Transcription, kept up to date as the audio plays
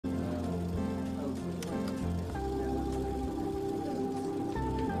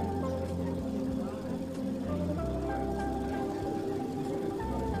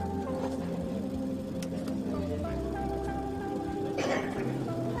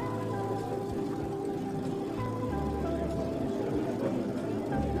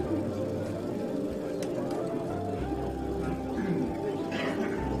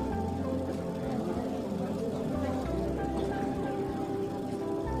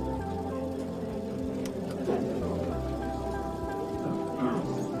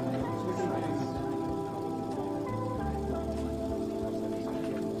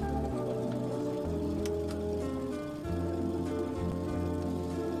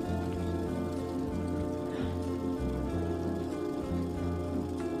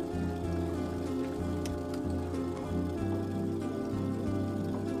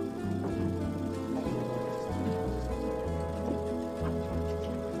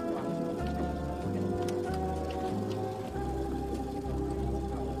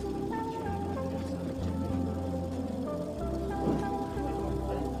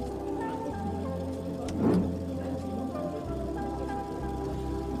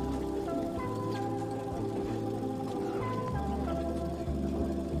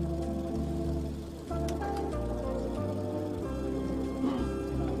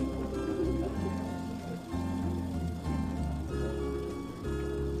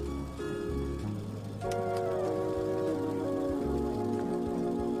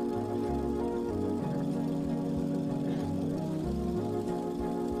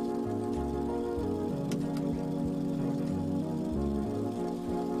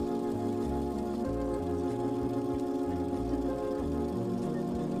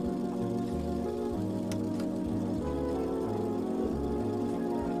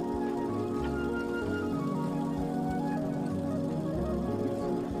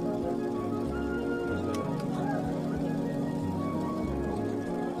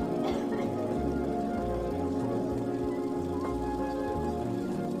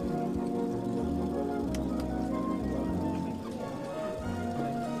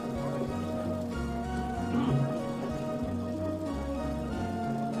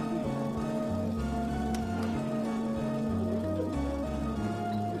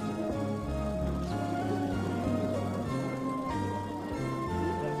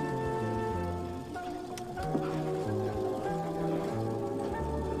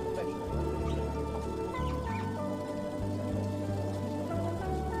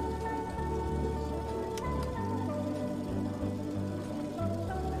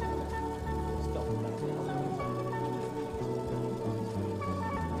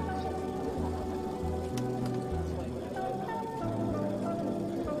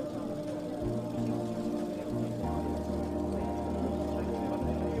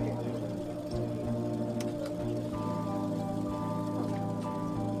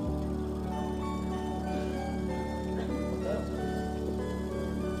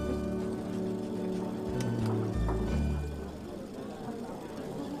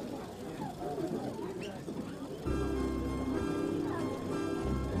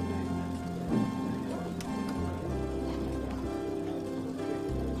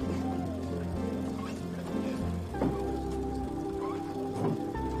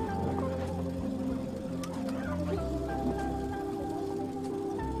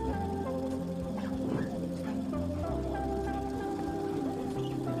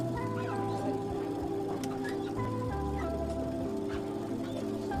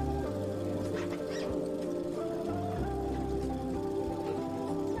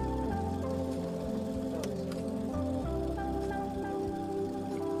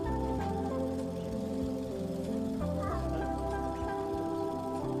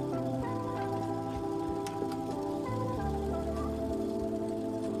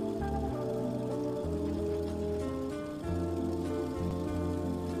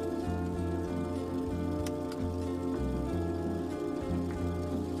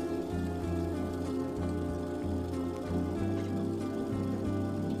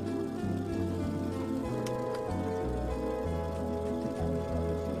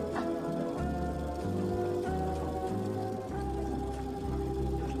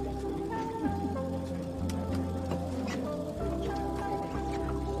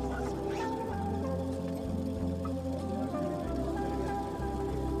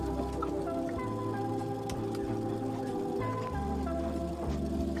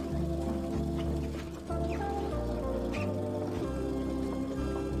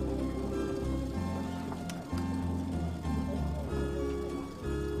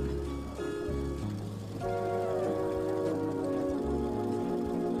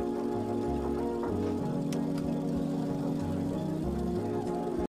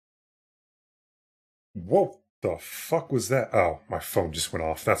What the fuck was that? Oh, my phone just went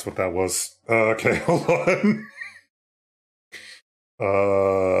off. That's what that was. Okay, hold on.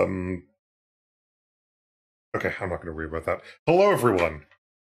 Okay, I'm not going to worry about that. Hello, everyone,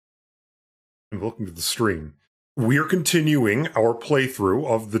 and welcome to the stream. We are continuing our playthrough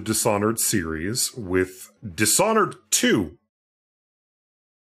of the Dishonored series with Dishonored 2.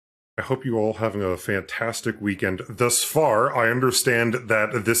 I hope you all having a fantastic weekend. Thus far, I understand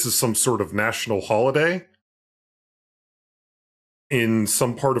that this is some sort of national holiday in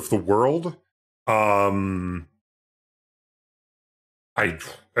some part of the world.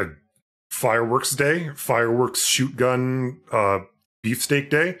 Fireworks Day, fireworks shoot gun, beefsteak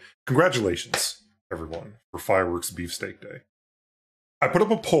day. Congratulations, everyone, for Fireworks Beefsteak Day. I put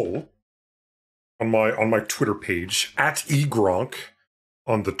up a poll on my Twitter page @egronk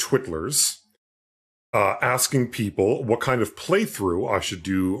on the Twitlers, asking people what kind of playthrough I should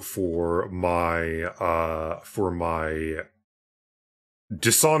do for my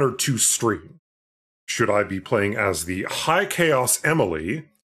Dishonored 2 stream. Should I be playing as the High Chaos Emily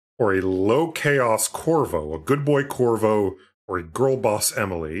or a Low Chaos Corvo, a good boy Corvo or a girl boss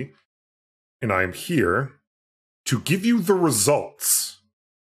Emily? And I am here to give you the results.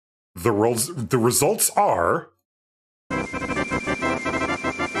 The results are...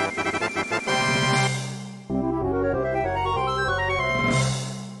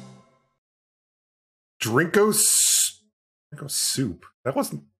 Drinko soup. That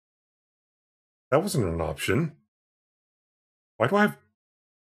wasn't an option. Why do I have...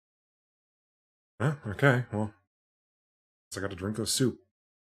 okay, well, I gotta drink the soup.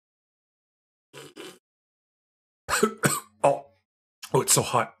 Oh, it's so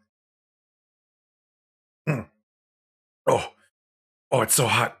hot. Oh, it's so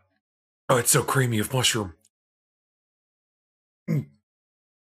hot. Oh, it's so creamy of mushroom.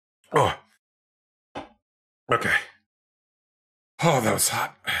 Oh, okay. Oh, that was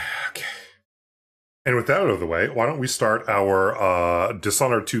hot. Okay. And with that out of the way, why don't we start our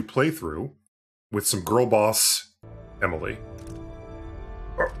Dishonored 2 playthrough with some girl boss Emily.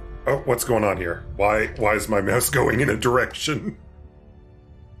 Oh, what's going on here? Why is my mouse going in a direction?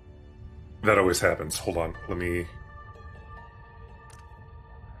 That always happens. Hold on, let me...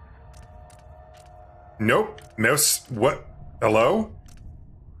 Nope. Mouse... What? Hello?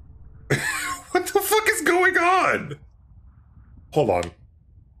 What the fuck is going on? Hold on.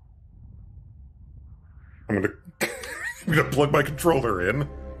 I'm gonna plug my controller in.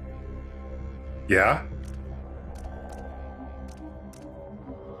 Yeah?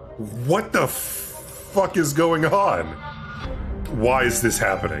 What the fuck is going on? Why is this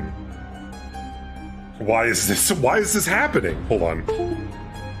happening? Why is this happening? Hold on.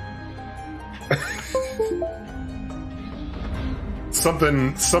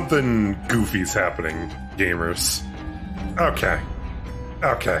 Something goofy's happening, gamers. Okay.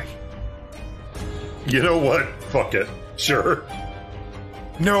 You know what? Fuck it. Sure.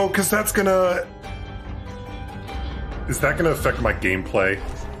 No, because that's gonna... Is that gonna affect my gameplay?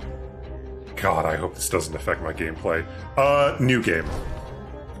 God, I hope this doesn't affect my gameplay. New game.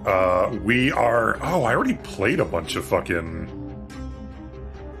 We are... Oh, I already played a bunch of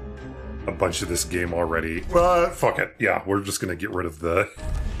this game already. Fuck it. Yeah, we're just gonna get rid of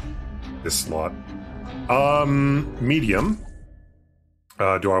this slot. Medium.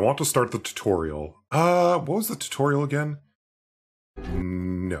 Do I want to start the tutorial? What was the tutorial again?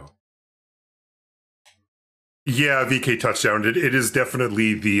 No. Yeah, VK touchdown. It is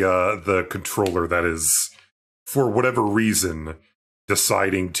definitely the controller that is, for whatever reason,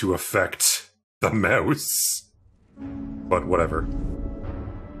 deciding to affect the mouse. But whatever.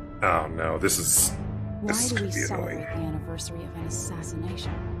 Oh no, this is Why do we celebrate the anniversary of an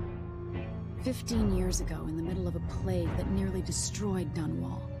assassination? 15 years ago, in the middle of a plague that nearly destroyed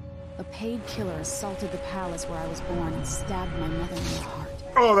Dunwall, a paid killer assaulted the palace where I was born and stabbed my mother in the heart.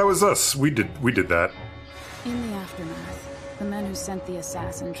 Oh, that was us. We did that. In the aftermath, the men who sent the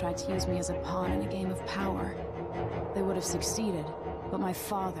assassin tried to use me as a pawn in a game of power. They would have succeeded, but my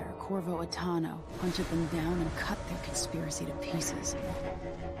father, Corvo Attano, hunted them down and cut their conspiracy to pieces.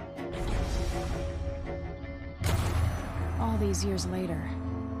 All these years later,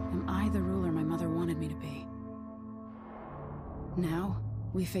 am I the ruler my mother wanted me to be? Now,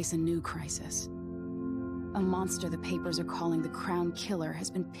 we face a new crisis. A monster the papers are calling the Crown Killer has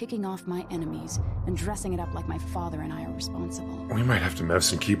been picking off my enemies and dressing it up like my father and I are responsible. We might have to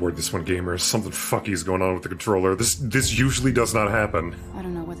mouse and keyboard this one, gamers. Something fucky is going on with the controller. This usually does not happen. I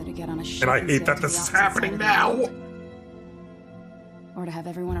don't know whether to get on a ship and I hate that this is happening now! Or to have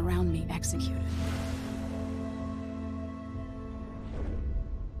everyone around me executed.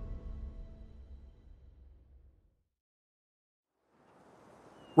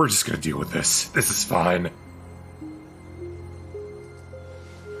 We're just gonna deal with this. This is fine.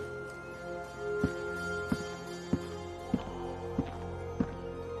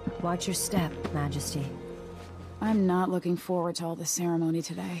 Watch your step, Majesty. I'm not looking forward to all the ceremony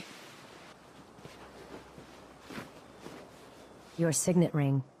today. Your signet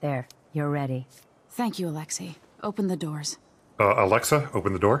ring. There. You're ready. Thank you, Alexei. Open the doors. Alexa,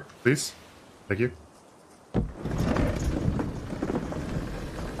 open the door, please. Thank you.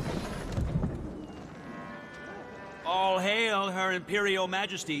 All hail Her Imperial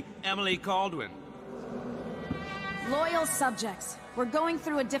Majesty, Emily Caldwin. Loyal subjects, we're going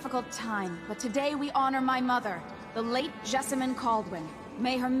through a difficult time, but today we honor my mother, the late Jessamine Caldwin.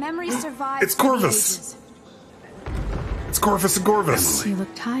 May her memory survive. It's Corvus! It's Corvus and Corvus! You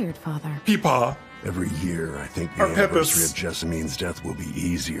look tired, Father. Peepaw! Every year, I think the anniversary of Jessamine's death will be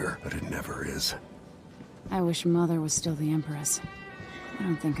easier, but it never is. I wish Mother was still the Empress. I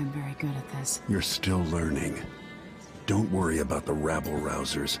don't think I'm very good at this. You're still learning. Don't worry about the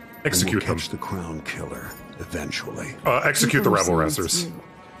rabble-rousers. Execute them. Catch the Crown Killer, eventually. Execute the People rabble-rousers. saying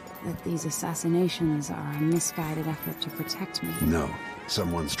that these assassinations are a misguided effort to protect me. No.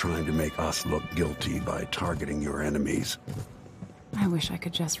 Someone's trying to make us look guilty by targeting your enemies. I wish I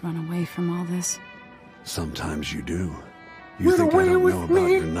could just run away from all this. Sometimes you do. You think I don't know about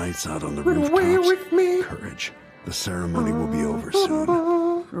your nights out on the rooftops? Courage. The ceremony will be over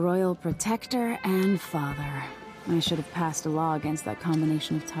soon. Royal Protector and Father. I should have passed a law against that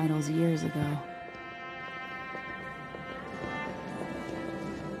combination of titles years ago.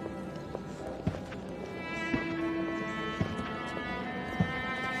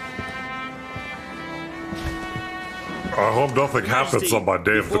 I hope nothing happens on my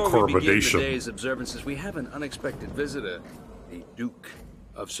day of the Before we begin coronation. the day's observances, we have an unexpected visitor, the Duke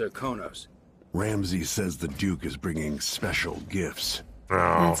of Serkonos. Ramsey says the Duke is bringing special gifts. Oh,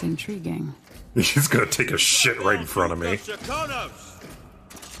 That's intriguing. he's gonna take a shit right in front of me. Serkonos!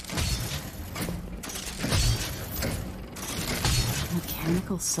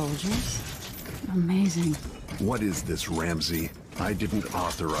 Mechanical soldiers? Amazing. What is this, Ramsey? I didn't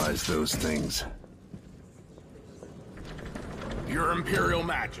authorize those things. Your Imperial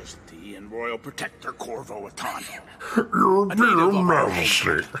Majesty and Royal Protector Corvo Atani. Your A native of our Majesty.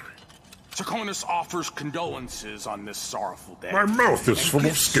 homeland. Serkonos offers condolences on this sorrowful day. My mouth is and full of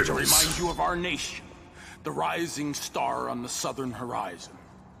gifts to Skittles. remind you of our nation, the rising star on the southern horizon.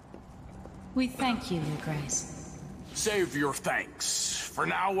 We thank you, Your Grace. Save your thanks. For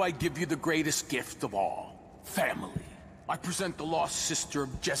now, I give you the greatest gift of all, family. I present the lost sister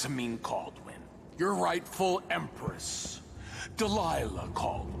of Jessamine Caldwin, your rightful Empress, Delilah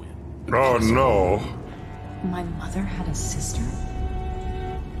Caldwin. Oh no. My mother had a sister?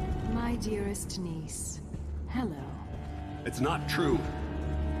 My dearest niece. Hello. It's not true.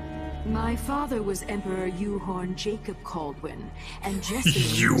 My father was Emperor Yuhorn Jacob Caldwin, and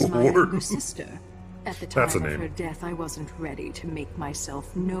Jessamine was my Yuhorn. younger sister. At the That's a time of name. her death, I wasn't ready to make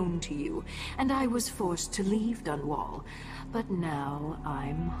myself known to you, and I was forced to leave Dunwall. But now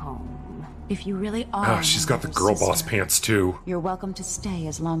I'm home. If you really are. Ah, she's got the my girl sister, boss pants too. You're welcome to stay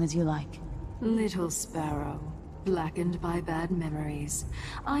as long as you like. Little sparrow, blackened by bad memories,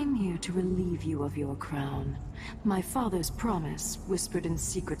 I'm here to relieve you of your crown. My father's promise, whispered in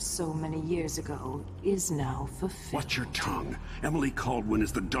secret so many years ago, is now fulfilled. Watch your tongue. Emily Caldwin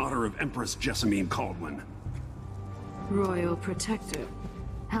is the daughter of Empress Jessamine Caldwin. Royal Protector,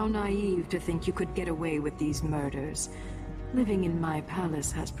 how naive to think you could get away with these murders. Living in my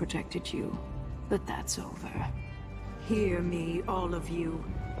palace has protected you, but that's over. Hear me, all of you.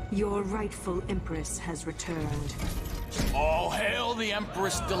 Your rightful Empress has returned. All hail the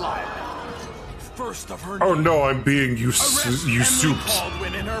Empress Delilah. First of her Oh name. no, I'm being Arrest Emily usurped.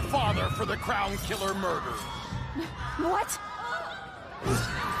 Caldwin and her father for the Crown Killer murder. What?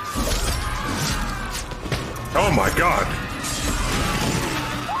 Oh my god.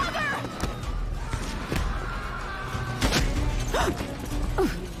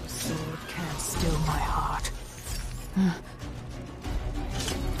 Sword can't still my heart.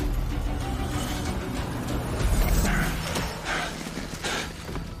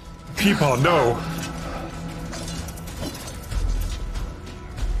 Peepaw, no.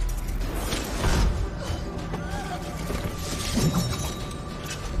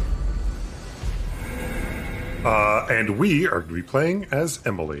 And we are going to be playing as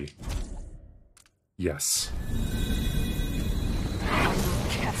Emily. Yes. I will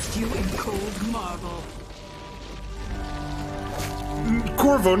cast you in cold marble.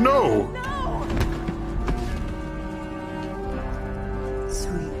 Corvo, no!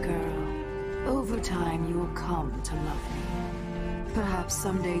 Sweet girl, over time you will come to love me. Perhaps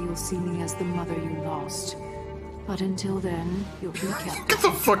someday you'll see me as the mother you lost. But until then, you'll be kept. Get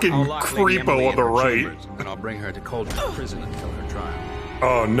the fucking I'll lock Lady creepo Emily on in the her right. chambers, and I'll bring her to Caldwin prison until her trial.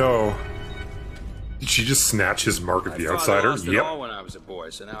 Oh no. Did she just snatch his mark of the I thought I outsider? lost it Yep. all when I I was a boy,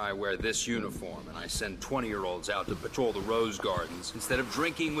 so now I wear this uniform, and I send 20-year-olds out to patrol the rose gardens instead of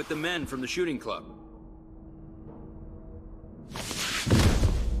drinking with the men from the shooting club.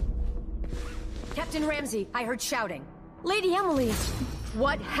 Captain Ramsey, I heard shouting. Lady Emily,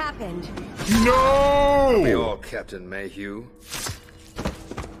 what happened? No! We all, Captain Mayhew.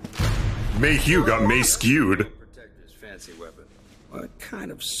 Mayhew got May-skewed. Protector's fancy weapon. What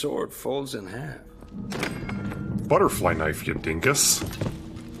kind of sword folds in half? Butterfly knife, you dingus.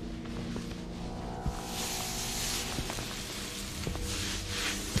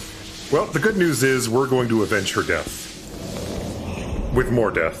 Well, the good news is we're going to avenge her death. With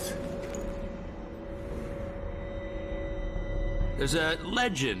more death. There's a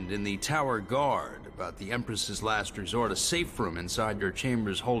legend in the Tower Guard about the Empress's last resort, a safe room inside your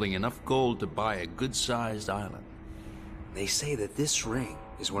chambers holding enough gold to buy a good-sized island. They say that this ring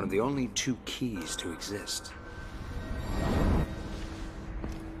is one of the only 2 keys to exist.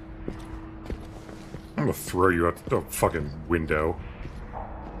 I'm gonna throw you out the fucking window.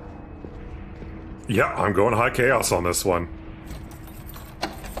 Yeah, I'm going high chaos on this one.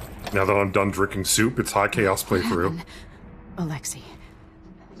 Now that I'm done drinking soup, it's high chaos playthrough. Alexei.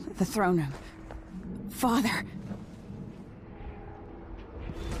 The throne room. Father.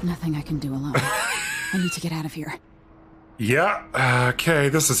 Nothing I can do alone. I need to get out of here. Yeah, okay,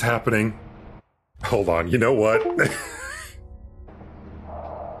 this is happening. Hold on, you know what?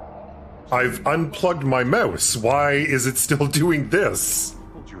 I've unplugged my mouse. Why is it still doing this?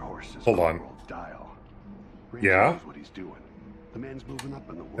 Hold on. Yeah?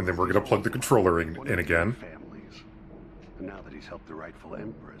 And then we're gonna plug the controller in again. And now that he's helped the rightful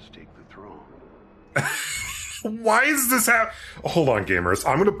Empress take the throne. Why is this Hold on, gamers.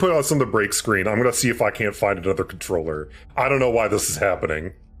 I'm gonna put us on the break screen. I'm gonna see if I can't find another controller. I don't know why this is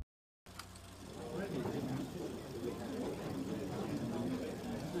happening.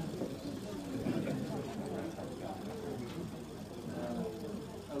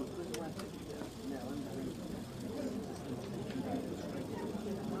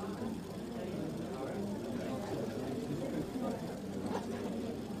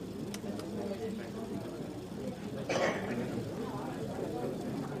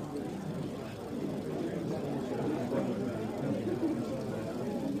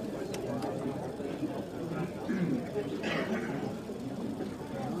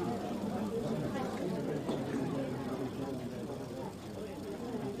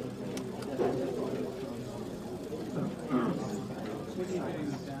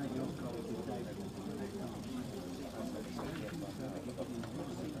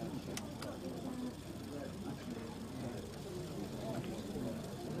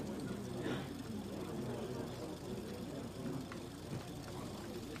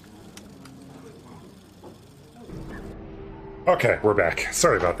 Okay, we're back.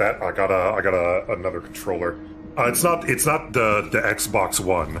 Sorry about that. I got another controller. It's not the Xbox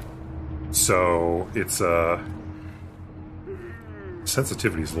One, so it's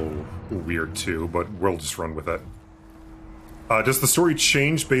sensitivity's a little weird too, but we'll just run with it. Does the story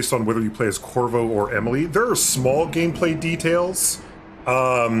change based on whether you play as Corvo or Emily? There are small gameplay details.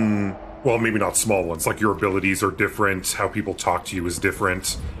 Well, maybe not small ones. Like your abilities are different. How people talk to you is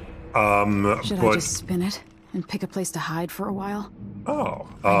different. Should I just spin it and pick a place to hide for a while? Oh,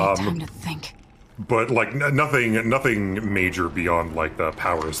 I need time to think. But like nothing major beyond like the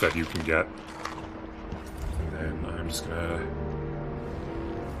powers that you can get. And then I'm just gonna.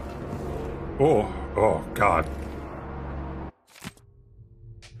 Oh God.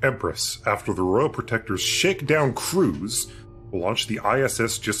 Empress, after the Royal Protector's shakedown cruise, will launch the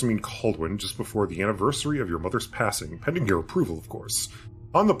ISS Jessamine Caldwin just before the anniversary of your mother's passing, pending your approval, of course.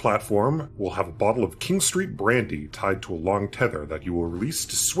 On the platform, we'll have a bottle of King Street brandy tied to a long tether that you will release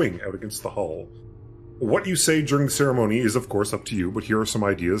to swing out against the hull. What you say during the ceremony is of course up to you, but here are some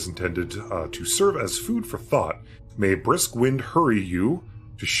ideas intended to serve as food for thought. May a brisk wind hurry you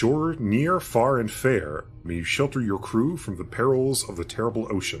to shore near, far, and fair. May you shelter your crew from the perils of the terrible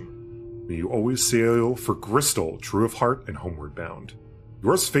ocean. May you always sail for Bristol, true of heart and homeward bound.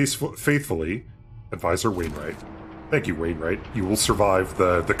 Yours faithfully, Advisor Wainwright. Thank you, Wainwright. You will survive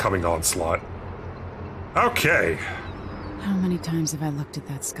the coming onslaught. Okay. How many times have I looked at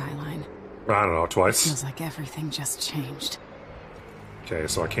that skyline? I don't know, twice. Feels like everything just changed. Okay,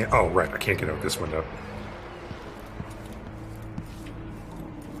 so I can't... Oh, right, I can't get out this window.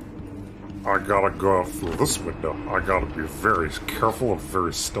 I gotta go out through this window. I gotta be very careful and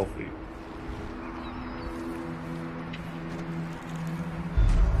very stealthy.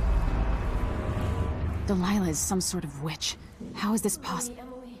 Delilah is some sort of witch. How is this possible?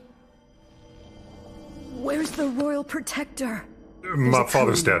 Where's the Royal Protector? My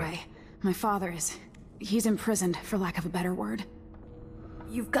father's dead. Way. My father is... he's imprisoned, for lack of a better word.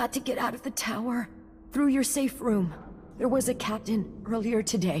 You've got to get out of the tower. Through your safe room. There was a captain earlier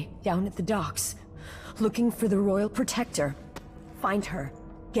today, down at the docks. Looking for the Royal Protector. Find her.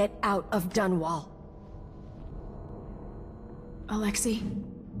 Get out of Dunwall. Alexei,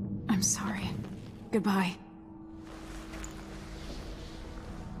 I'm sorry. Goodbye.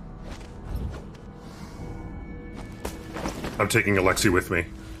 I'm taking Alexei with me.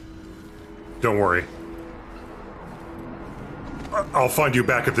 Don't worry. I'll find you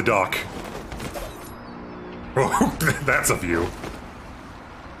back at the dock. Oh, that's a view.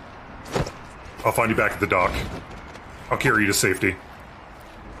 I'll find you back at the dock. I'll carry you to safety.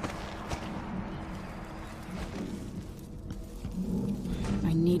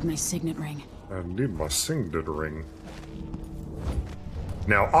 I need my signet ring. I need my signet ring.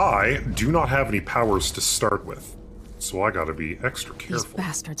 Now, I do not have any powers to start with, so I gotta be extra careful. These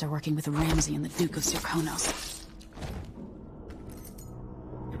bastards are working with Ramsey and the Duke of Serkonos.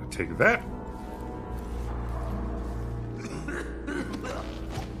 Gonna take that.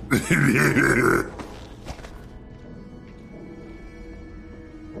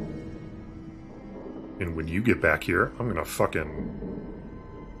 And when you get back here, I'm gonna fucking...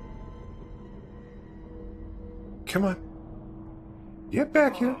 Come on. Get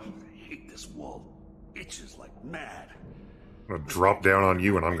back here. I hate this wall. Itches like mad. I'm gonna drop down on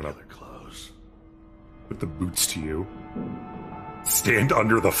you and I'm gonna Close. put the boots to you. Stand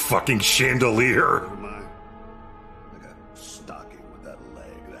under the fucking chandelier. Am I got stocking with that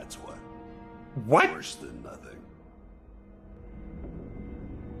leg, that's what. What? Worse than nothing.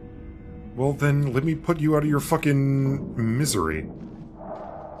 Well then, let me put you out of your fucking misery.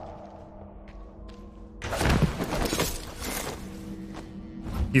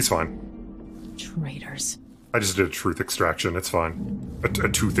 He's fine. Traitors. I just did a truth extraction, it's fine. A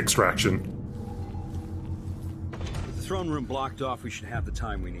tooth extraction. With the throne room blocked off, we should have the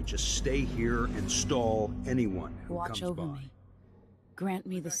time we need. Just stay here and stall anyone who Watch comes over by. me. Grant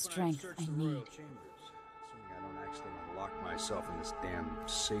me the strength I need. Assuming I don't accidentally lock myself in this damn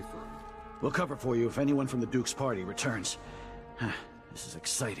safe room. We'll cover for you if anyone from the Duke's party returns. This is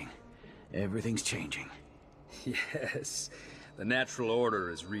exciting. Everything's changing. Yes, the natural order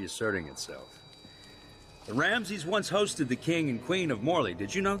is reasserting itself. The Ramseys once hosted the King and Queen of Morley,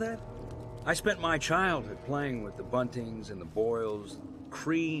 did you know that? I spent my childhood playing with the Buntings and the Boyles,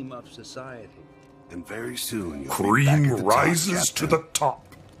 cream of society. And very soon you'll Cream be back at the rises top, to the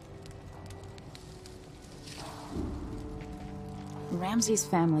top. Ramsey's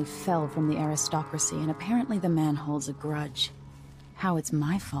family fell from the aristocracy, and apparently the man holds a grudge. How it's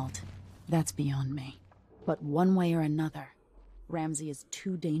my fault, that's beyond me. But one way or another, Ramsey is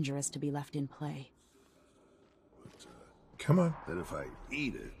too dangerous to be left in play. Come on. Then if I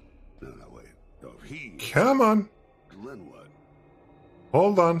eat it... No, wait. No, if he... Come on. Then what?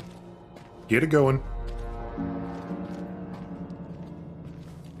 Hold on. Get it going.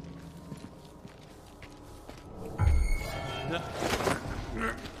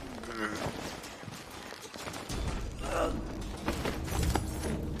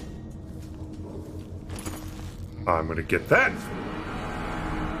 I'm gonna get that.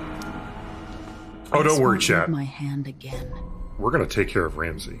 Oh, don't worry, chat. My hand again. We're gonna take care of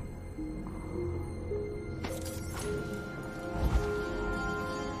Ramsey.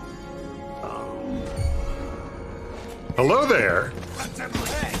 Hello there.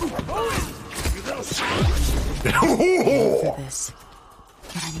 For this,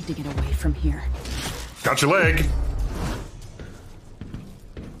 but I need to get away from here. Got your leg.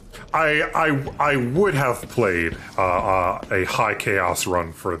 I would have played a high chaos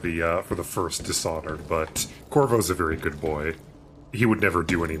run for the first Dishonored, but Corvo's a very good boy. He would never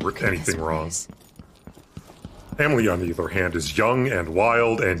do anything wrong. Emily, on the other hand, is young and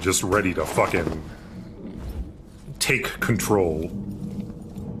wild and just ready to fucking take control.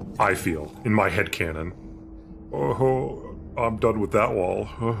 I feel in my headcanon. Oh, I'm done with that wall.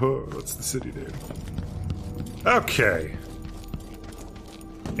 That's the city name. Okay.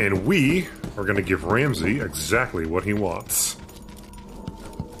 And we are going to give Ramsey exactly what he wants.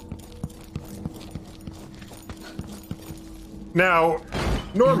 Now,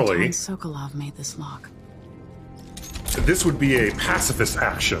 normally, Sokolov made this lock. This would be a pacifist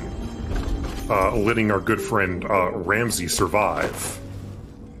action, letting our good friend Ramsey survive.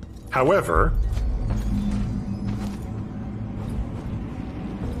 However,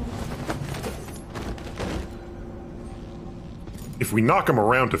 if we knock him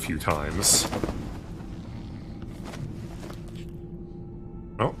around a few times...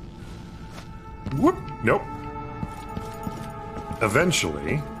 Oh. Whoop. Nope.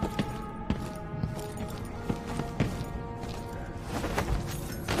 Eventually...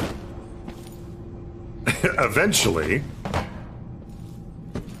 Eventually...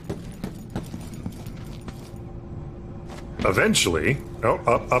 Eventually... Oh,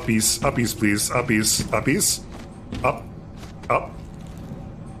 uppies, please. Uppies. Up.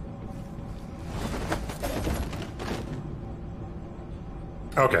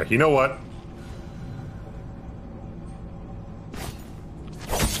 Okay, you know what?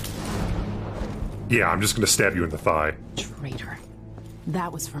 Yeah, I'm just gonna stab you in the thigh. Traitor.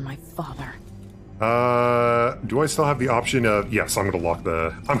 That was for my father. Do I still have the option of... Yes, I'm gonna lock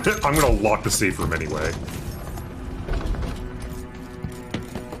the... I'm gonna lock the safe room anyway.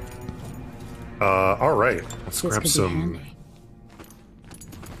 Alright. Let's grab some... Handy.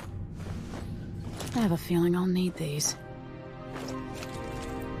 I have a feeling I'll need these.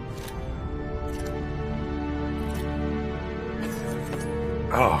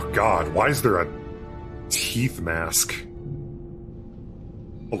 Oh god, why is there a teeth mask?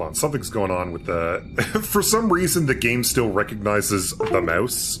 Hold on, something's going on with the... For some reason, the game still recognizes the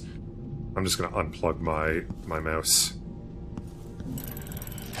mouse. I'm just gonna unplug my mouse.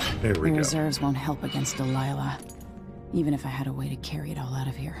 There we go. The reserves won't help against Delilah, even if I had a way to carry it all out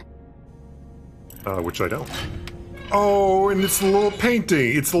of here. Which I don't. Oh, and it's the little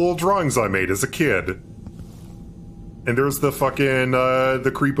painting! It's the little drawings I made as a kid. And there's the fucking,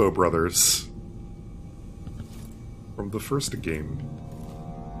 the Creepo brothers. From the first game.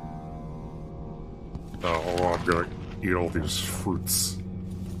 Oh, I'm gonna eat all these fruits.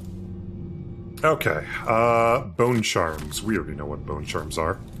 Okay, bone charms. We already know what bone charms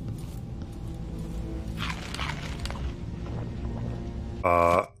are.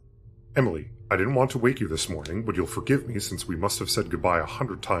 Emily, I didn't want to wake you this morning, but you'll forgive me since we must have said goodbye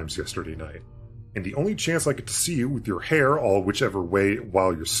 100 times yesterday night. And the only chance I get to see you with your hair all whichever way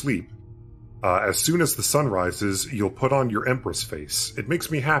while you're asleep. As soon as the sun rises, you'll put on your Empress face. It makes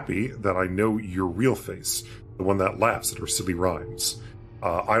me happy that I know your real face, the one that laughs at her silly rhymes.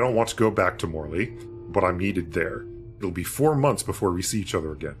 I don't want to go back to Morley, but I'm needed there. It'll be 4 months before we see each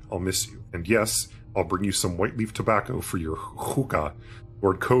other again. I'll miss you. And yes, I'll bring you some white leaf tobacco for your hookah.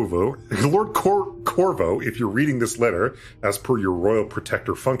 Lord Corvo, if you're reading this letter as per your royal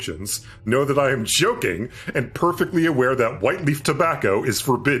protector functions, know that I am joking and perfectly aware that white leaf tobacco is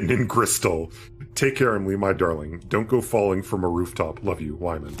forbidden in Crystal. Take care, Emily, my darling. Don't go falling from a rooftop. Love you,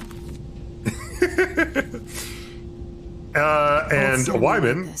 Wyman. And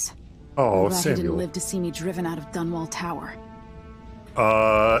Wyman... Oh, Samuel. He didn't live to see me driven out of Dunwall Tower.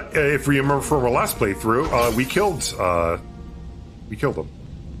 If we remember from our last playthrough, we killed him.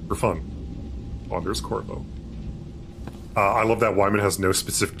 For fun. Oh, there's Corvo. I love that Wyman has no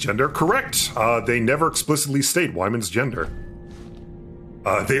specific gender. Correct! They never explicitly state Wyman's gender.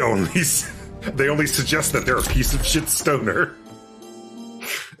 They only suggest that they're a piece of shit stoner.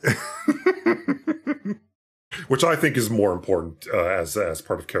 Which I think is more important as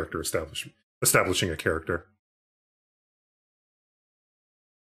part of character establishing a character.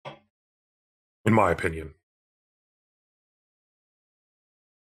 In my opinion.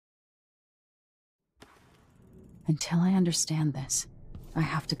 Until I understand this, I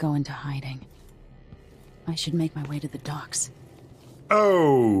have to go into hiding. I should make my way to the docks.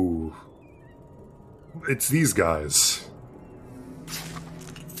 Oh! It's these guys.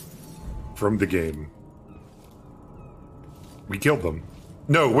 From the game. We killed them.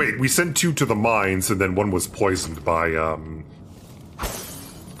 No, wait, we sent 2 to the mines, and then 1 was poisoned by the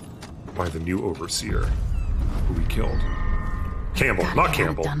new overseer, who we killed. Campbell, not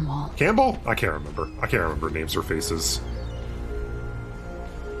Campbell. Campbell? I can't remember. I can't remember names or faces.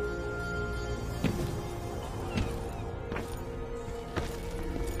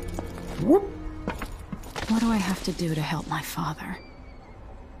 Whoop. What do I have to do to help my father?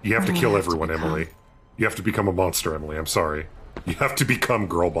 You have to kill everyone, Emily. You have to become a monster, Emily. I'm sorry. You have to become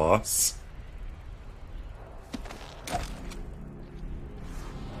girl boss.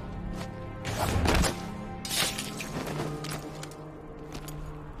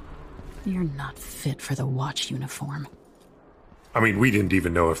 You're not fit for the watch uniform. I mean, we didn't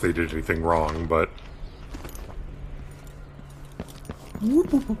even know if they did anything wrong, but...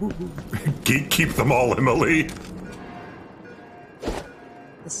 Keep them all, Emily!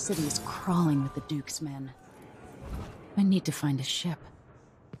 The city is crawling with the Duke's men. I need to find a ship.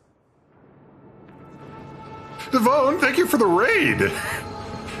 Devon, thank you for the raid!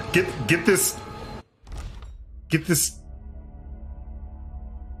 Get this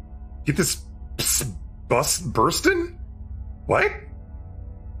bus burstin'? What?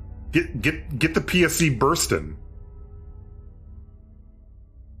 Get the PSC burstin'.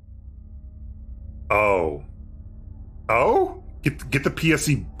 Get the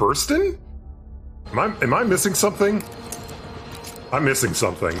PSE bursting? Am I missing something? I'm missing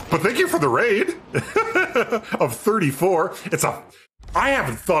something. But thank you for the raid of 34. I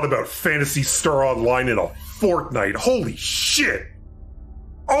haven't thought about Phantasy Star Online in a fortnight. Holy shit!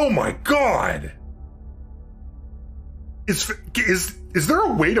 Oh my god! Is there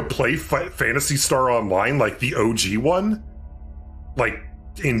a way to play Phantasy Star Online like the OG one? Like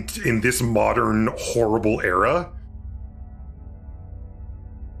in this modern horrible era?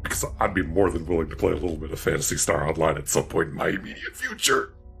 Because I'd be more than willing to play a little bit of Phantasy Star Online at some point in my immediate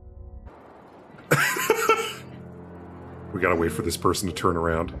future. We gotta wait for this person to turn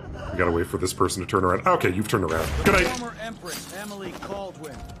around. Okay, you've turned around. Good night. Former Empress Emily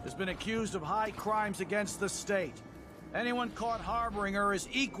Caldwin has been accused of high crimes against the state. Anyone caught harboring her is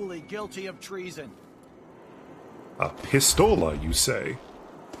equally guilty of treason. A pistola, you say?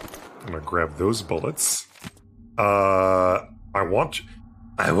 I'm gonna grab those bullets. I want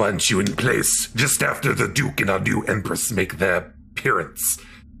you in place just after the Duke and our new Empress make their appearance.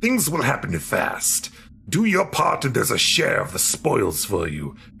 Things will happen fast. Do your part and there's a share of the spoils for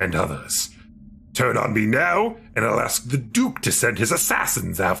you and others. Turn on me now, and I'll ask the Duke to send his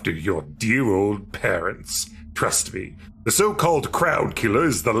assassins after your dear old parents. Trust me, the so-called crown killer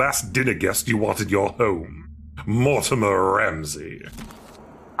is the last dinner guest you want in your home. Mortimer Ramsey.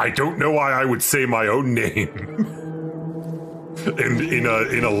 I don't know why I would say my own name in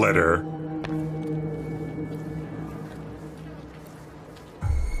a letter.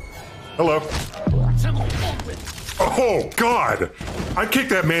 Hello. Oh God! I kicked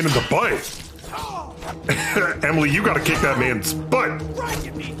that man in the butt. Emily, you gotta kick that man's butt.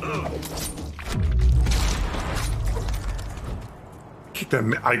 Kick that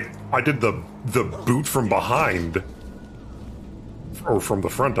man. I did the boot from behind. Or from the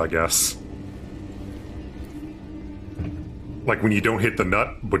front, I guess. Like when you don't hit the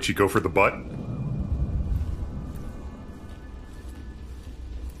nut, but you go for the butt.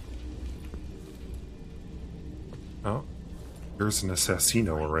 Oh, there's an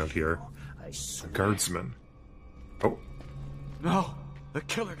assassino around here. A guardsman. Oh. No, the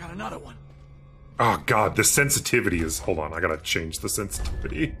killer got another one. Oh God, the sensitivity is... Hold on, I gotta change the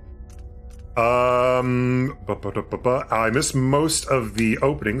sensitivity. I missed most of the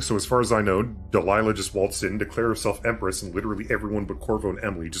opening, so as far as I know, Delilah just waltzed in, declared herself Empress, and literally everyone but Corvo and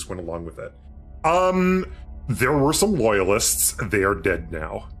Emily just went along with it. There were some loyalists. They are dead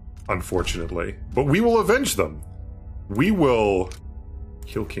now, unfortunately. But we will avenge them. We will...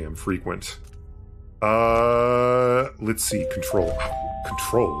 Kill cam frequent. Let's see.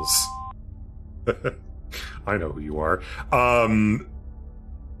 Controls. I know who you are.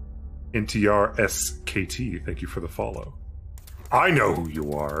 NTRSKT, thank you for the follow. I know who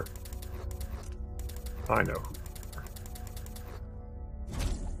you are. I know who you are.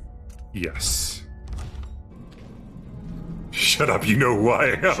 Yes. Shut up, you know who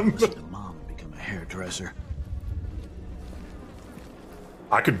I am. Mom become a hairdresser.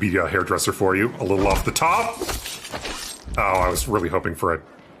 I could be a hairdresser for you, a little off the top. Oh, I was really hoping for a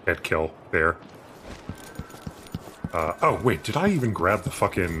head kill there. Oh, wait, did I even grab the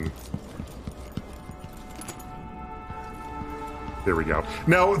fucking... There we go.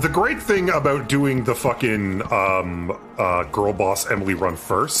 Now, the great thing about doing the fucking girl boss Emily run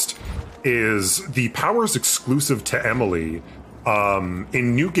first is the powers exclusive to Emily.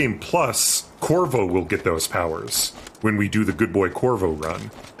 In New Game Plus, Corvo will get those powers when we do the Good Boy Corvo run.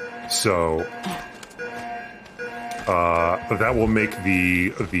 So, that will make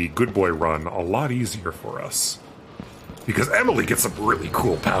the Good Boy run a lot easier for us. Because Emily gets some really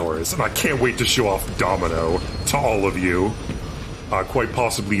cool powers, and I can't wait to show off Domino to all of you. Quite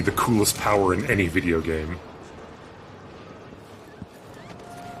possibly the coolest power in any video game.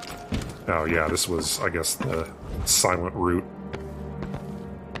 Oh yeah, this was, I guess, the silent route.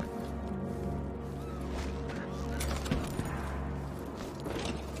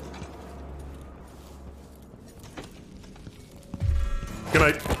 Good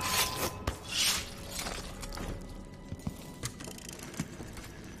night.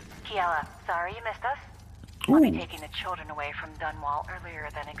 Kiela, sorry you missed us. We'll be taking the children away from Dunwall earlier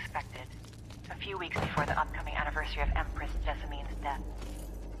than expected. A few weeks before the upcoming anniversary of Empress Jessamine's death.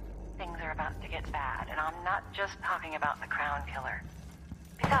 Things are about to get bad, and I'm not just talking about the Crown Killer.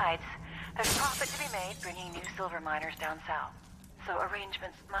 Besides, there's profit to be made bringing new silver miners down south. So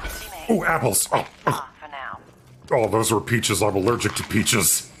arrangements must be made. Oh, apples! Oh, for now. Oh, those were peaches. I'm allergic to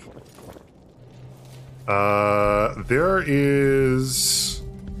peaches. There is...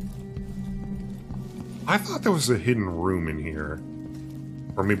 I thought there was a hidden room in here.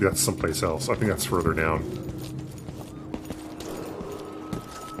 Or maybe that's someplace else. I think that's further down.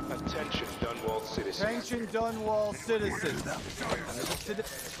 Attention, Dunwall citizens. Attention, Dunwall citizens.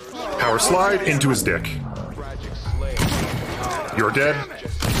 Power slide into his dick. You're dead.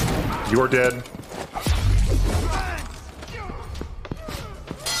 You're dead.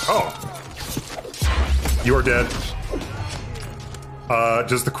 Oh. You're dead.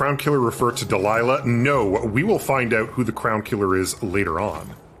 Does the Crown Killer refer to Delilah? No, we will find out who the Crown Killer is later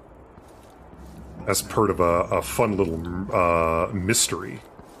on. As part of a fun little mystery.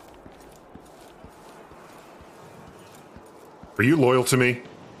 Are you loyal to me?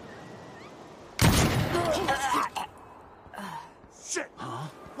 Shit! Huh?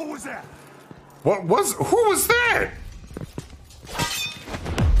 What was that? Who was that?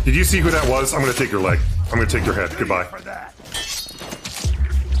 Did you see who that was? I'm gonna take your leg. I'm gonna take your head. Goodbye.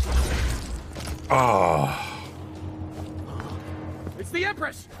 Oh. It's the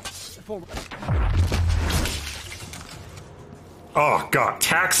Empress! Oh, God.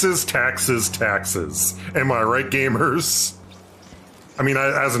 Taxes, taxes, taxes. Am I right, gamers? I mean,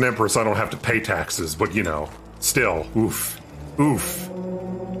 as an Empress, I don't have to pay taxes, but, you know, still, oof. Oof.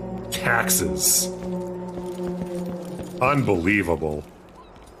 Taxes. Unbelievable.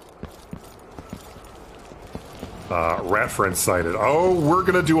 Rat friend sighted. Oh, we're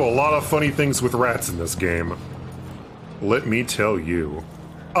gonna do a lot of funny things with rats in this game. Let me tell you.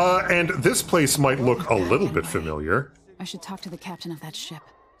 And this place might look a little bit familiar. I should talk to the captain of that ship.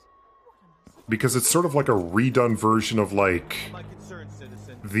 Because it's sort of like a redone version of, like,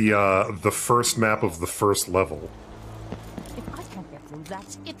 the first map of the first level. If I can't get through,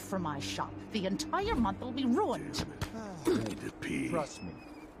 that's it for my shop. The entire month will be ruined. Trust me,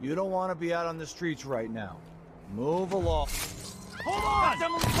 you don't want to be out on the streets right now. Move along. Hold on!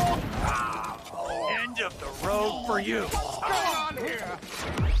 End of the road for you. What's going on here?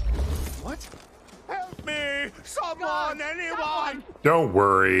 What? Help me! Someone! Anyone! Don't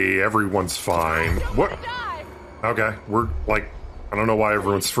worry, everyone's fine. What? Okay, we're like, I don't know why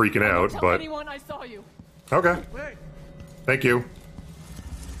everyone's freaking out, but I saw you. okay. Thank you.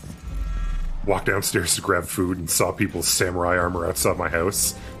 Walked downstairs to grab food and saw people's samurai armor outside my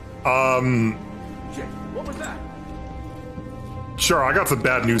house. Shit, what was that? Sure, I got some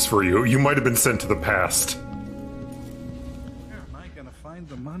bad news for you. You might have been sent to the past. Where am I gonna find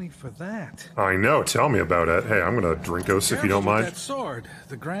the money for that? I know, tell me about it. Hey, I'm gonna drinkos if you don't mind. That sword.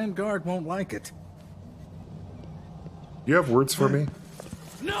 The Grand Guard won't like it. You have words for me?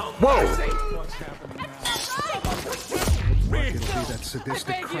 No! Whoa! What's happening now? It'll be that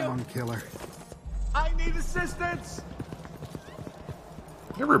sadistic Crown Killer. I need assistance!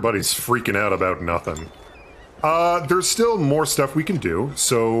 Everybody's freaking out about nothing. There's still more stuff we can do,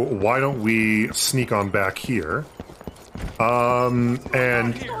 so why don't we sneak on back here? And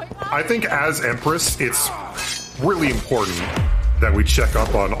I think as Empress, it's really important that we check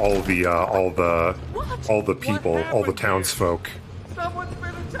up on all the people, all the townsfolk. Someone's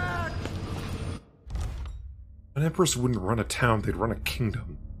been attacked! An Empress wouldn't run a town, they'd run a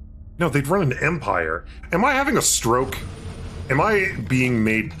kingdom. No, they'd run an empire. Am I having a stroke? Am I being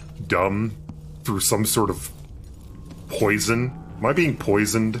made dumb through some sort of poison? Am I being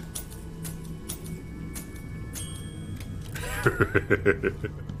poisoned?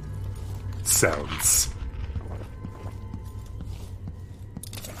 Sounds.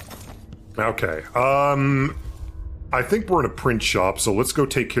 Okay, I think we're in a print shop, so let's go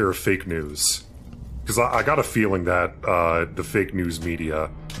take care of fake news. Because I got a feeling that the fake news media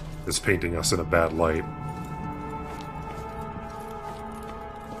is painting us in a bad light.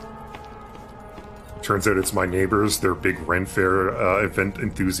 Turns out it's my neighbors, they're big Ren Fair event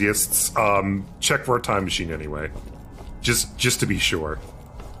enthusiasts. Check for our time machine anyway. Just to be sure.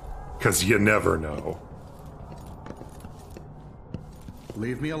 Because you never know.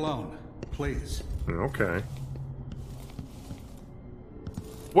 Leave me alone, please. Okay.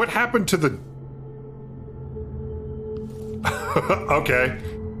 What happened to the... Okay.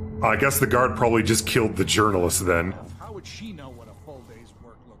 I guess the guard probably just killed the journalist then. How would she know what a full day's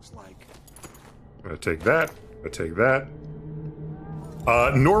work looks like? I'm gonna take that. I take that.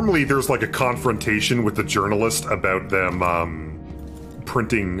 Normally there's like a confrontation with the journalist about them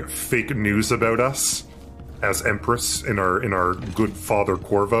printing fake news about us as Empress in our good father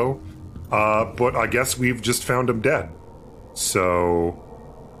Corvo. But I guess we've just found him dead. So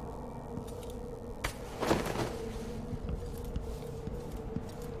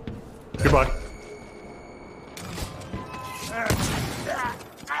goodbye.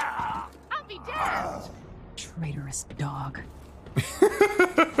 I'll be dead. Traitorous dog.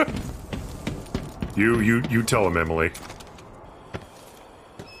 You tell him, Emily.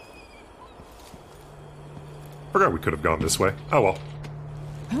 Forgot we could have gone this way. Oh well.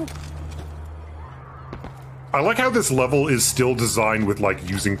 I like how this level is still designed with, like,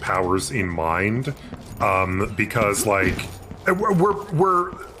 using powers in mind, because, like,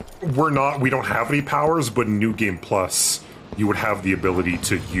 we don't have any powers, but in New Game Plus, you would have the ability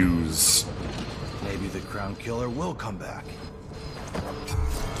to use... Maybe the Crown Killer will come back.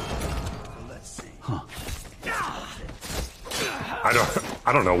 Let's see. Huh.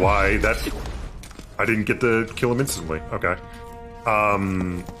 I don't know why that... I didn't get to kill him instantly. Okay.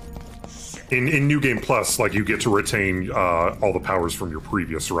 In New Game Plus, like, you get to retain all the powers from your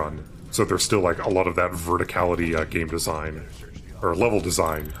previous run. So there's still, like, a lot of that verticality game design, or level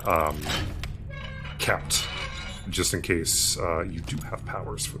design, kept, just in case you do have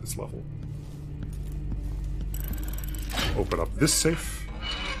powers for this level. Open up this safe.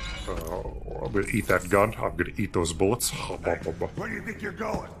 I'm gonna eat that gun. I'm gonna eat those bullets. Where do you think you're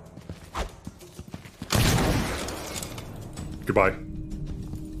going? Goodbye.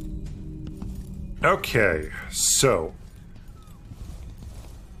 Okay, so...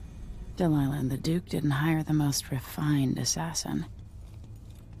 Delilah and the Duke didn't hire the most refined assassin.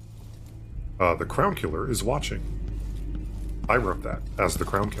 The Crown Killer is watching. I wrote that as the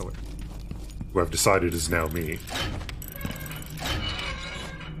Crown Killer, who I've decided is now me.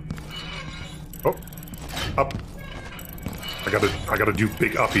 Oh, up. I gotta do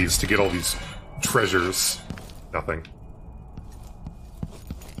big uppies to get all these treasures. Nothing.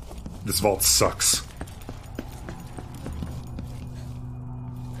 This vault sucks.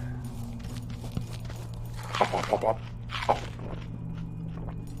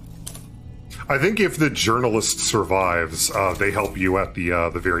 I think if the journalist survives, they help you at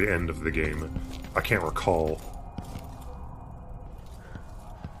the very end of the game. I can't recall.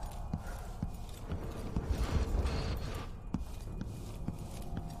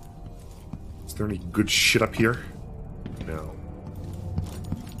 Is there any good shit up here? No.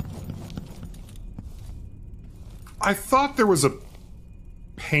 I thought there was a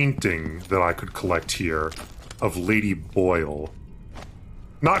painting that I could collect here of Lady Boyle.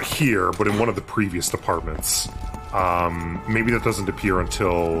 Not here, but in one of the previous departments. Maybe that doesn't appear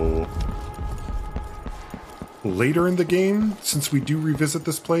until later in the game, since we do revisit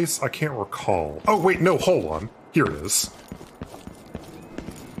this place. I can't recall. Oh, wait, no, hold on. Here it is.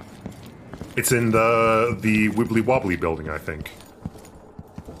 It's in the Wibbly Wobbly building, I think.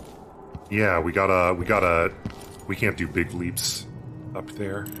 Yeah, we can't do big leaps up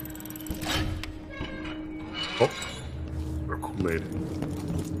there. Oh, Kool-Aid.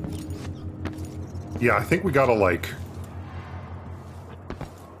 Yeah, I think we gotta, like,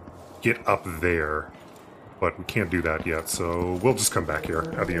 get up there, but we can't do that yet, so we'll just come back here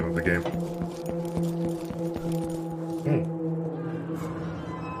at the end of the game.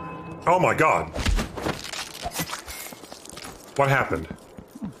 Oh my god! What happened?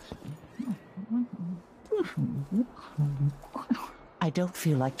 I don't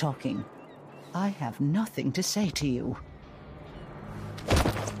feel like talking. I have nothing to say to you.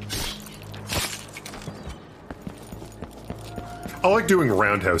 I like doing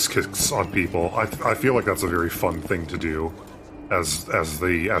roundhouse kicks on people. I feel like that's a very fun thing to do as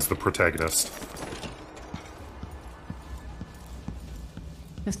the protagonist.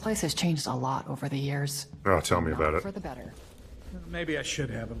 This place has changed a lot over the years. Oh, tell me about it. For the better. Maybe I should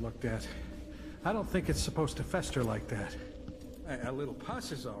have it looked at. I don't think it's supposed to fester like that. A little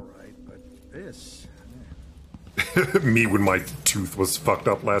pus is all right, but this... Me when my tooth was fucked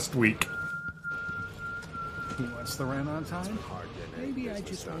up last week. What's the rent on time? Maybe I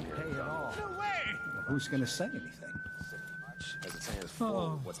just won't pay at all. No way! Well, who's gonna say anything? As its hands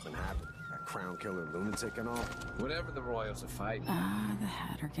full of what's been happening. That Crown Killer lunatic and all. Whatever the Royals are fighting. Ah, the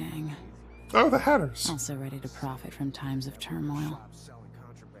Hatter Gang. Oh, the Hatters. Also ready to profit from times of turmoil. Selling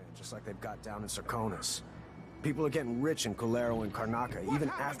contraband, just like they've got down in Sarkonis. People are getting rich in Colero and Karnaca, even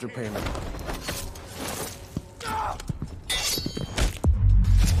after paying them.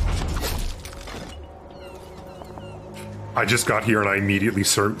 I just got here and I immediately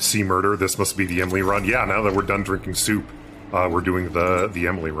see murder. This must be the Emily run. Yeah, now that we're done drinking soup, we're doing the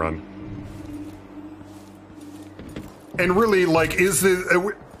Emily run. And really, like, is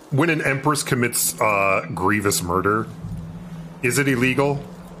the when an Empress commits grievous murder, is it illegal?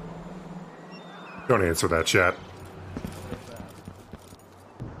 Don't answer that, chat.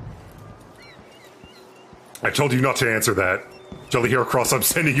 I told you not to answer that. Jelly Hero Cross, I'm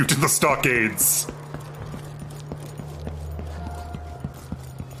sending you to the stockades.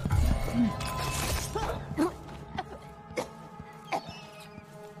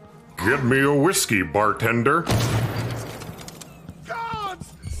 Get me a whiskey, bartender.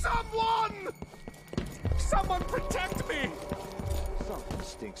 Guards! Someone! Someone protect me!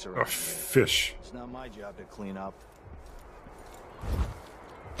 stinks A around here. fish. It's not my job to clean up.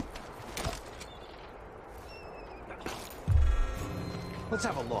 Let's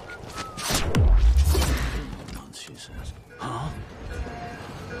have a look. She says. Huh?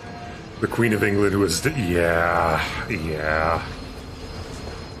 The Queen of England was... Yeah.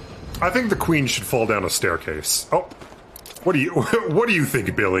 I think the Queen should fall down a staircase. Oh. What do you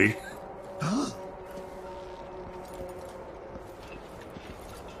think, Billy?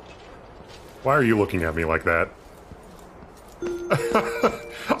 Why are you looking at me like that?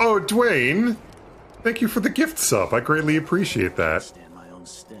 Oh, Dwayne! Thank you for the gift sub. I greatly appreciate that. Stand my own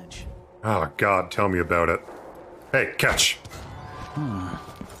stench. Oh, God, tell me about it. Hey, catch!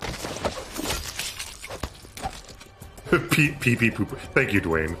 Pee pee poo poo. Thank you,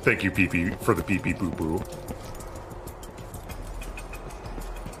 Dwayne. Thank you, pee pee, for the pee pee poo poo.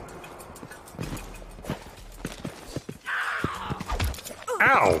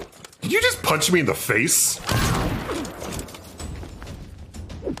 Ow! Did you just punch me in the face?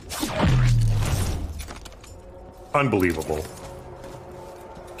 Unbelievable.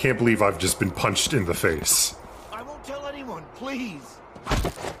 Can't believe I've just been punched in the face. I won't tell anyone, please.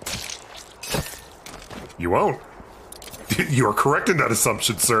 You won't. You are correct in that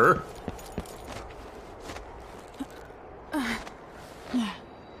assumption, sir.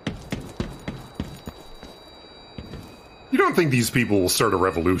 You don't think these people will start a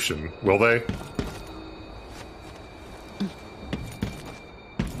revolution, will they?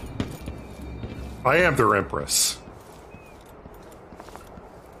 I am their empress.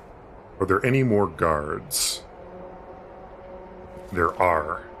 Are there any more guards? There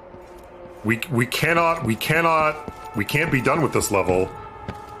are. We can't be done with this level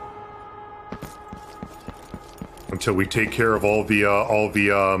until we take care of all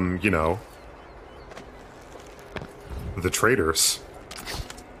the you know, the traitors.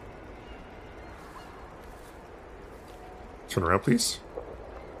 Turn around, please.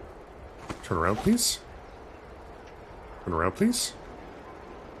 Turn around, please. Turn around, please.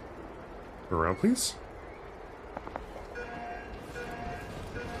 Turn around, please.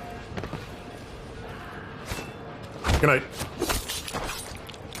 Good night.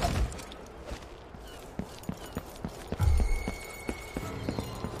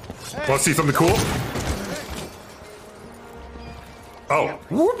 Hey. Want to see something cool? Oh.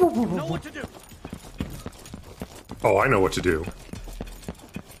 Know what to do. Oh, I know what to do.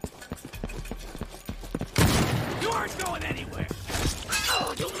 You aren't going anywhere.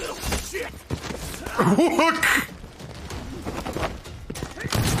 Oh, you little shit. Look.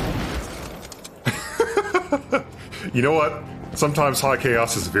 You know what? Sometimes high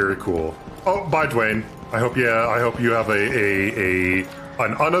chaos is very cool. Oh, bye, Dwayne. I hope you have an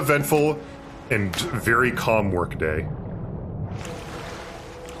uneventful and very calm work day.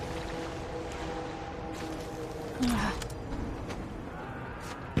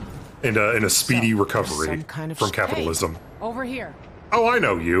 And a speedy recovery from capitalism. Hey, over here. Oh, I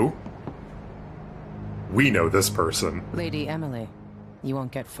know you. We know this person. Lady Emily, you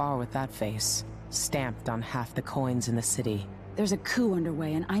won't get far with that face. Stamped on half the coins in the city. There's a coup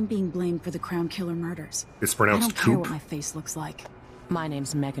underway, and I'm being blamed for the Crown Killer murders. It's pronounced I don't care coup. what my face looks like. My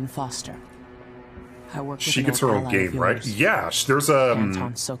name's Megan Foster. I work with She gets her own game, right? Yeah, there's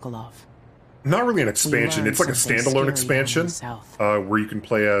Anton Sokolov. Not really an expansion. It's like a standalone expansion where you can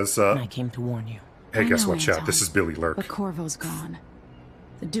play as. I came to warn you. Hey, guess what, chat? Anton, This is Billy Lurk. But Corvo's gone.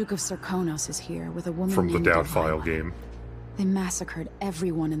 The Duke of Sarkonos is here with a woman From the named Doubtfile Delilah. game. They massacred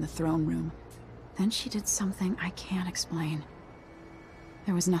everyone in the throne room. Then she did something I can't explain.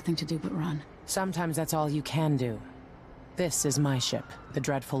 There was nothing to do but run. Sometimes that's all you can do. This is my ship, the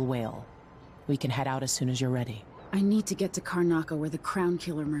Dreadful Whale. We can head out as soon as you're ready. I need to get to Karnaca where the Crown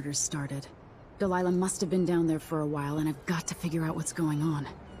Killer murders started. Delilah must have been down there for a while, and I've got to figure out what's going on.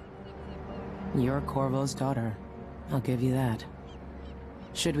 You're Corvo's daughter. I'll give you that.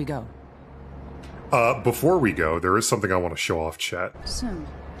 Should we go? Before we go, there is something I want to show off, chat. Soon,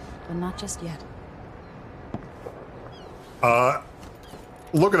 but not just yet.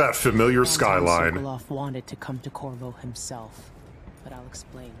 Look at that familiar skyline. Sokolov wanted to come to Corvo himself, but I'll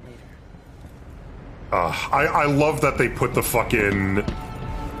explain later. I love that they put the fucking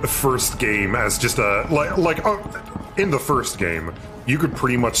first game as just a in the first game you could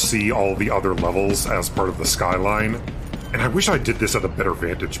pretty much see all the other levels as part of the skyline, and I wish I did this at a better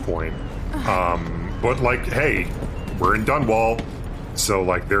vantage point. But like, hey, we're in Dunwall, so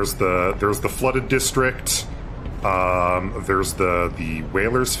like there's the flooded district, there's the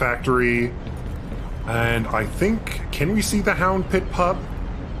whalers factory, and I think, can we see the Hound Pit pub?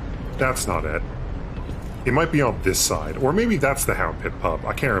 That's not it. It might be on this side, or maybe that's the Hound Pit pub.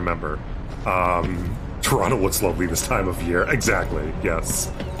 I can't remember. Toronto looks lovely this time of year. Exactly,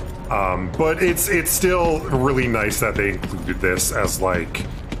 yes. But it's still really nice that they included this as like,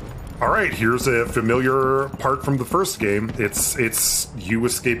 all right, here's a familiar part from the first game. It's you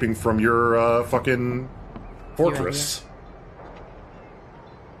escaping from your fucking fortress.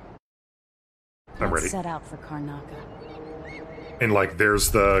 I'm ready. Set out for Karnaca. And like, there's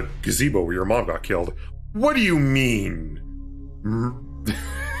the gazebo where your mom got killed. What do you mean?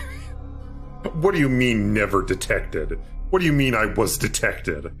 What do you mean never detected? What do you mean I was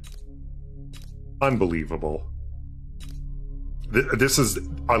detected? Unbelievable. This is...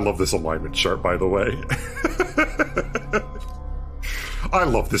 I love this alignment chart, by the way. I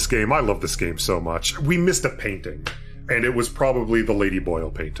love this game. I love this game so much. We missed a painting, and it was probably the Lady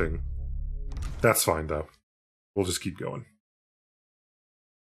Boyle painting. That's fine, though. We'll just keep going.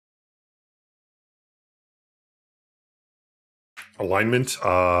 Alignment,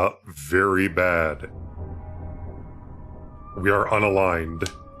 very bad. We are unaligned.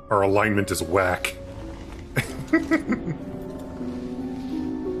 Our alignment is whack. Am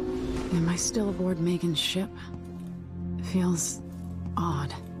I still aboard Megan's ship? It feels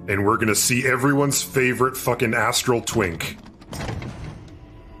odd. And we're gonna see everyone's favorite fucking astral twink.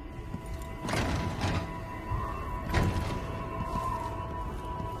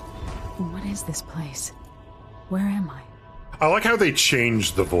 What is this place? Where am I? I like how they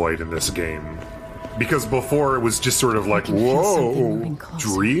changed the void in this game. Because before it was just sort of like, whoa,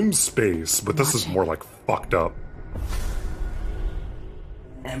 dream space. But this is more like fucked up.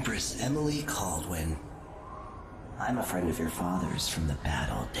 Empress Emily Caldwin. I'm a friend of your father's from the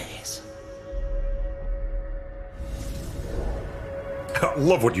bad old days.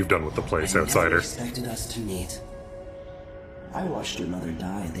 Love what you've done with the place, outsider. Expected us to meet. I watched your mother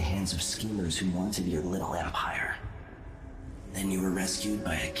die at the hands of schemers who wanted your little empire. Then you were rescued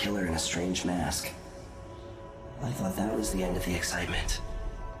by a killer in a strange mask. I thought that was the end of the excitement.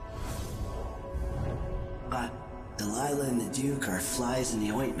 But Delilah and the Duke are flies in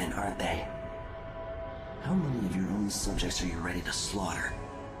the ointment, aren't they? How many of your own subjects are you ready to slaughter?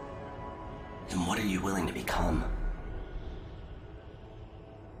 And what are you willing to become?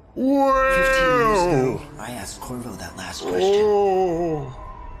 Whoa! 15 years ago, I asked Corvo that last question. Oh.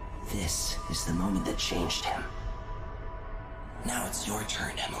 This is the moment that changed him. Now it's your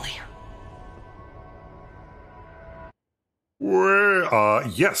turn, Emily.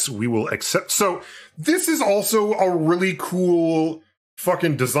 Yes, we will accept. So, this is also a really cool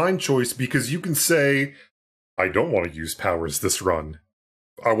fucking design choice because you can say, I don't want to use powers this run.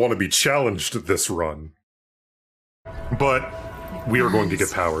 I want to be challenged this run. But we are going to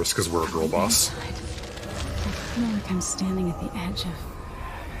get powers because we're a girl boss. I feel like I'm standing at the edge of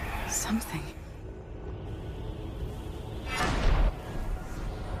something.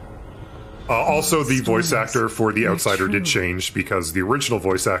 Also, the voice actor for the Outsider did change because the original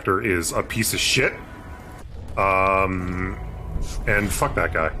voice actor is a piece of shit. And fuck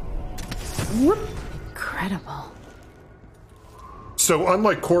that guy. Incredible. So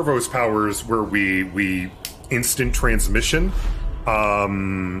unlike Corvo's powers where we instant transmission,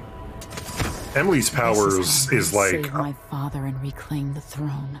 Emily's powers is like... Save my father and reclaim the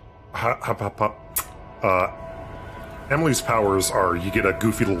throne. Emily's powers are you get a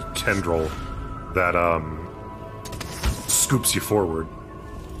goofy little tendril that scoops you forward.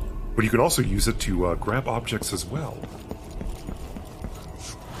 But you can also use it to grab objects as well.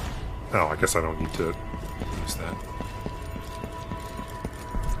 Oh, I guess I don't need to use that.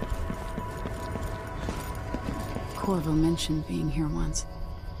 Corvo mentioned being here once.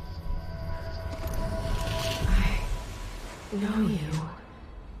 I know you.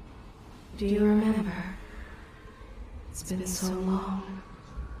 Do you remember? It's been so long,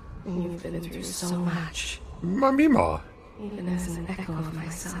 and you've been through so much. Mamima. Even as an echo of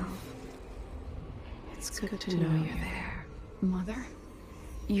myself. It's good to know you're there. Mother?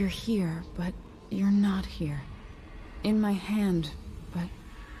 You're here, but you're not here. In my hand, but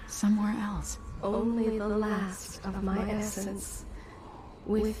somewhere else. Only the last of my essence.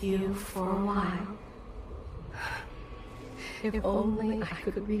 With you for a while. If only I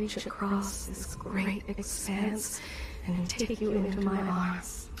could reach across this great expanse and take you into my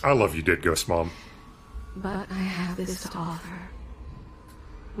arms. I love you, Dead Ghost Mom. But I have this to offer.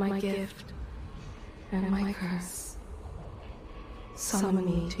 My gift and my curse. Summon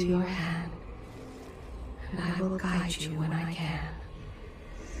me to your hand, and I will guide you when I can.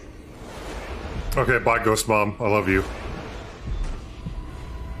 Okay, bye, Ghost Mom. I love you.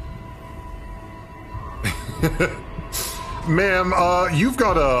 Ma'am, you've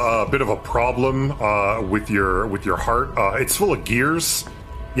got a bit of a problem with your heart. It's full of gears.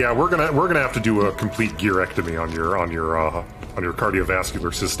 Yeah, we're gonna have to do a complete gearectomy on your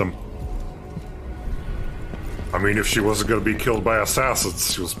cardiovascular system. I mean, if she wasn't gonna be killed by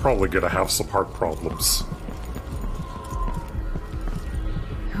assassins, she was probably gonna have some heart problems.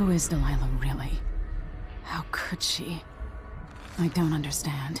 Who is Delilah really? How could she? I don't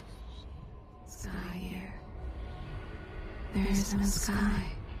understand. Here. There is no sky.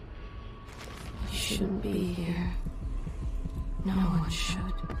 You shouldn't be here. No one should.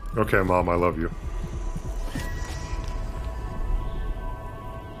 Okay, Mom, I love you.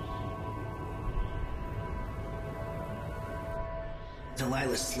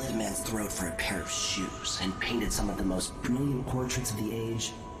 Delilah slit a man's throat for a pair of shoes and painted some of the most brilliant portraits of the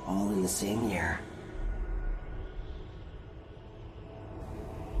age, all in the same year.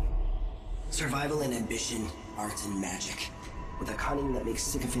 Survival and ambition, art and magic, with a cunning that makes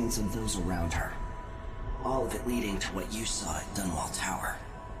sycophants of those around her. All of it leading to what you saw at Dunwall Tower.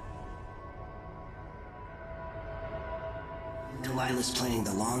 Delilah's playing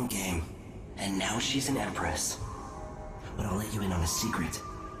the long game, and now she's an empress. But I'll let you in on a secret.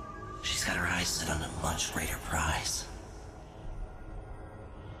 She's got her eyes set on a much greater prize.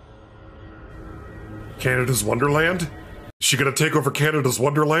 Canada's Wonderland? Is she gonna take over Canada's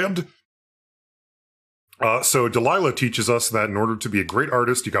Wonderland? So Delilah teaches us that in order to be a great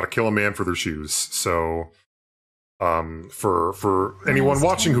artist, you gotta kill a man for their shoes. So, for anyone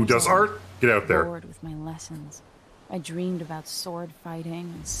watching who does art, get out there. Bored with my lessons. I dreamed about sword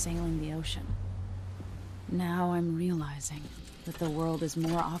fighting and sailing the ocean. Now I'm realizing that the world is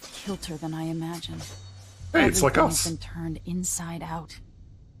more off-kilter than I imagined. Hey, it's like us. Everything's been turned inside out.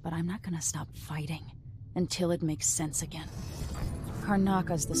 But I'm not gonna stop fighting until it makes sense again.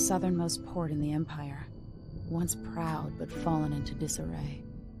 Karnaka's the southernmost port in the Empire. Once proud, but fallen into disarray.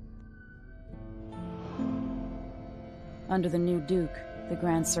 Under the new Duke, the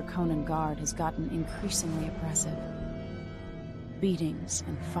Grand Serkonan Guard has gotten increasingly oppressive. Beatings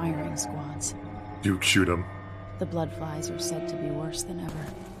and firing squads. Duke, shoot him. The Bloodflies are said to be worse than ever.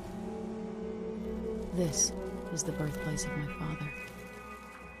 This is the birthplace of my father.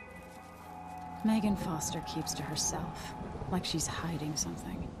 Megan Foster keeps to herself, like she's hiding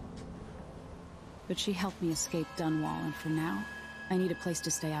something. But she helped me escape Dunwall, and for now, I need a place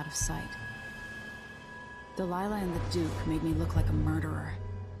to stay out of sight. Delilah and the Duke made me look like a murderer,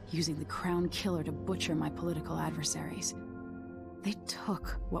 using the Crown Killer to butcher my political adversaries. They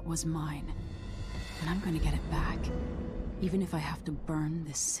took what was mine, and I'm gonna get it back, even if I have to burn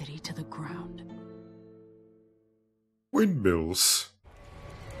this city to the ground. Windmills.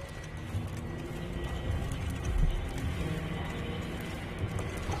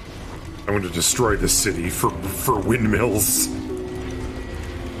 I want to destroy this city for windmills.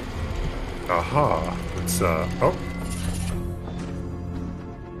 Aha. It's, oh.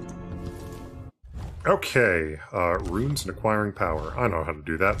 Okay. Runes and acquiring power. I know how to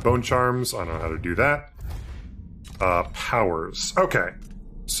do that. Bone charms. I know how to do that. Powers. Okay.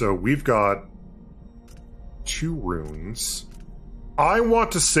 So we've got 2 runes. I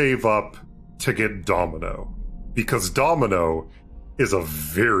want to save up to get Domino. Because Domino is a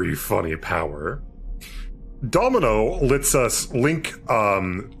very funny power. Domino lets us link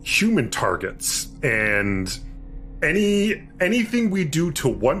human targets, and anything we do to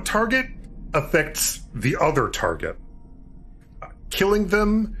one target affects the other target. Killing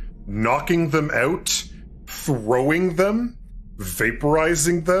them, knocking them out, throwing them,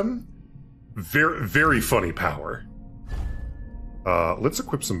 vaporizing them. Very, very funny power. Let's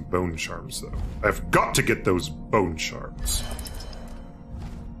equip some bone charms, though. I've got to get those bone charms.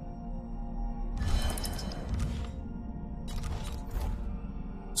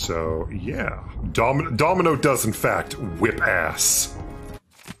 So, yeah. Domino does, in fact, whip ass.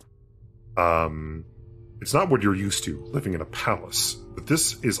 It's not what you're used to, living in a palace, but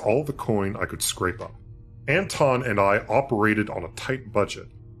this is all the coin I could scrape up. Anton and I operated on a tight budget,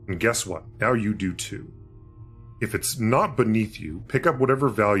 and guess what? Now you do too. If it's not beneath you, pick up whatever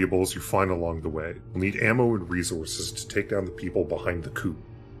valuables you find along the way. We'll need ammo and resources to take down the people behind the coup.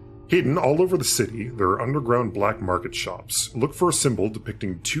 Hidden all over the city, there are underground black market shops. Look for a symbol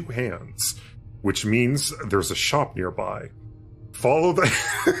depicting 2 hands, which means there's a shop nearby. Follow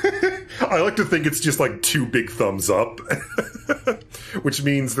the... I like to think it's just like 2 big thumbs up, which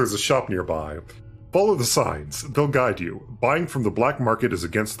means there's a shop nearby. Follow the signs. They'll guide you. Buying from the black market is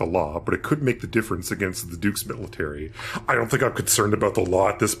against the law, but it could make the difference against the Duke's military. I don't think I'm concerned about the law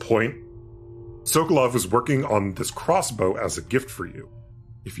at this point. Sokolov is working on this crossbow as a gift for you.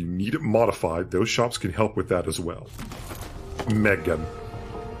 If you need it modified, those shops can help with that as well. Megan.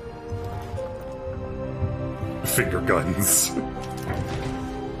 Finger guns.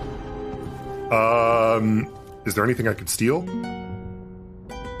 Is there anything I could steal?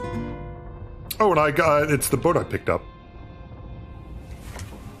 Oh, and I got, it's the boat I picked up.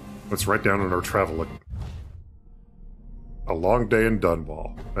 Let's write down on our travel. A long day in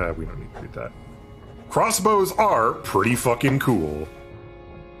Dunwall. We don't need to read that. Crossbows are pretty fucking cool.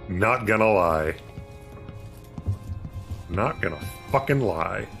 Not gonna lie. Not gonna fucking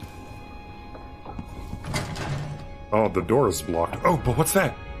lie. Oh, the door is blocked. Oh, but what's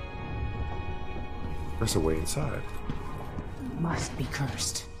that? There's a way inside. Must be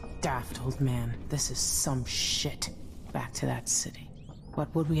cursed. Daft old man. This is some shit. Back to that city.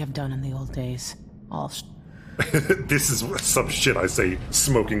 What would we have done in the old days? All This is some shit, I say,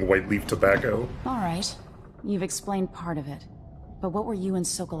 smoking white leaf tobacco. All right. You've explained part of it. But what were you and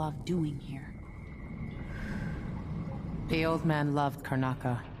Sokolov doing here? The old man loved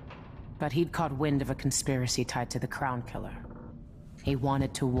Karnaka, but he'd caught wind of a conspiracy tied to the Crown Killer. He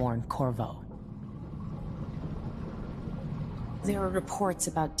wanted to warn Corvo. There are reports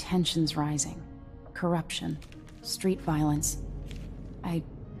about tensions rising, corruption, street violence. I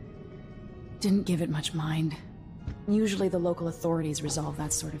didn't give it much mind. Usually the local authorities resolve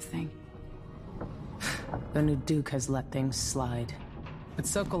that sort of thing. The new Duke has let things slide. But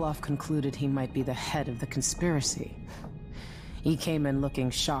Sokolov concluded he might be the head of the conspiracy. He came in looking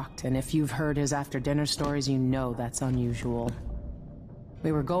shocked, and if you've heard his after-dinner stories, you know that's unusual.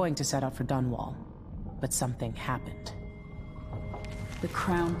 We were going to set out for Dunwall, but something happened. The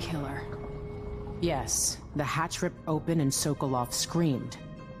Crown Killer. Yes, the hatch ripped open and Sokolov screamed.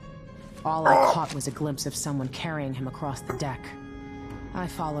 All I caught was a glimpse of someone carrying him across the deck. I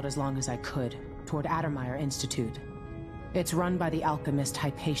followed as long as I could, toward Addermeyer Institute. It's run by the alchemist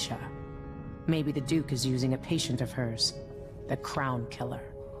Hypatia. Maybe the Duke is using a patient of hers, the Crown Killer.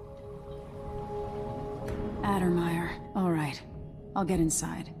 Addermeyer. All right. I'll get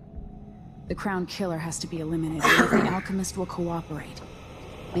inside. The Crown Killer has to be eliminated, and if the alchemist will cooperate.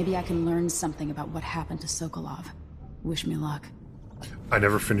 Maybe I can learn something about what happened to Sokolov. Wish me luck. I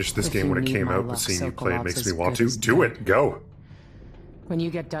never finished this game when it came out, but seeing you play it makes me want to. Do it! Go! When you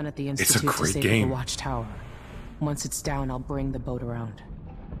get done at the Institute It's a great to save game. the Watchtower, once it's down, I'll bring the boat around.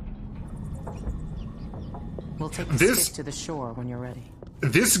 We'll take the skiff to the shore when you're ready.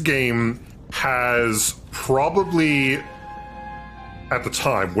 This game has probably, at the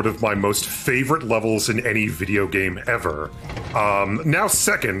time, one of my most favorite levels in any video game ever. Now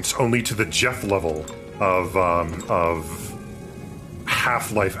second only to the Jeff level of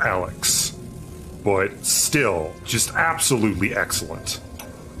Half-Life Alyx. But still, just absolutely excellent.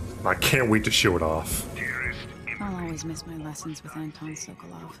 I can't wait to show it off. I'll always miss my lessons with Anton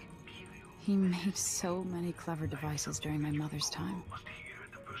Sokolov. He made so many clever devices during my mother's time.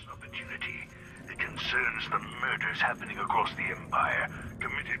 It concerns the murders happening across the Empire,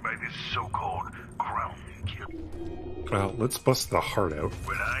 committed by this so-called Crown Killer. Well, let's bust the heart out.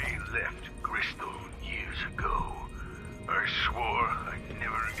 When I left Crystal years ago, I swore I'd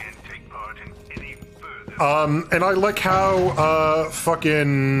never again take part in any further... And I like how,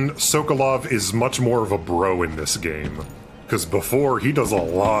 fucking Sokolov is much more of a bro in this game. Because before, he does a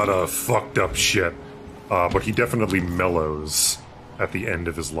lot of fucked up shit. But he definitely mellows at the end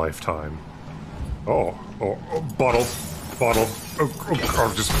of his lifetime. Oh, bottle.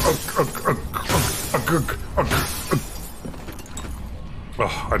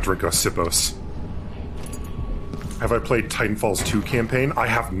 I drink a Sippos. Have I played Titanfall's 2 campaign? I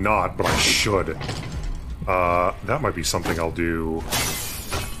have not, but I should. That might be something I'll do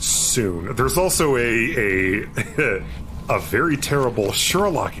soon. There's also a very terrible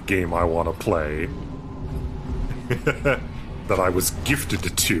Sherlock game I want to play that I was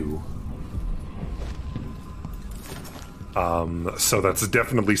gifted to. So that's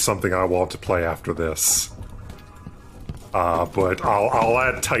definitely something I want to play after this. But I'll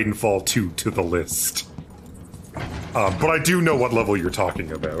add Titanfall 2 to the list. But I do know what level you're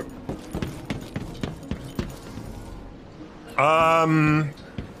talking about.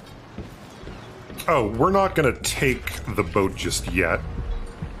 Oh, we're not gonna take the boat just yet.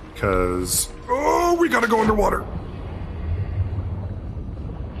 Because... Oh, we gotta go underwater!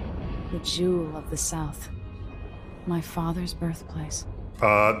 The jewel of the South. My father's birthplace.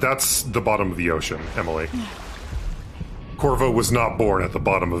 That's the bottom of the ocean, Emily. Corvo was not born at the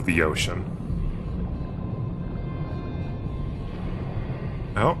bottom of the ocean.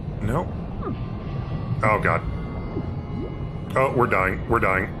 Oh, no. Oh, God. Oh, we're dying. We're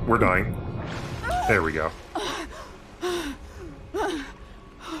dying. We're dying. There we go.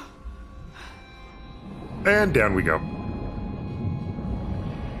 And down we go.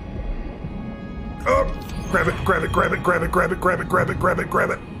 Grab it, grab it, grab it, grab it, grab it, grab it, grab it, grab it, grab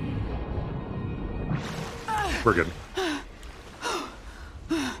it. We're good.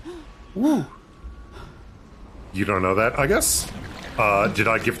 Woo. You don't know that, I guess? Did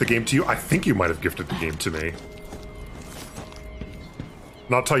I gift the game to you? I think you might have gifted the game to me.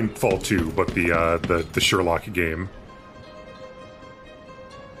 Not Titanfall 2, but the Sherlock game.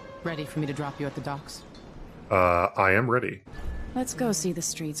 Ready for me to drop you at the docks? I am ready. Let's go see the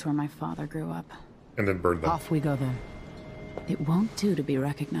streets where my father grew up. And then burn them. Off we go then. It won't do to be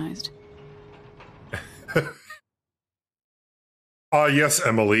recognized. Yes,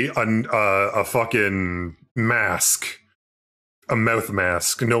 Emily, a fucking mask. A mouth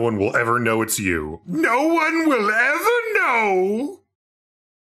mask. No one will ever know it's you. No one will ever know!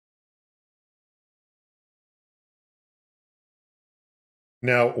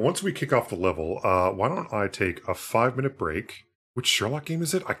 Now, once we kick off the level, why don't I take a 5-minute break? Which Sherlock game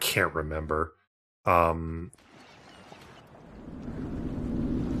is it? I can't remember. But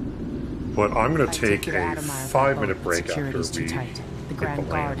I'm going to take a 5-minute break after we... Security's too tight. The Grand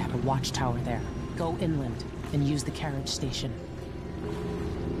Guard have a watchtower there. Go inland and use the carriage station.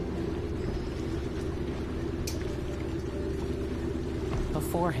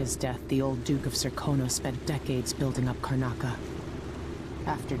 Before his death, the old Duke of Serkonos spent decades building up Karnaca.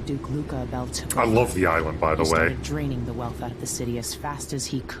 After Duke Luca Abel took over, I love the island, by the he way. started draining the wealth out of the city as fast as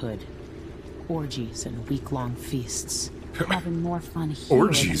he could. Orgies and week-long feasts. Having more fun here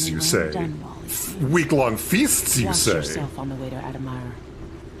Orgies, than you we say? were in Dunwall. Week-long feasts, you Watch say? yourself on the way to Admire.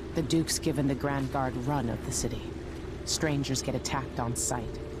 The Duke's given the Grand Guard run of the city. Strangers get attacked on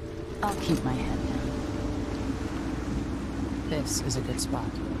sight. I'll keep my head down. This is a good spot.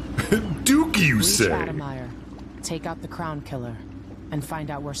 Duke, you Reach say? Admire, take out the Crown Killer, and find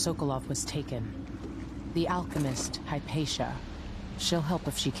out where Sokolov was taken. The alchemist, Hypatia. She'll help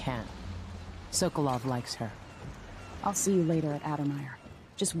if she can. Sokolov likes her. I'll see you later at Admire.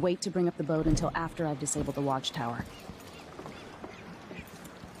 Just wait to bring up the boat until after I've disabled the watchtower.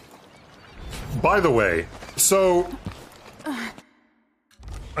 By the way, so...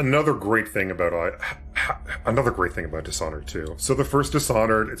 Another great thing about Dishonored 2. So the first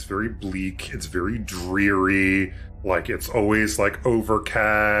Dishonored, it's very bleak, it's very dreary, like it's always like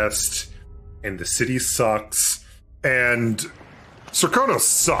overcast, and the city sucks, and Serkonos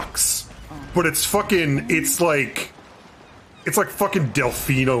sucks, but it's fucking, it's like fucking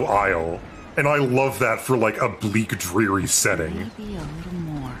Delfino Isle, and I love that for like a bleak, dreary setting. Maybe a little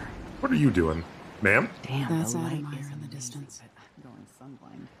more. What are you doing, ma'am? Damn, that's Admire in the distance. Going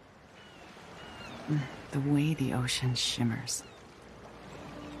sunblind. The way the ocean shimmers.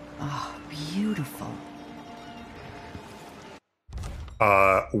 Oh, beautiful.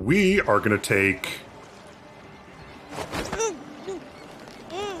 We are gonna take...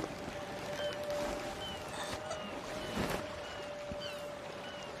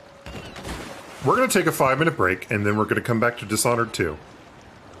 We're gonna take a 5-minute break, and then we're gonna come back to Dishonored 2.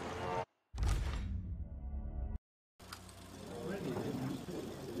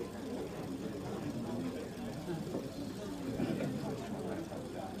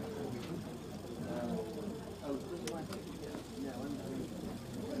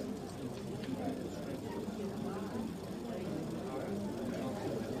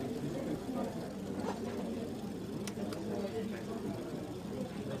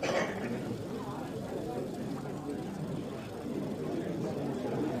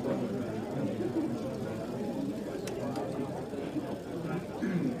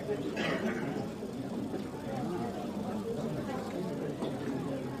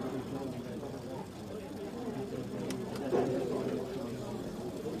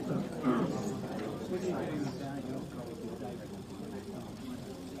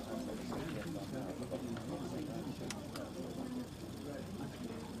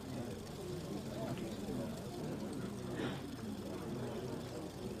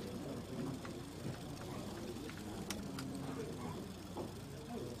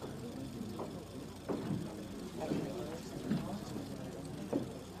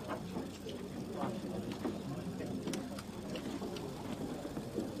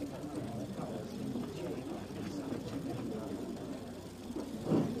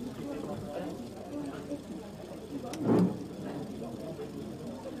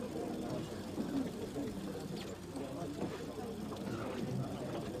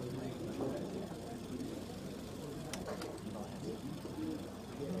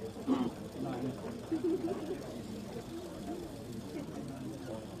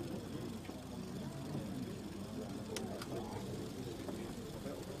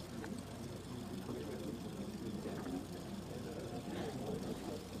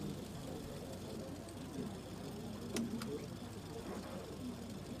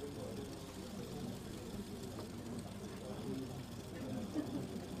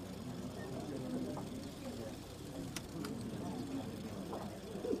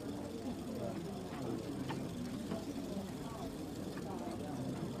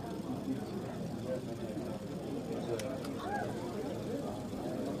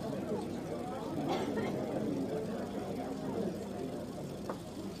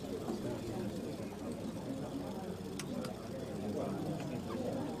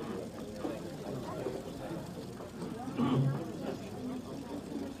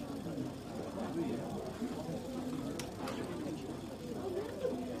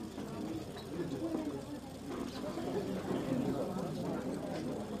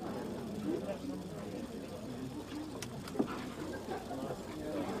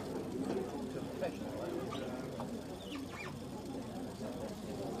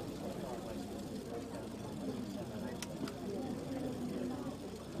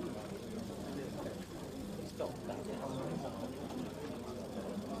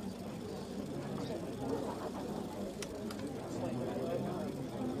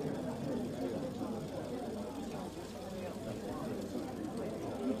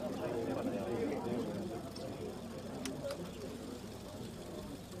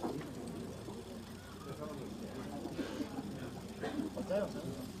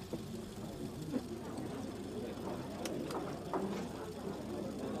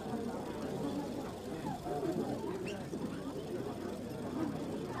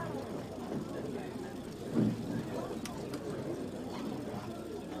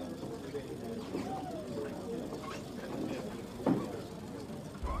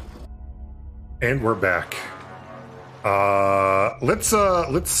 And we're back.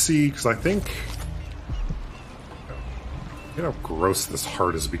 Let's see, because I think... Look at how gross this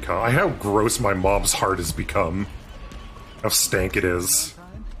heart has become. How gross my mom's heart has become. How stank it is.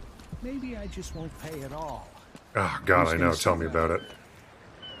 Maybe I just won't pay at all. Oh, God, I know. Tell me about it.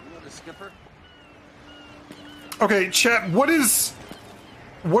 Okay, chat, what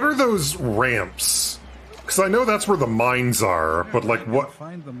are those ramps? Because I know that's where the mines are, but like what?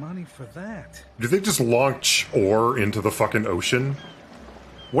 Find the money for that. Do they just launch ore into the fucking ocean?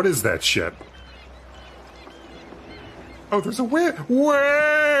 What is that shit? Oh, there's a whale!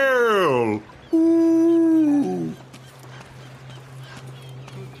 Whale! Ooh!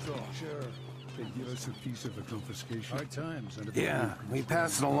 Give us a piece of the confiscation. Hard times. Yeah, we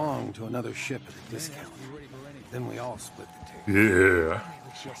pass it along to another ship at a discount. Then we all split the take. Yeah.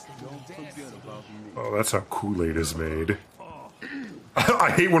 Oh, that's how Kool-Aid is made. I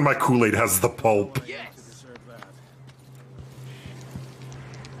hate when my Kool-Aid has the pulp. Are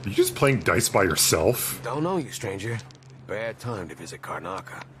you just playing dice by yourself? Don't know you, stranger. Bad time to visit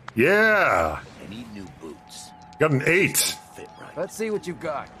Karnaca. Yeah. I need new boots. Got an 8. Let's see what you've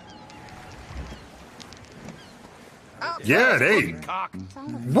got. Yeah, an 8.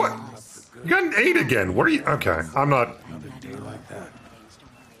 What? You got an 8 again. What are you? Okay, I'm not.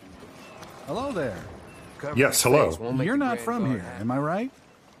 Hello there. Yes, hello. You're not from here, am I right?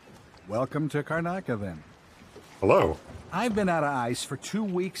 Welcome to Karnaca, then. Hello. I've been out of ice for 2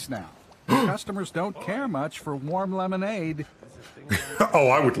 weeks now. Customers don't care much for warm lemonade. Oh,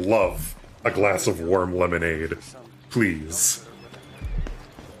 I would love a glass of warm lemonade. Please.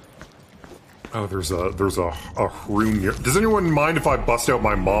 Oh, there's a rune here. Does anyone mind if I bust out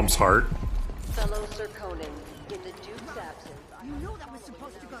my mom's heart? Fellow Sir Conan, in the Duke's absence, You know that was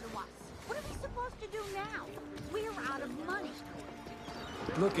supposed to go to us. What are we supposed to do now? We're out of money.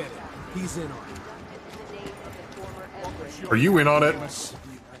 Look at it. He's in on it. Are you in on it?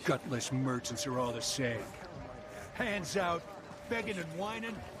 Gutless merchants are all the same. Hands out, begging and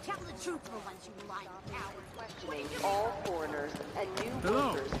whining. Tell the truth for once, you lying coward. questioning all foreigners and new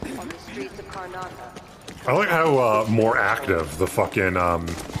workers on the streets of Karnaca. I like how more active the fucking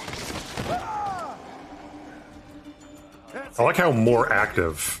I like how more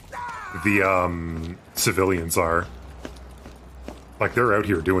active the civilians are. Like they're out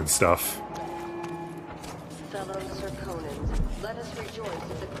here doing stuff. Fellow Sir Conan, let us rejoice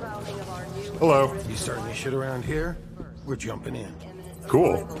at the crowning of our new. Hello. You starting to shit around here? We're jumping in.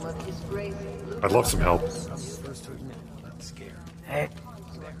 Cool. I'd love some help. Hey.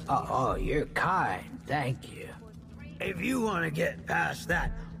 Oh, you're kind. Thank you. If you want to get past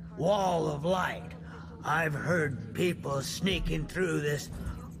that wall of light, I've heard people sneaking through this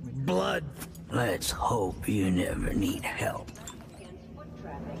blood. Let's hope you never need help.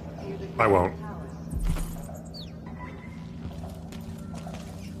 I won't.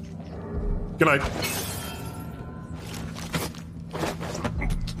 Good night.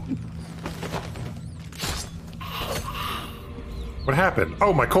 What happened?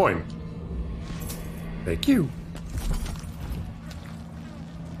 Oh, my coin. Thank you.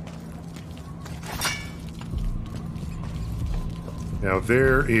 Now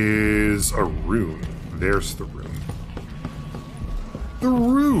there is a rune. There's the rune. The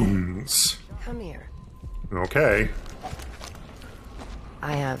runes. Come here. Okay.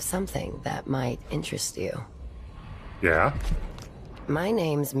 I have something that might interest you. Yeah? My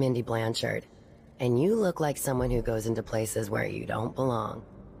name's Mindy Blanchard, and you look like someone who goes into places where you don't belong.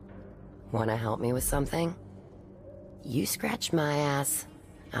 Wanna help me with something? You scratch my ass,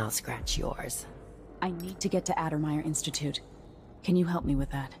 I'll scratch yours. I need to get to Addermeyer Institute. Can you help me with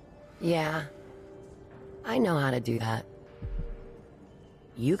that? Yeah. I know how to do that.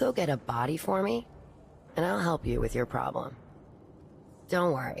 You go get a body for me, and I'll help you with your problem.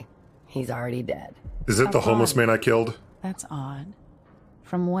 Don't worry, he's already dead. Is it the homeless man I killed? That's odd.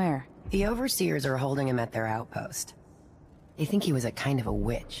 From where? The overseers are holding him at their outpost. They think he was a kind of a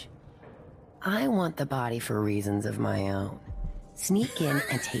witch. I want the body for reasons of my own. Sneak in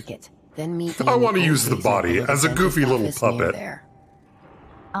and take it, then meet me. I want to use the body as a goofy little puppet.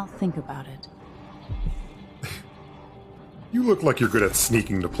 I'll think about it. You look like you're good at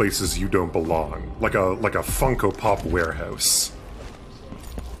sneaking to places you don't belong, like a Funko Pop warehouse.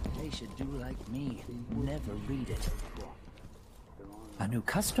 They should do like me, never read it. A new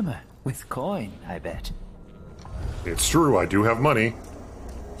customer with coin, I bet. It's true, I do have money.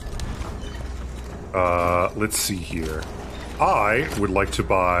 Let's see here. I would like to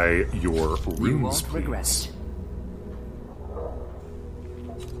buy your runes, please.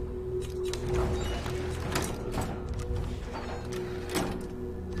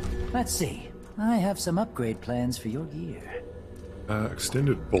 Let's see. I have some upgrade plans for your gear.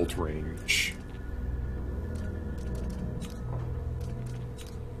 Extended bolt range.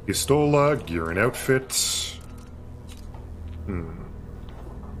 Pistola, gear and outfit.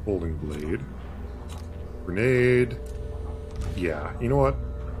 Holding blade. Grenade. Yeah, you know what?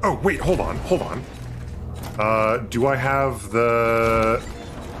 Oh, wait, hold on. Do I have the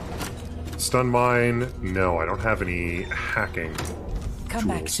stun mine? No, I don't have any hacking Come tools.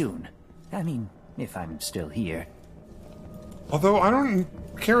 back soon. I mean, if I'm still here. Although I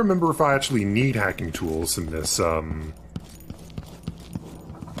can't remember if I actually need hacking tools in this,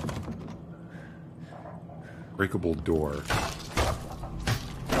 breakable door.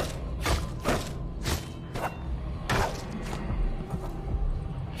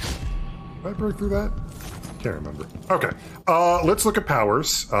 Did I break through that? Can't remember. Okay, let's look at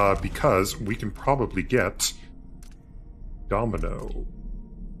powers, because we can probably get Domino.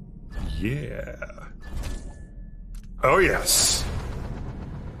 Yeah. Oh yes!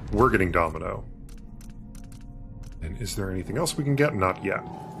 We're getting Domino. And is there anything else we can get? Not yet.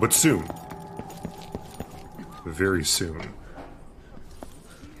 But soon. Very soon.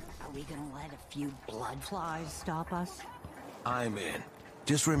 Are we gonna let a few blood flies stop us? I'm in.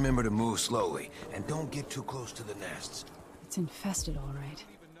 Just remember to move slowly, and don't get too close to the nests. It's infested, all right.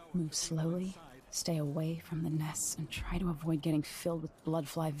 Move slowly, stay away from the nests, and try to avoid getting filled with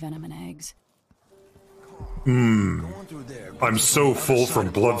bloodfly venom and eggs. I'm so full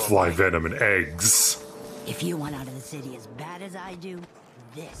from bloodfly venom and eggs. If you want out of the city as bad as I do,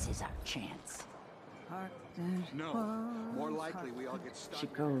 this is our chance. No. More likely we all get stuck. She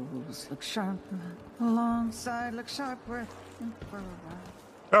goes, look sharper, alongside, look sharper.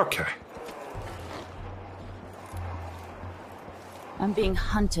 Okay. I'm being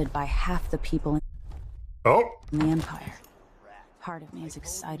hunted by half the people in the Empire. Part of me is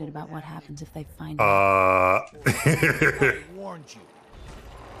excited about what happens if they find I warned you.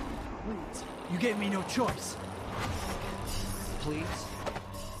 Please, you gave me no choice. Please.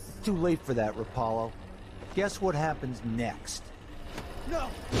 Too late for that, Rapallo. Guess what happens next? No.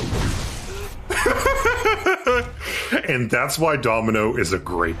 And that's why Domino is a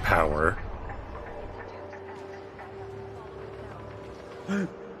great power.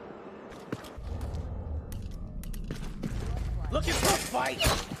 Looking for a fight?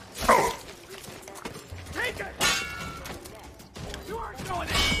 Oh. Take it! You aren't going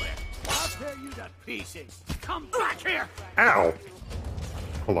anywhere! I'll tear you to pieces! Come back here! Ow!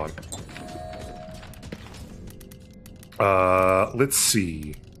 Hold on. Let's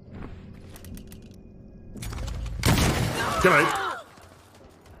see. Good night.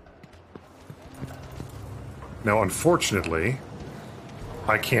 Now, unfortunately,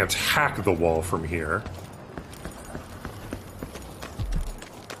 I can't hack the wall from here.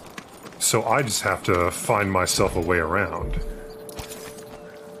 So I just have to find myself a way around.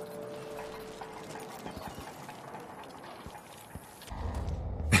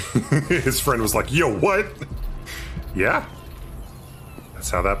 His friend was like, yo, what? Yeah. That's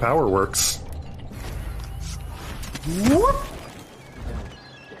how that power works. Whoop!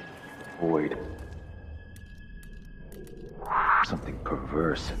 Void. Something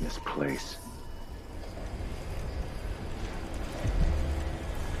perverse in this place.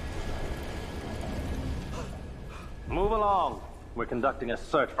 Move along. We're conducting a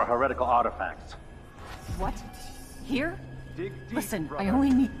search for heretical artifacts. What? Here? Dig deep, Listen, brother. I only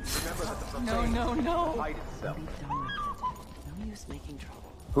need... Remember that the No, no, no. hide itself. No use making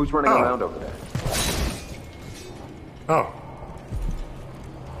trouble. Who's running around over there? Oh.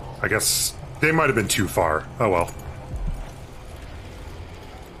 I guess they might have been too far. Oh well.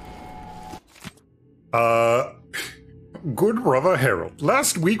 Good brother Harold,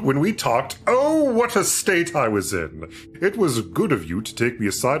 last week when we talked, oh, what a state I was in. It was good of you to take me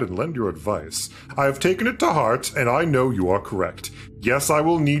aside and lend your advice. I have taken it to heart, and I know you are correct. Yes, I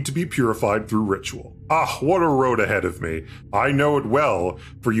will need to be purified through ritual. Ah, what a road ahead of me. I know it well,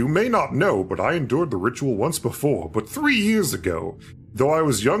 for you may not know, but I endured the ritual once before, but 3 years ago. Though I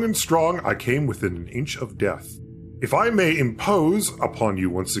was young and strong, I came within an inch of death. If I may impose upon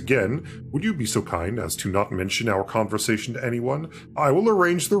you once again, would you be so kind as to not mention our conversation to anyone? I will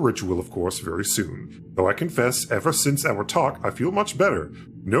arrange the ritual, of course, very soon. Though I confess, ever since our talk, I feel much better.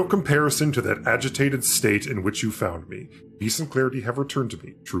 No comparison to that agitated state in which you found me. Peace and clarity have returned to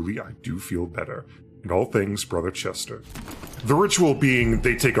me. Truly, I do feel better. In all things, Brother Chester. The ritual being,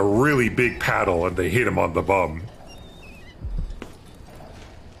 they take a really big paddle and they hit him on the bum.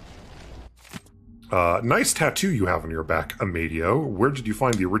 Nice tattoo you have on your back, Amadio. Where did you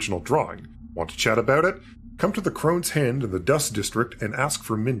find the original drawing? Want to chat about it? Come to the Crone's Hand in the Dust District and ask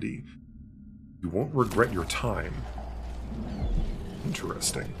for Mindy. You won't regret your time.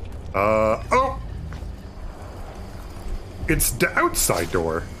 Interesting. Oh! It's the outside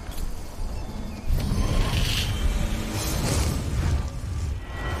door.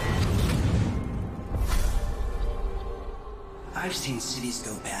 I've seen cities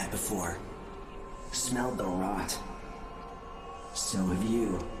go bad before. Smelled the rot. So have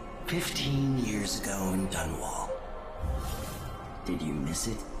you. 15 years ago in Dunwall. Did you miss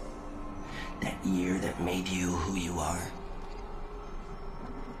it? That year that made you who you are?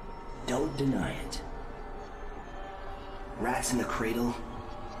 Don't deny it. Rats in the cradle,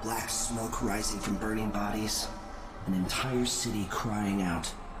 black smoke rising from burning bodies, an entire city crying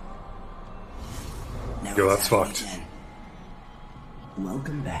out. Now Yo, that's fucked. Again.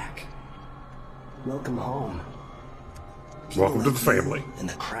 Welcome back. Welcome home. Welcome to the family. And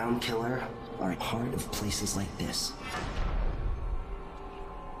the Crown Killer are a part of places like this.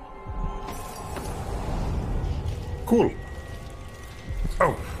 Cool.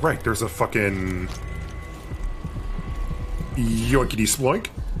 Oh, right, there's a fucking... yoinkity sploink.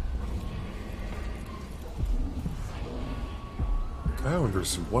 Oh, and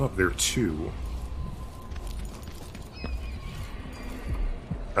there's one up there, too.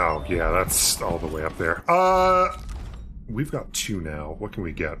 Oh, yeah, that's all the way up there. We've got 2 now. What can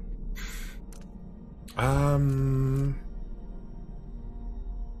we get?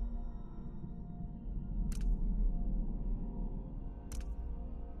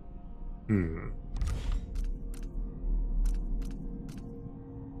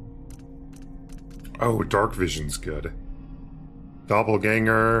 Oh, dark vision's good.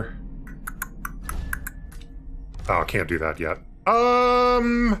 Doppelganger. Oh, can't do that yet.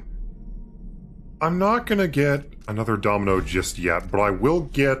 I'm not gonna get another domino just yet, but I will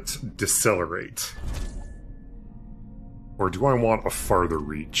get decelerate. Or do I want a farther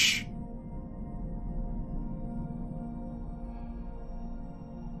reach?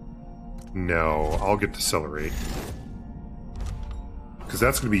 No, I'll get decelerate. Because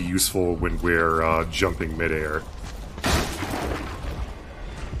that's going to be useful when we're jumping midair.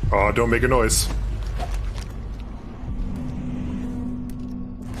 Oh, don't make a noise.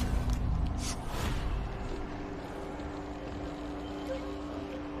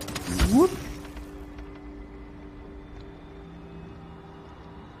 Whoop.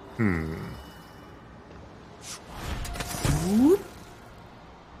 Whoop.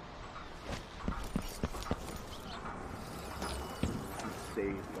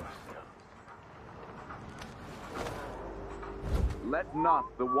 Let not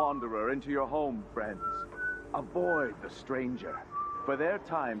the wanderer into your home, friends. Avoid the stranger, for their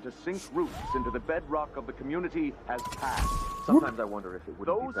time to sink roots into the bedrock of the community has passed. Sometimes I wonder if it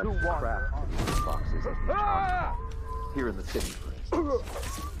wouldn't be better to craft these boxes as Ah! here in the city, for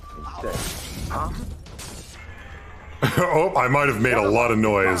instance. Instead, huh? Oh, I might have made a lot of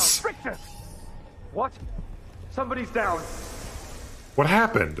noise. What? Somebody's down. What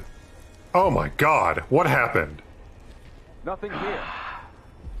happened? Oh my god, what happened? Nothing here.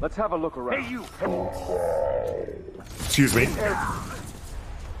 Let's have a look around. Hey, you! Excuse me.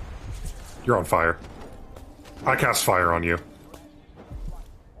 You're on fire. I cast fire on you.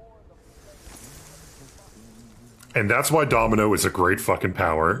 And that's why Domino is a great fucking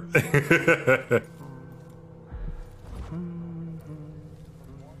power.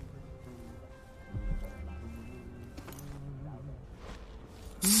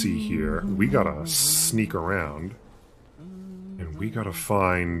 See here. We gotta sneak around. And we gotta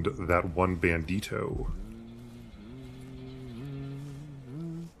find that one bandito.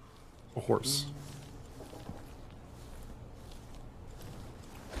 A horse.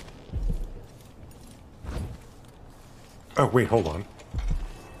 Oh, wait, hold on.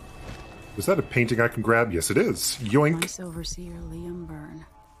 Was that a painting I can grab? Yes, it is. Yoink. Vice Overseer Liam Byrne.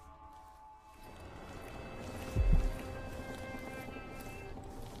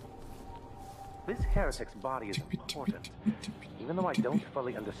 This heretic's body is important, even though I don't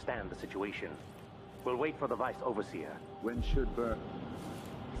fully understand the situation. We'll wait for the Vice Overseer. When should Byrne?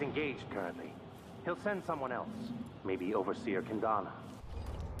 He's engaged currently. He'll send someone else. Maybe Overseer Kindana.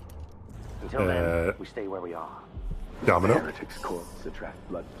 Until then, we stay where we are. Domino? Heretic's corpse attract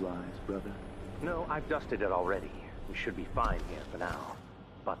blood flies, brother. No, I've dusted it already. We should be fine here for now.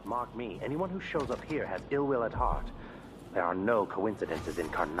 But mark me, anyone who shows up here has ill will at heart. There are no coincidences in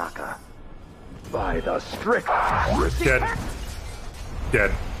Karnaca. By the strict. Dead.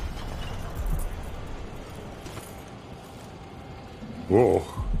 Dead. Whoa.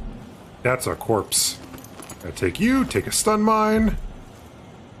 That's a corpse. I take you, take a stun mine.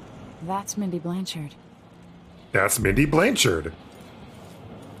 That's Mindy Blanchard. That's Mindy Blanchard.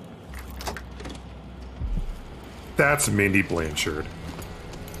 That's Mindy Blanchard.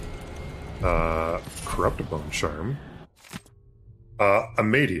 Corrupt a bone charm.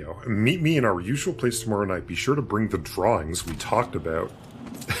 Amadio, meet me in our usual place tomorrow night. Be sure to bring the drawings we talked about.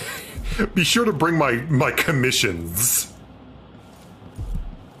 Be sure to bring my commissions.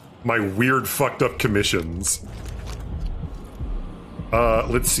 My weird fucked up commissions.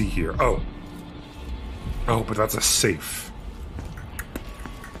 Let's see here. Oh, but that's a safe.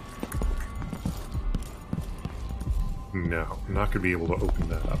 No, I'm not gonna be able to open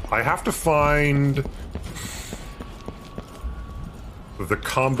that up. I have to find the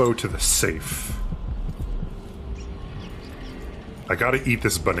combo to the safe. I gotta eat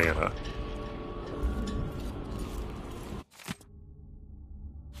this banana.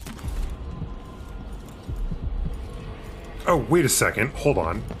 Oh, wait a second. Hold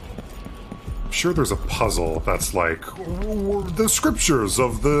on. I'm sure there's a puzzle that's like the scriptures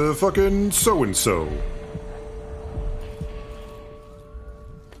of the fucking so-and-so.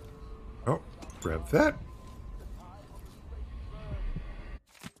 Oh, grab that.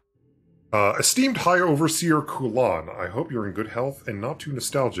 Esteemed High Overseer Kulan, I hope you're in good health and not too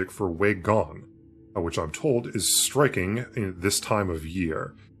nostalgic for Way Gone, which I'm told is striking in this time of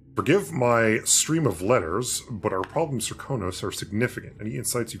year. Forgive my stream of letters, but our problems for Konos are significant. Any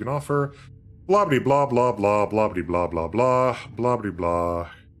insights you can offer? Blah blah blah blah blah blah blah blah blah blah blah blah blah.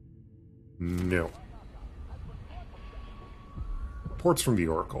 No. Reports from the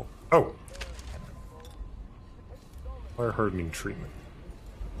Oracle. Oh. Fire hardening treatment.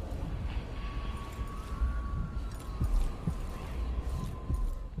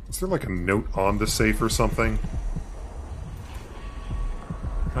 Is there like a note on the safe or something?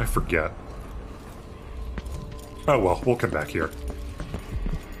 I forget. Oh well, we'll come back here.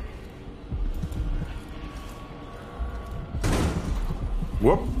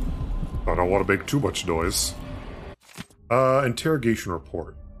 Whoop! I don't want to make too much noise. Interrogation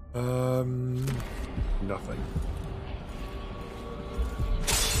report. Nothing.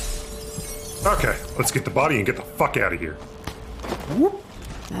 Okay, let's get the body and get the fuck out of here. Whoop!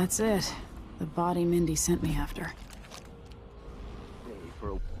 That's it. The body Mindy sent me after.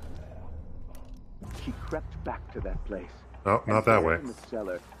 She crept back to that place. Oh, not that way. In the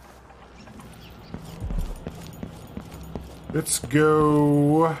cellar. Let's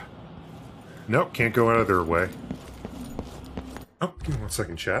go. Nope, can't go out of their way. Oh, give me 1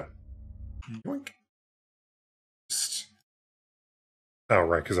 second, chat. Boink. Oh,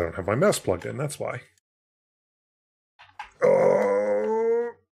 right, because I don't have my mouse plugged in, that's why.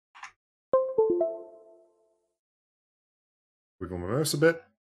 Oh. Wiggle my mouse a bit.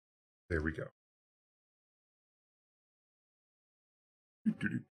 There we go.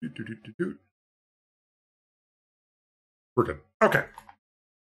 We're good. Okay.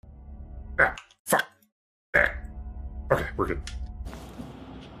 Ah, fuck. Ah. Okay, we're good.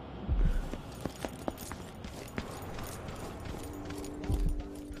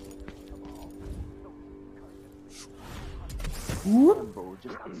 Whoop.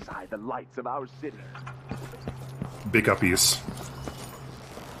 Just outside the lights of our city. Big uppies.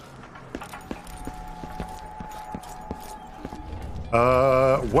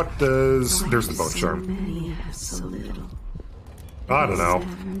 What does... There's the bone charm. So little. I don't know.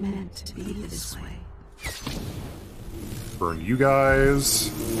 Never meant to be this way. Burn you guys.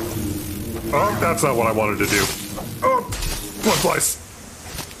 Oh, that's not what I wanted to do. Oh, blood flies.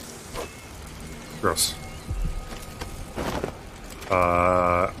 Gross.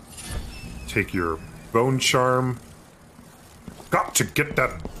 Take your bone charm. Got to get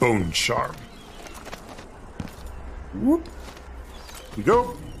that bone charm. Whoop. Here we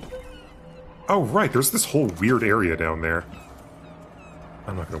go. Oh, right, there's this whole weird area down there.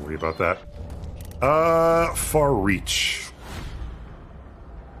 I'm not gonna worry about that. Far reach.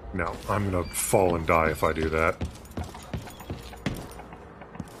 No, I'm gonna fall and die if I do that.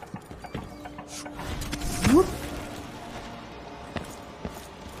 Whoop.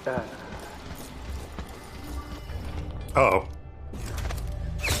 Uh-oh.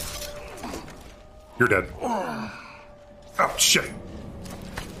 You're dead. Oh, shit.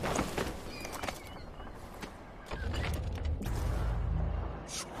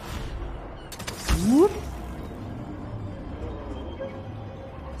 Whoop.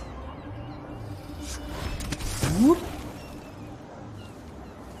 Whoop.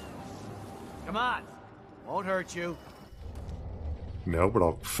 Come on. Won't hurt you. No, but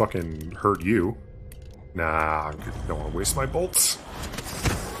I'll fucking hurt you. Nah, I don't want to waste my bolts.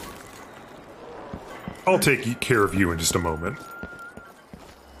 I'll take care of you in just a moment.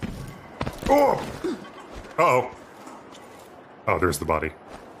 Oh! Uh-oh. Oh, there's the body.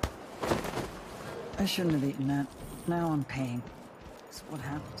 I shouldn't have eaten that. Now I'm paying. That's what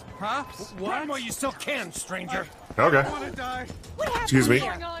happens. Huh? What? Well, you still can, stranger. Okay. I wanna die. Excuse me.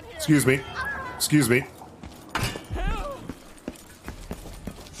 Excuse me. Excuse me.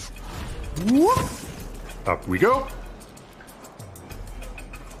 Up we go.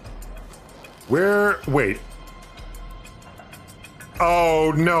 Where? Wait.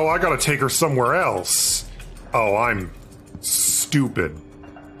 Oh no, I gotta take her somewhere else. Oh, I'm stupid.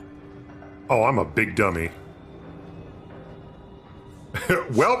 Oh, I'm a big dummy.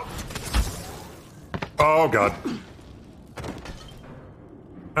 Well. Oh god.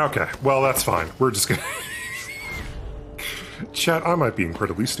 Okay, well that's fine. We're just gonna... Chat, I might be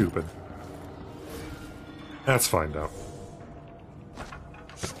incredibly stupid. That's fine though.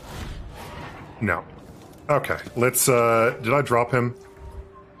 No. Okay, let's, did I drop him?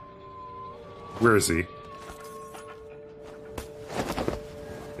 Where is he?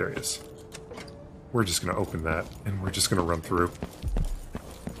 There he is. We're just gonna open that, and we're just gonna run through.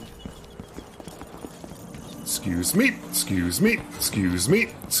 Excuse me, excuse me, excuse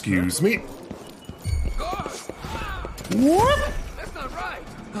me, excuse me. What? That's not right.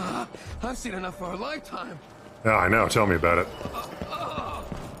 I've seen enough for a lifetime. Yeah, I know, tell me about it.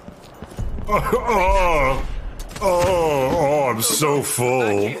 Oh, I'm so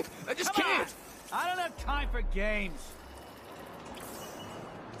full. I just can't. I don't have time for games.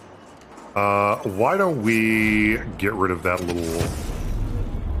 Why don't we get rid of that little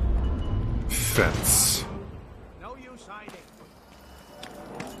fence? No use hiding.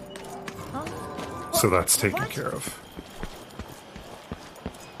 So that's taken care of.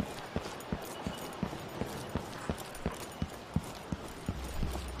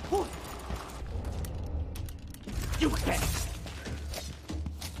 You can't.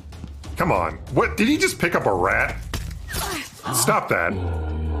 Come on. What? Did he just pick up a rat? Stop that.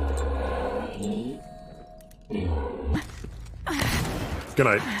 Good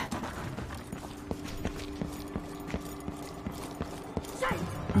night.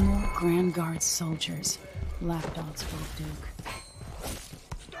 More Grand Guard soldiers. Lapdogs for the Duke.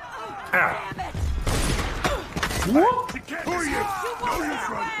 Ow. Who are you? No use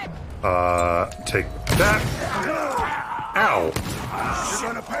running. Take that. Ow.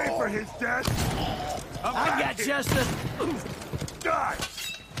 You're gonna pay for his death. I got justice. Die.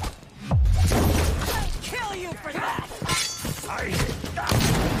 Kill you for that.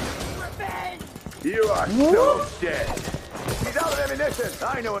 Revenge. You are so dead. He's out of ammunition.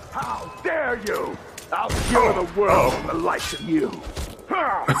 I know it. How dare you? I'll cure the world from the likes of you.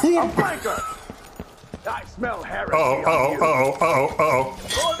 A flanker. I smell heresy on you.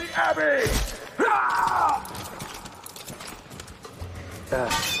 For the Abbey!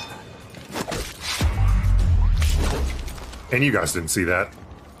 And you guys didn't see that.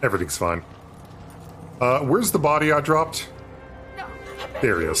 Everything's fine. Where's the body I dropped?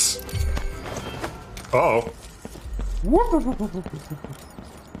 There he is. Uh-oh. What's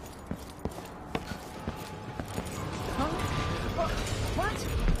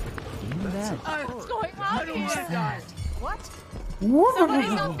going on here? What?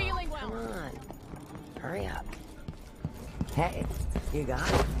 Somebody's not feeling well. Come on. Hurry up. Hey, you got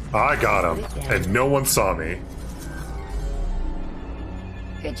it. I got him, and no one saw me.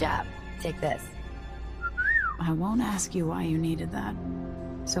 Good job. Take this. I won't ask you why you needed that.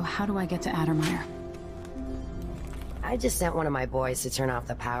 So how do I get to Addermire? I just sent one of my boys to turn off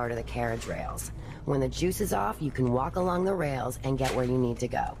the power to the carriage rails. When the juice is off, you can walk along the rails and get where you need to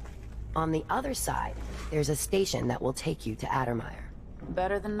go. On the other side, there's a station that will take you to Addermire.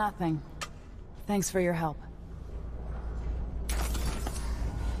 Better than nothing. Thanks for your help.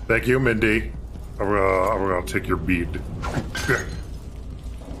 Thank you, Mindy. I'm gonna take your bead.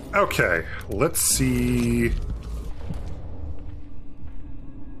 Okay, let's see.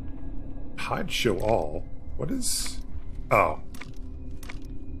 Hide show all. What is... Oh.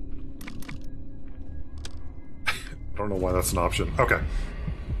 I don't know why that's an option. Okay.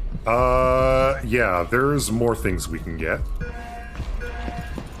 Yeah, there's more things we can get.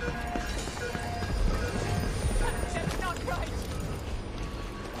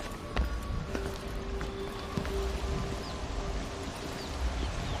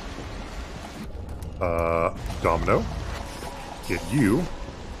 Domino. Get you.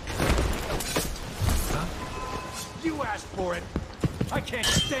 You asked for it. I can't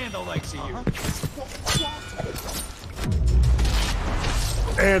stand the likes of you.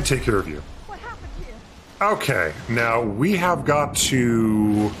 And take care of you. What happened here? Okay, now we have got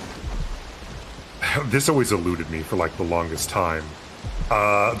to... This always eluded me for like the longest time.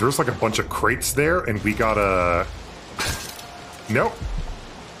 There's like a bunch of crates there, and we gotta... Nope.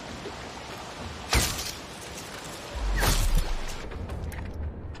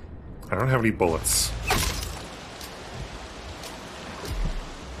 I don't have any bullets.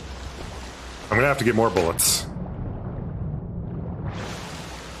 I'm gonna have to get more bullets.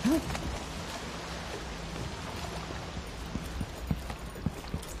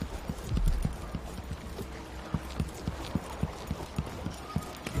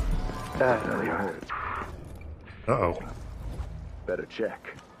 That really hurt. Uh-oh. Better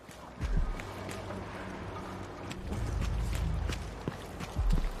check.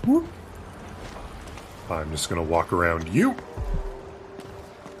 Whoop. I'm just gonna walk around you.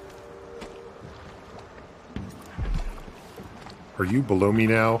 Are you below me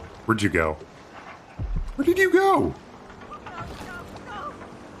now? Where'd you go? Where did you go?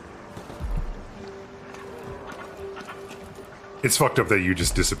 It's fucked up that you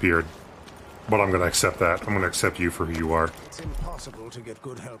just disappeared. But I'm gonna accept that. I'm gonna accept you for who you are. It's impossible to get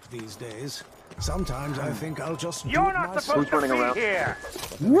good help these days. Sometimes I think I'll just You're not supposed to be here!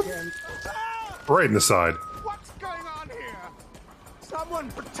 Whoop. Right in the side. What's going on here?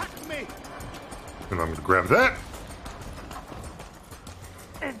 Someone protect me! And I'm gonna grab that.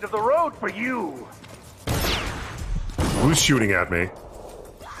 End of the road for you! Who's shooting at me?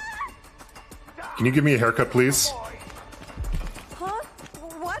 Can you give me a haircut, please? Huh?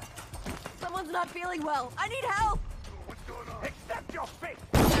 What? Someone's not feeling well. I need help! Accept your fate!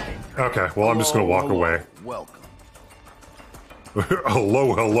 Okay, well, I'm just gonna walk away. Welcome.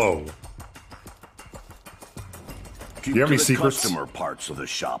 Hello, hello. Keep Do you have any to the secrets? customer parts of the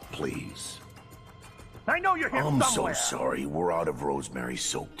shop, please. I know you're here I'm somewhere. so sorry. We're out of rosemary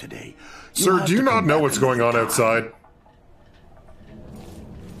soap today. Sir, have do you to not come know back what's going on another time.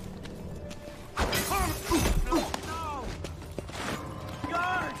 outside?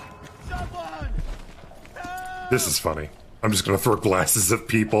 Guard! Someone! This is funny. I'm just gonna throw glasses at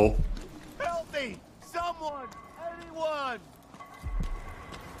people. Help me! Someone! Anyone!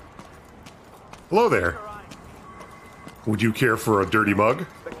 Hello there. Would you care for a dirty mug?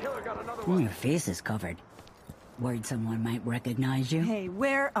 Your face is covered. Worried someone might recognize you? Hey,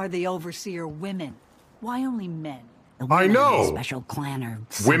 where are the overseer women? Why only men? The I women know. of the special clan or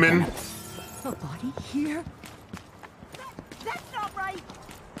Women. A body here? That's not right!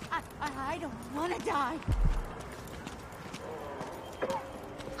 I don't want to die!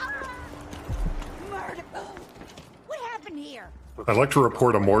 Murder! What happened here? I'd like to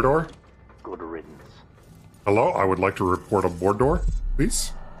report a Mordor. Good riddance. Hello, I would like to report a Mordor,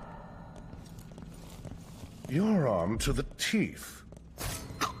 please. You're armed to the teeth.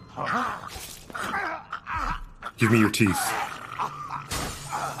 Give me your teeth.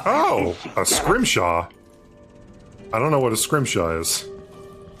 Oh, a scrimshaw. I don't know what a scrimshaw is.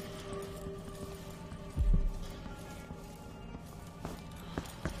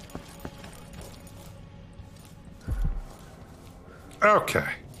 Okay.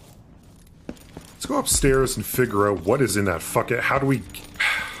 Let's go upstairs and figure out what is in that fucking... How do we...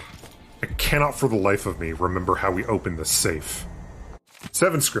 I cannot for the life of me remember how we open this safe.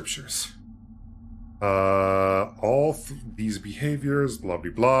 7 scriptures. All these behaviors, blah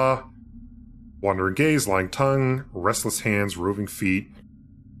blah blah. Wandering gaze, lying tongue, restless hands, roving feet,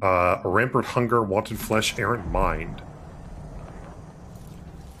 a rampant hunger, wanton flesh, errant mind.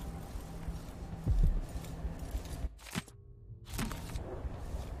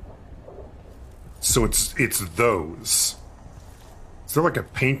 So it's those. Is there like a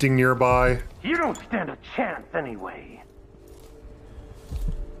painting nearby? You don't stand a chance anyway.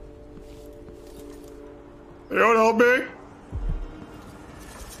 Anyone help me?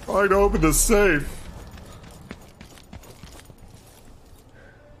 Trying to open the safe.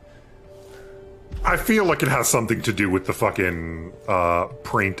 I feel like it has something to do with the fucking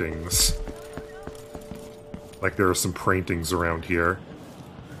paintings. Like there are some paintings around here.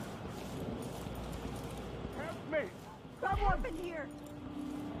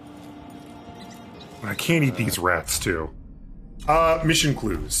 I can't eat these rats too. Mission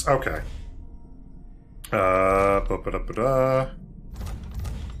clues. Okay.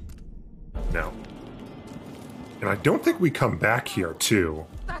 No. And I don't think we come back here too.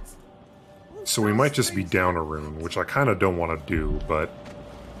 So we might just be down a rune, which I kind of don't want to do, but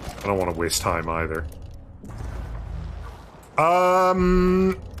I don't want to waste time either.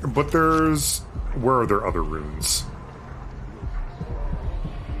 But there's... Where are there other runes?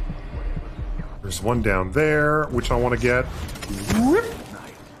 There's one down there, which I want to get. Whoop.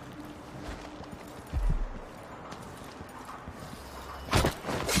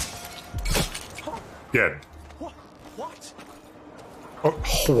 Dead. What? Oh,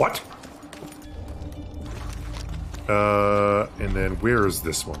 what? And then where is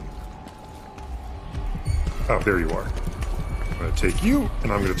this one? Oh, there you are. I'm gonna take you,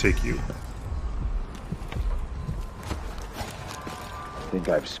 and I'm gonna take you. I think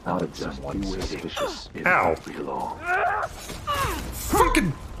I've spotted someone suspicious. Ow!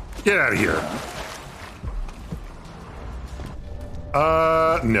 Fucking get out of here!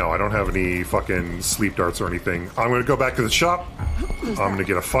 No, I don't have any fucking sleep darts or anything. I'm gonna go back to the shop. I'm gonna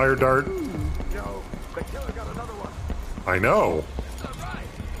get a fire dart. I know.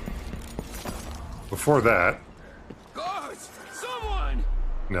 Before that... Guards! Someone!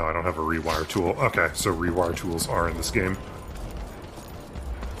 No, I don't have a rewire tool. Okay, so rewire tools are in this game.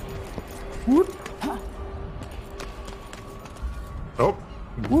 Whoop. Oh.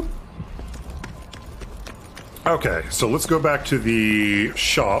 Whoop. Okay, so let's go back to the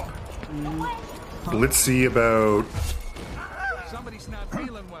shop. Let's see about... Somebody's not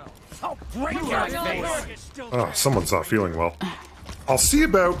feeling well. I'll break your face! Oh, someone's not feeling well. I'll see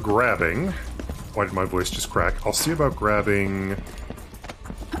about grabbing... Why did my voice just crack? I'll see about grabbing...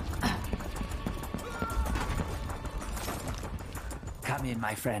 Come in,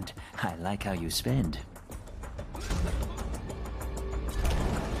 my friend. I like how you spend.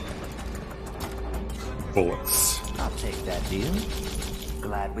 Bullets. I'll take that deal.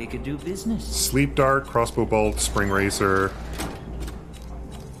 Glad we could do business. Sleep dart, crossbow bolt, spring racer.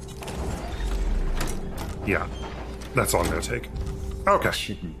 Yeah, that's all I'm gonna take. Okay. I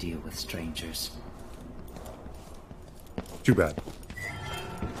shouldn't deal with strangers. Too bad.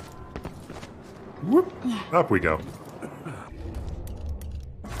 Whoop. Up we go.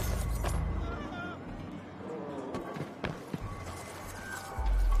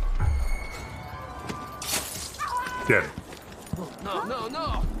 Dead. No, no,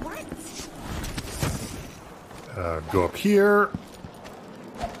 no! What? Go up here.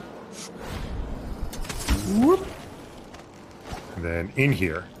 Whoop. And then in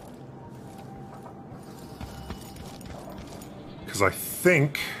here. Because I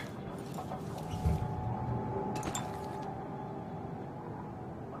think...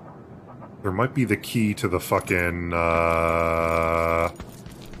 there might be the key to the fucking,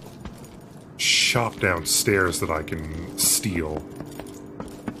 shop downstairs that I can steal.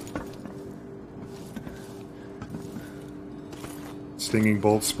 Stinging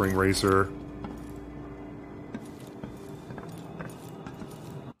bolt, spring razor.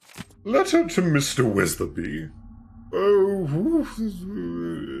 Letter to Mr. Weatherby. Oh,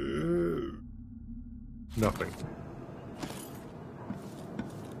 nothing.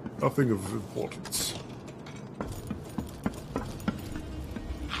 Nothing of importance.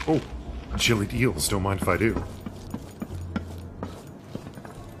 Oh, chilled eels. Don't mind if I do.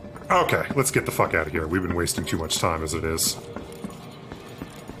 Okay, let's get the fuck out of here. We've been wasting too much time as it is.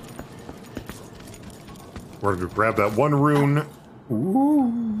 We're gonna grab that one rune.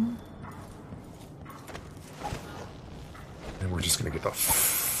 Ooh. And we're just gonna get the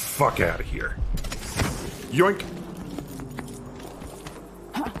fuck out of here. Yoink!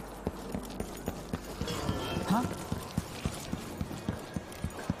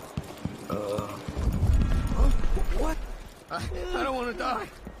 What? I don't want to die.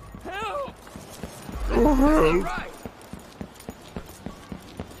 Help! Oh, help. Right.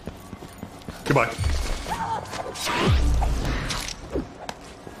 Goodbye.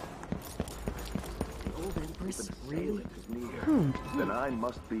 Old Empress really? Then I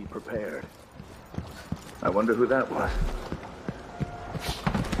must be prepared. I wonder who that was.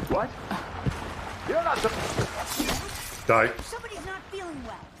 What? You're not Die. Somebody's not feeling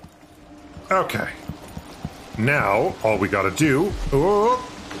well. Okay. Now, all we gotta do... Oh,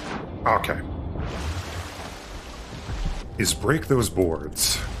 okay. Is break those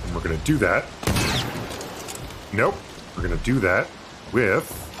boards. And we're gonna do that. Nope. We're gonna do that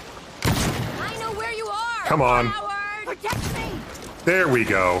with... I know where you are! Come on. Howard! Protect me! There we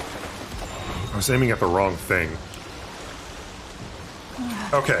go. I was aiming at the wrong thing.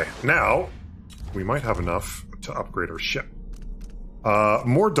 Okay, now we might have enough to upgrade our ship.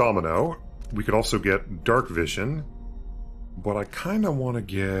 More domino. We could also get dark vision, but I kind of want to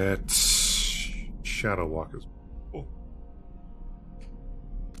get shadow walk as well.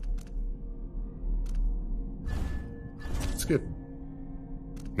 Let's get...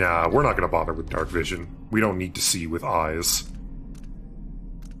 Nah, we're not going to bother with dark vision. We don't need to see with eyes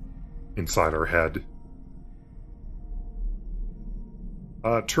inside our head.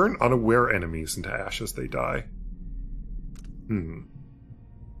 Turn unaware enemies into ash as they die.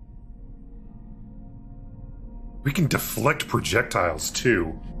 We can deflect projectiles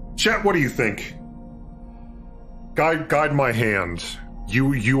too. Chat, what do you think? Guide my hand.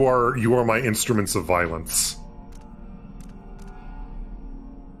 You are my instruments of violence.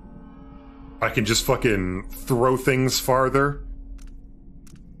 I can just fucking throw things farther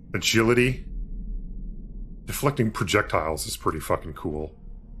Agility. Deflecting projectiles is pretty fucking cool.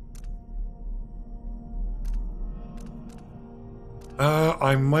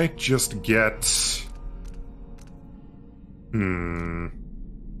 I might just get... I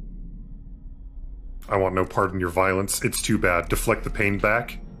want no part in your violence. It's too bad. Deflect the pain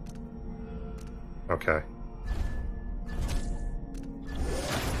back. Okay.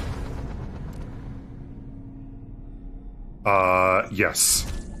 Yes.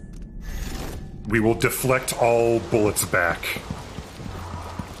 We will deflect all bullets back.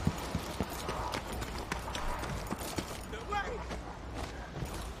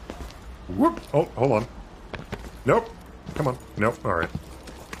 Whoop! Oh, hold on. Nope. Come on. Nope. Alright.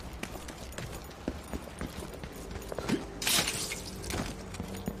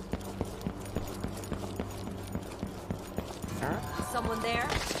 Someone there?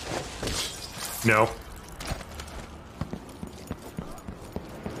 No.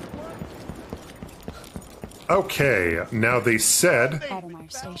 Okay, now they said...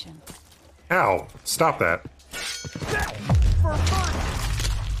 Atomar Station. Ow, stop that.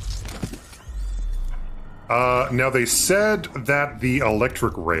 Now they said that the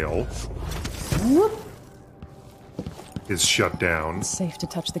electric rail is shut down. It's safe to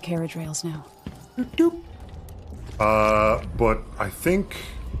touch the carriage rails now. But I think...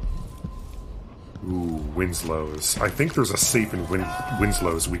 Ooh, Winslow's. I think there's a safe in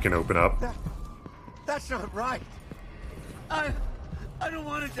Winslow's we can open up. That's not right. I don't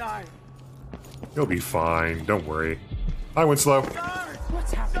want to die. You'll be fine, don't worry. Bye, Winslow.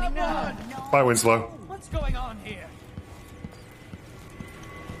 What's happening now? Bye, Winslow. What's going on here?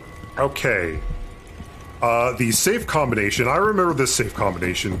 Okay. The safe combination, I remember this safe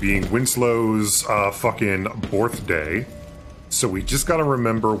combination being Winslow's, fucking birthday. So we just gotta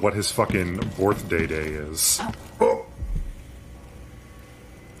remember what his fucking birthday day is. Oh.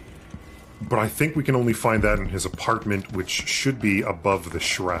 But I think we can only find that in his apartment, which should be above the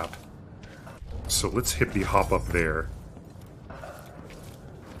Shrap. So let's hippity hop up there.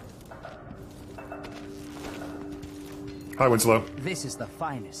 Hi, Winslow. This is the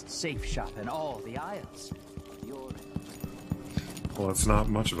finest safe shop in all the Isles. Well, it's not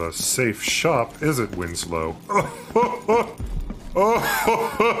much of a safe shop, is it, Winslow?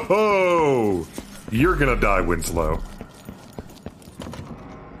 Oh, you're gonna die, Winslow.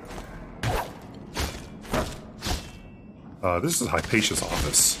 This is Hypatia's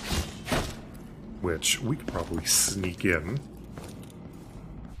office, which we could probably sneak in.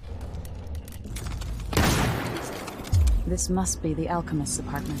 This must be the alchemist's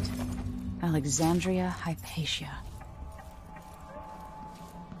apartment. Alexandria Hypatia.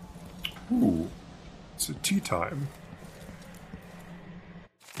 Ooh, it's a tea time.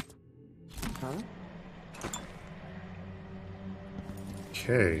 Huh?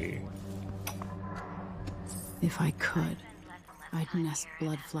 Okay. If I could, I'd nest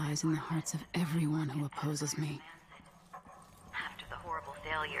blood flies in the hearts of everyone who opposes me. After the horrible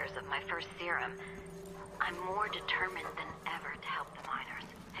failures of my first serum, I'm more determined than ever to help the miners.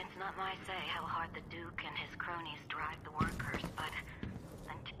 It's not my say how hard the Duke and his cronies drive the workers, but...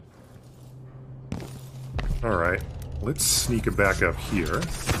 Alright, let's sneak it back up here.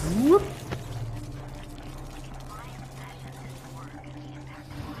 Whoop.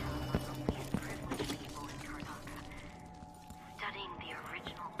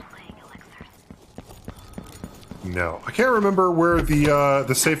 No, I can't remember where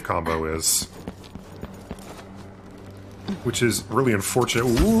the safe combo is, which is really unfortunate.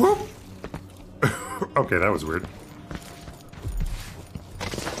 Whoop. Okay, that was weird.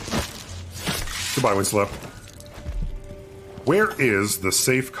 Goodbye, Winslow. Where is the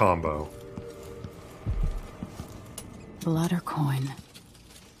safe combo? Blood or coin.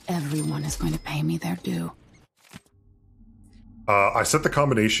 Everyone is going to pay me their due. I set the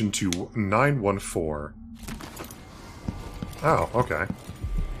combination to 914. Oh, okay.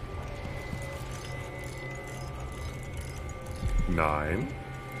 9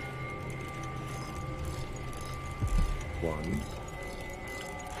 1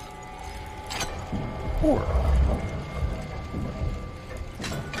 4.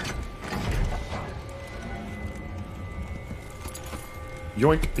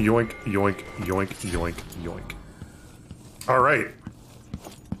 Yoink, yoink, yoink, yoink, yoink, yoink. Alright.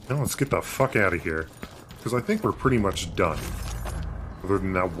 Now let's get the fuck out of here. Because I think we're pretty much done. Other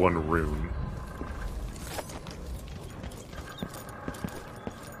than that one rune.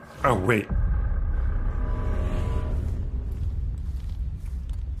 Oh, wait.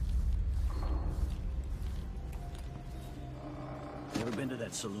 You ever been to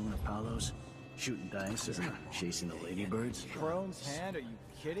that saloon, Apollo's? Shooting dice or chasing the ladybirds? Crone's hand? Are you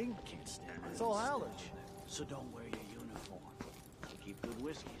kidding? Can't stand it. It's all allergy. So don't wear your uniform. Keep good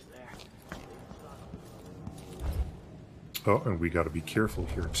whiskeys there. Oh, and we got to be careful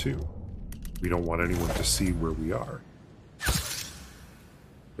here too. We don't want anyone to see where we are.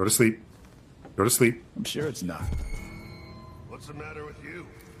 Go to sleep. Go to sleep. I'm sure it's not. What's the matter with you?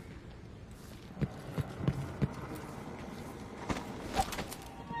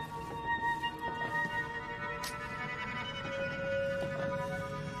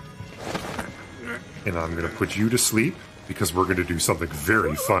 And I'm going to put you to sleep because we're going to do something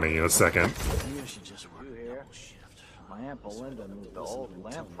very funny in a second. Maybe I should just work a double shift. My Aunt Belinda moved the old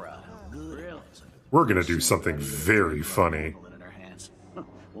lamp route. Really? We're going to do something very funny.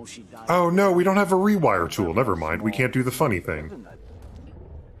 Will she die? Oh no, we don't have a rewire tool. Never mind. We can't do the funny thing.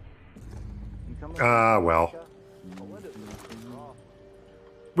 Ah, well.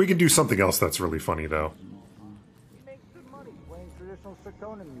 We can do something else that's really funny, though. He makes good money playing traditional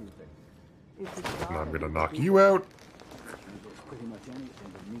Sarkonan music. And I'm gonna knock you out. I'm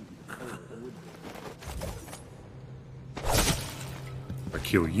gonna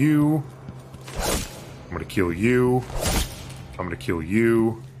kill you. I'm gonna kill you. I'm gonna kill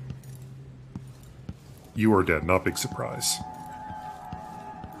you. You are dead, not big surprise.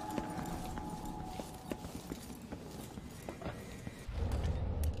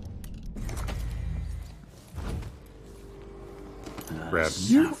 Grab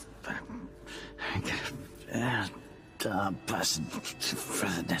you. Person for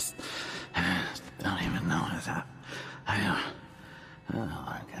this. Don't even know that. I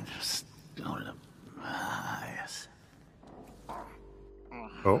can just go to the. Yes.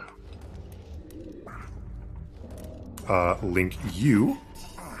 Oh. Link you.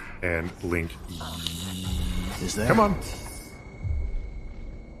 And link Is there? Come on.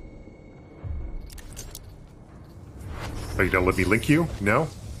 Oh, you don't let me link you? No?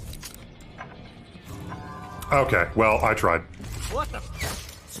 Okay, well, I tried. What the?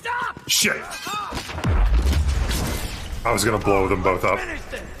 Stop! Shit! I was gonna blow them both up.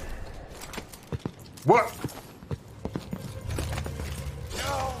 What?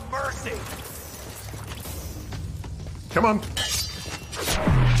 No mercy! Come on.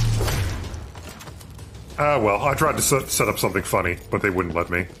 Well, I tried to set up something funny, but they wouldn't let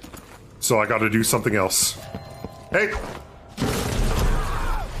me. So I gotta do something else. Hey!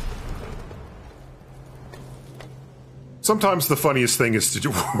 Sometimes the funniest thing is to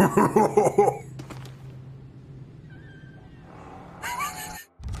do...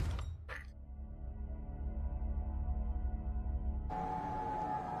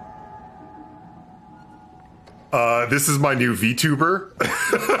 This is my new VTuber.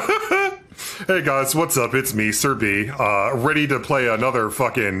 Hey guys, what's up? It's me, Sir B, ready to play another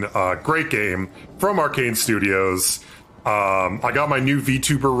fucking great game from Arcane Studios. I got my new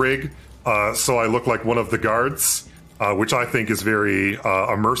VTuber rig, so I look like one of the guards, which I think is very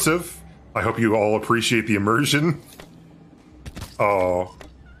immersive. I hope you all appreciate the immersion. Oh.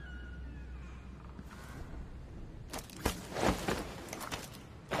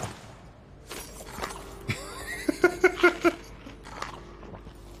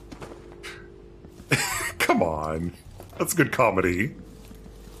 Come on. That's good comedy.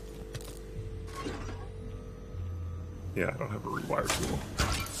 Yeah, I don't have a rewire tool.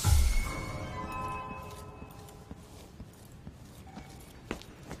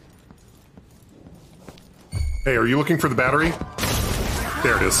 Hey, are you looking for the battery?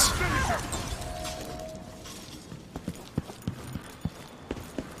 There it is.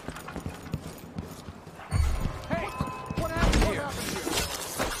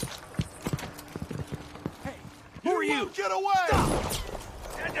 Who are you? Get away! Stop.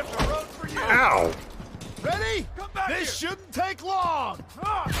 End of the road for you! Ow! Ready? Come back this here. Shouldn't take long!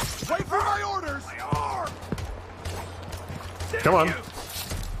 Wait for my orders! My arm! Come on.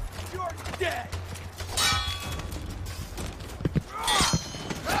 You're dead!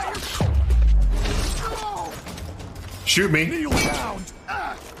 Shoot me. Kneel down!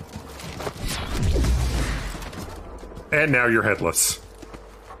 And now you're headless.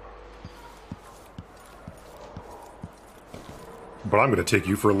 But I'm going to take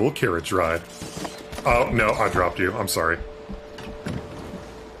you for a little carriage ride. Oh, no, I dropped you. I'm sorry.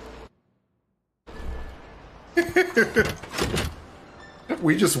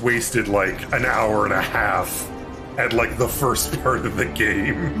 We just wasted like an hour and a half at like the first part of the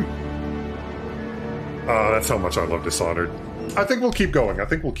game. That's how much I love Dishonored. I think we'll keep going. I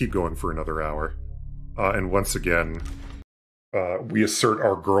think we'll keep going for another hour. And once again, we assert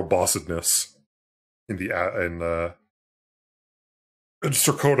our girl bossedness in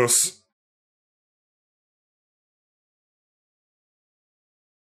Sarkonos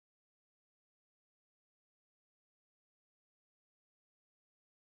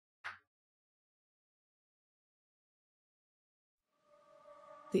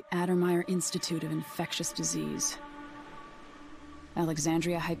The Addermeyer Institute of Infectious Disease.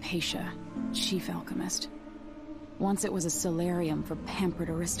 Alexandria Hypatia, chief alchemist. Once it was a solarium for pampered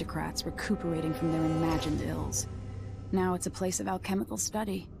aristocrats recuperating from their imagined ills. Now it's a place of alchemical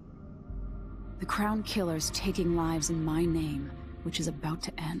study. The Crown Killer's taking lives in my name, which is about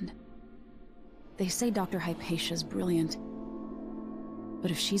to end. They say Dr. Hypatia's brilliant,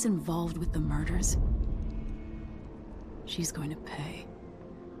 but if she's involved with the murders, she's going to pay.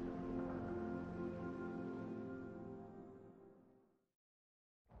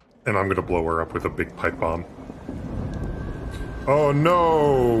 And I'm gonna blow her up with a big pipe bomb. Oh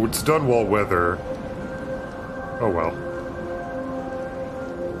no! It's Dunwall weather. Oh well.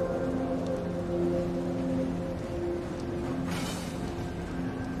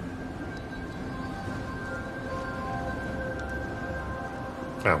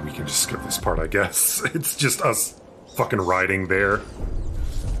 We can just skip this part, I guess. It's just us fucking riding there.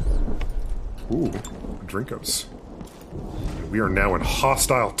 Ooh, Drinkos. We are now in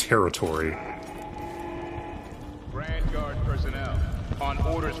hostile territory. Grand Guard personnel, on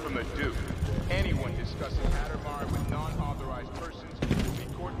orders from the Duke, anyone discussing Addermeyer with non-authorized persons will be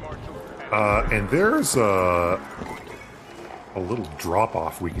court-martialed. And there's a little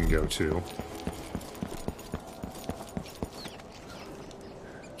drop-off we can go to.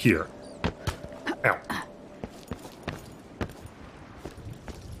 Here. Ow.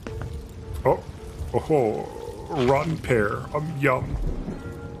 Oh, rotten pear. Yum.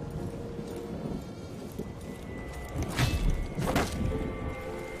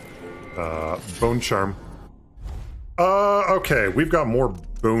 Bone charm. Okay, we've got more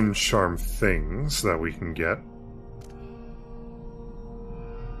bone charm things that we can get.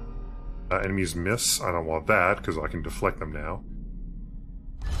 Enemies miss. I don't want that, because I can deflect them now.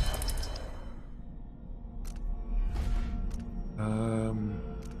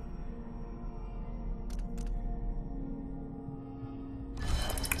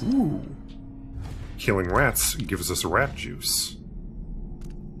 Ooh. Killing rats gives us rat juice.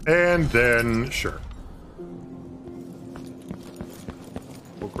 And then, sure.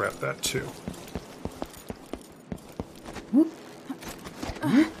 We'll grab that too.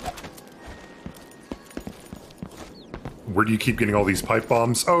 Where do you keep getting all these pipe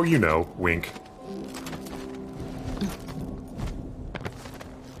bombs? Oh, you know, wink.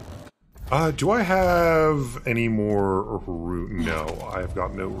 Do I have any more rune? No, I have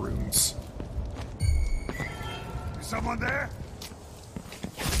got no runes. Is someone there?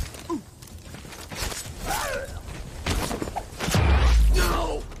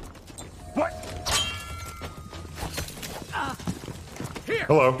 No! What? Here.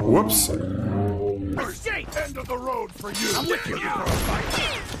 Hello. Whoops. End of the road for you. I'm with you for a fight.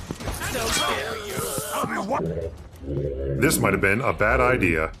 So dare you. I'll be what? This might have been a bad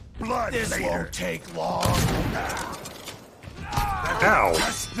idea. Blood this later. Won't take long. Ow!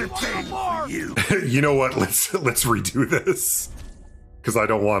 That's the thing for you. You know what? Let's redo this, because I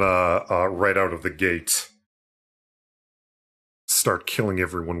don't want to right out of the gate start killing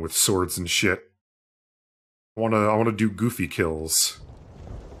everyone with swords and shit. I wanna do goofy kills.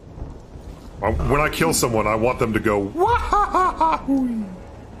 When I kill someone, I want them to go wah-ha-ha-ha-hoo.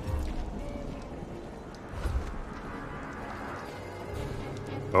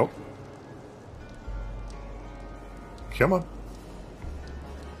 Oh. Come on.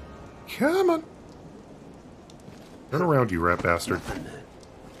 Come on. Turn around, you rat bastard.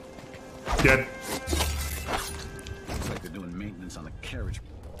 Dead. Looks like they're doing maintenance on the carriage.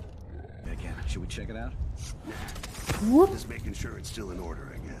 Again, should we check it out? Just making sure it's still in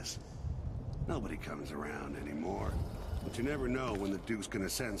order, I guess. Nobody comes around anymore. But you never know when the Duke's gonna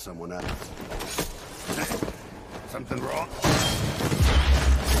send someone out. Something wrong?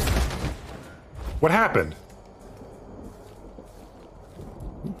 What happened?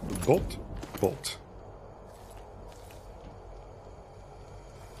 Bolt. Bolt.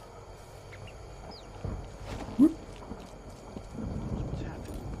 Whoop.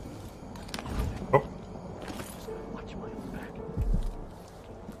 Oh.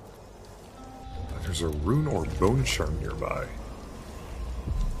 There's a rune or bone charm nearby.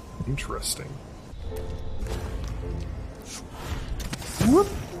 Interesting. Whoop.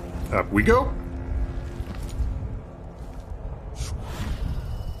 Up we go.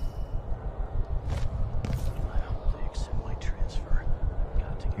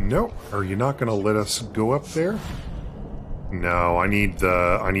 Nope. Are you not gonna let us go up there? No, I need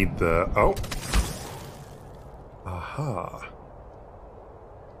the oh. Aha.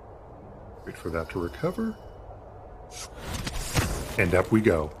 Wait for that to recover. And up we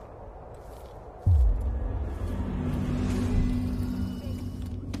go.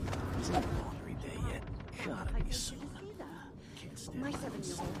 party soon. My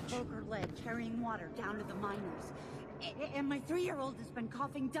 7-year-old broke her leg carrying water down to the miners. And my 3-year-old has been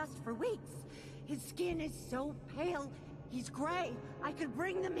coughing dust for weeks. His skin is so pale, he's gray. I could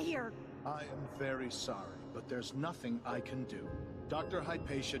bring them here. I am very sorry, but there's nothing I can do. Dr.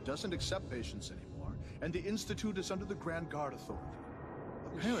 Hypatia doesn't accept patients anymore, and the Institute is under the Grand Guard Authority.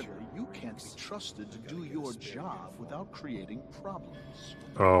 Apparently, you can't be trusted to do your job without creating problems.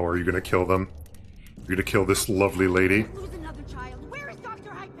 Oh, are you gonna kill them? You're gonna kill this lovely lady? Lose another child. Where is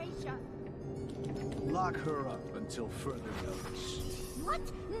Dr. Hypatia? Lock her up until further notice. What?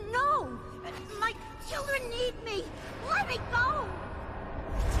 No! My children need me! Let me go!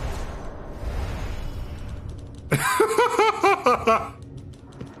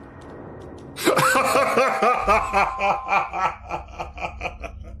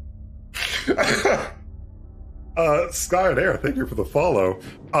 Sky and Air, thank you for the follow.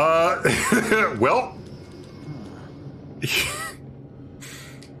 Well,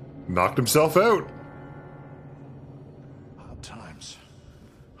 knocked himself out. Hard times.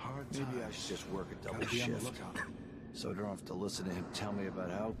 Hard times. Maybe I should just work a double shift, so I don't have to listen to him tell me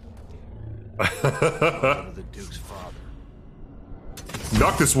about how the Duke's father.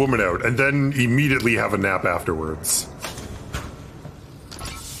 Knock this woman out, and then immediately have a nap afterwards.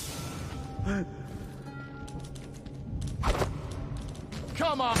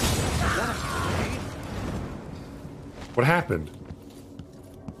 Come on! What happened?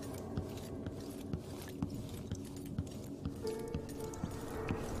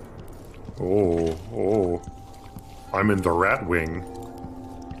 Oh. I'm in the rat wing.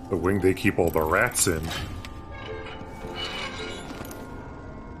 The wing they keep all the rats in.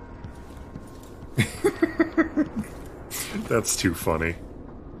 That's too funny.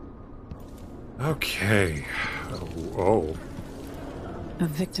 Okay. Oh. A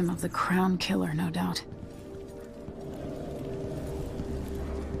victim of the Crown Killer, no doubt.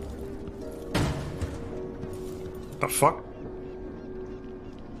 The fuck?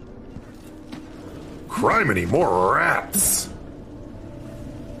 Criminy, more rats!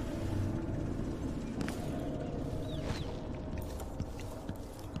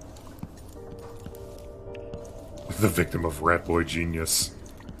 The victim of Rat Boy Genius.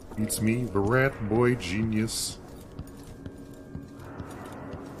 It's me, the Rat Boy Genius.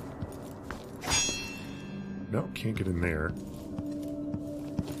 No, can't get in there.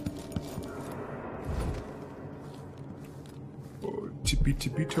 Oh, tippy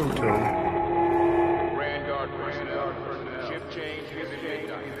tippy toto. Grand Guard personnel. Ship change is at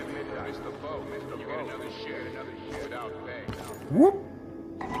midnight. Mr. Bow, you get another ship without pay. Whoop!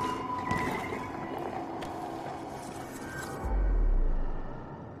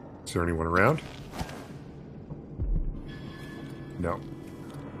 Is there anyone around? No.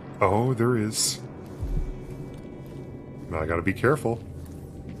 Oh, there is. Now I gotta be careful.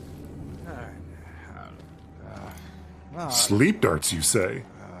 Sleep darts, you say?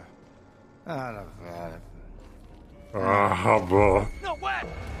 Boy. Boy. No, what?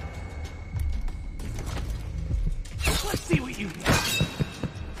 Let's see what you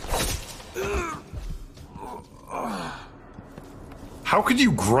How could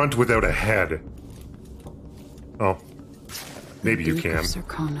you grunt without a head? Oh. Maybe you can.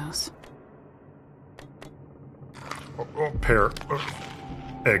 Zirconos. Pear.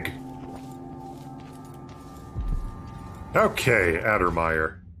 Egg. Okay,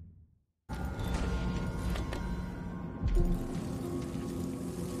 Addermeyer.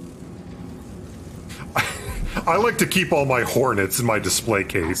 I like to keep all my Hornets in my display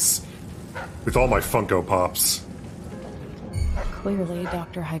case. With all my Funko Pops. Clearly,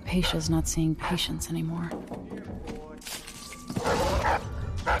 Dr. Hypatia's not seeing patients anymore.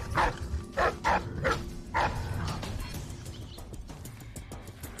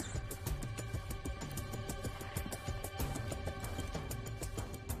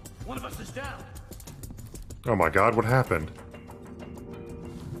 One of us is down. Oh my god, what happened?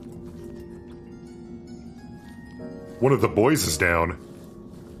 One of the boys is down.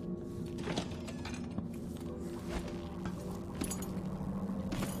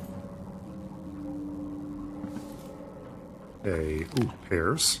 Ooh,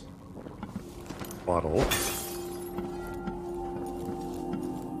 pears. Bottle.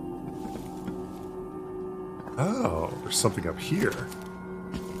 Oh, there's something up here.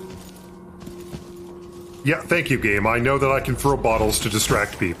 Yeah, thank you, game. I know that I can throw bottles to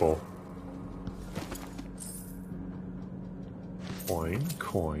distract people.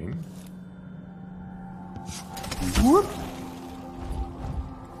 Coin. Whoop!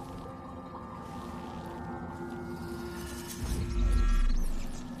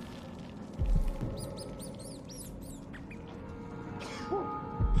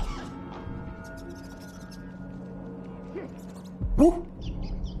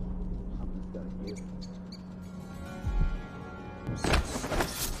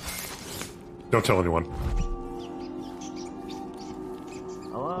 Don't tell anyone.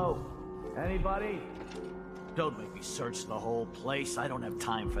 Hello? Anybody? Don't make me search the whole place. I don't have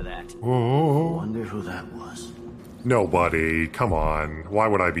time for that. Oh. Wonder who that was. Nobody. Come on. Why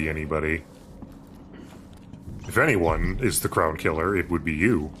would I be anybody? If anyone is the Crown Killer, it would be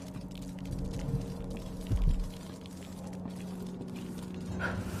you.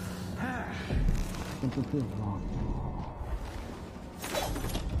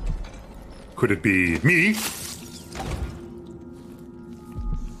 Could it be me?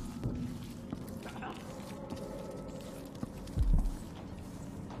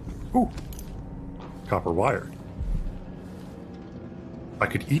 Ooh. Copper wire. I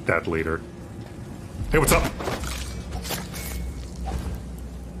could eat that later. Hey, what's up?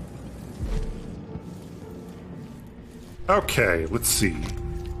 Okay, let's see.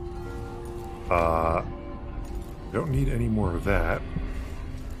 Don't need any more of that.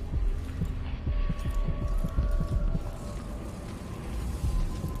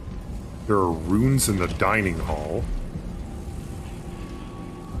 There are runes in the dining hall.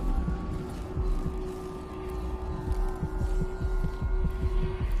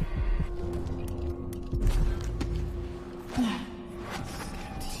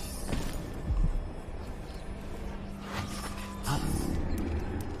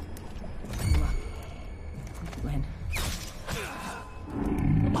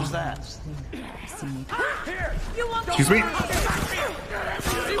 Excuse me?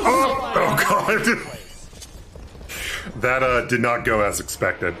 Oh god. That did not go as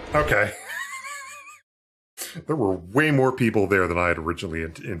expected. Okay. There were way more people there than I had originally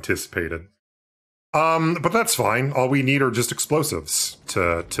anticipated. But that's fine. All we need are just explosives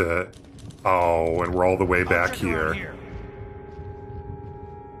to oh, and we're all the way back here.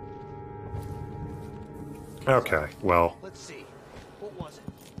 Okay, well. Let's see. What was it?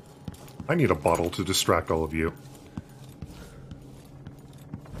 I need a bottle to distract all of you.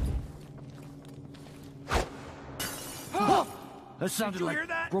 That sounded like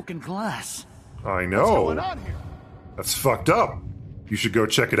broken glass. I know. What's going on here? That's fucked up. You should go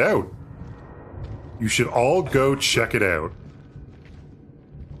check it out. You should all go check it out.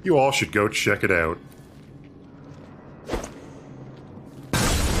 You all should go check it out.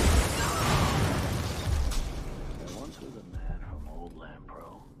 Once was a man from old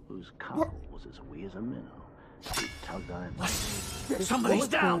Lampro whose cowl was as wee as a minnow. He tugged on it. Somebody's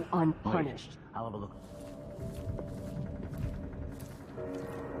down! Unpunished. I'll have a look.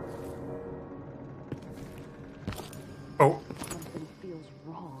 Oh. Something feels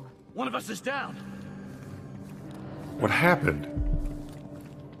wrong. One of us is down. What happened?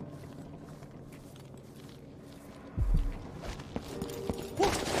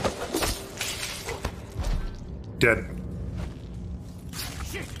 Dead.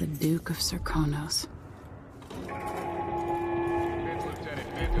 The Duke of Serkonos.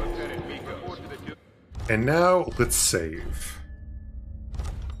 And now, let's save.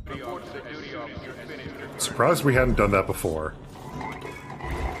 Surprised we hadn't done that before.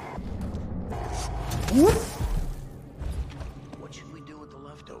 What should we do with the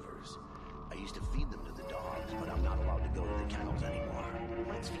leftovers? I used to feed them to the dogs, but I'm not allowed to go to the kennels anymore.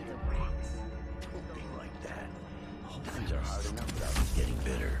 Let's feed the rats. It'll be like that. Things are hard enough without getting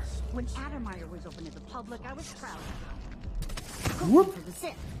bitter. When Addermeyer was open to the public, I was proud. Cooking for the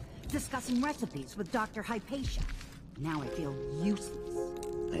sick, discussing recipes with Dr. Hypatia. Now I feel useless.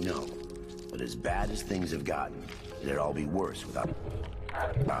 I know, but as bad as things have gotten, it'd all be worse without...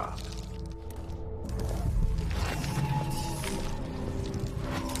 Ah.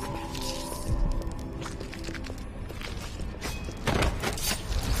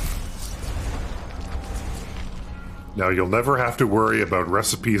 Now you'll never have to worry about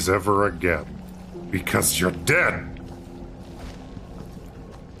recipes ever again. Because you're dead!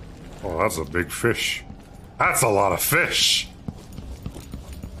 Oh, that's a big fish. That's a lot of fish!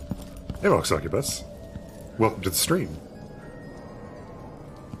 Hey, Succubus. Welcome to the stream.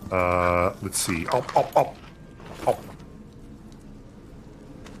 Let's see. Up.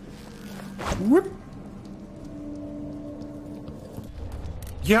 Whoop.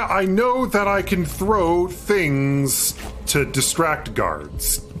 Yeah, I know that I can throw things to distract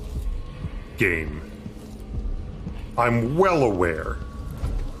guards. Game. I'm well aware.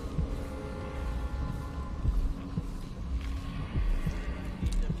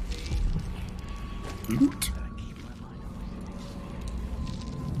 Loot.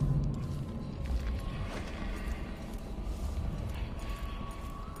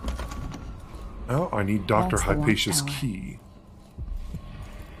 Oh, I need Dr. Hypatia's key.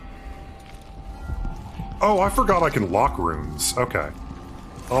 Oh, I forgot I can lock rooms. Okay.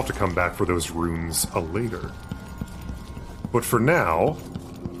 I'll have to come back for those runes later. But for now,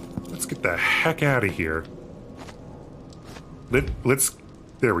 let's get the heck out of here. Let's...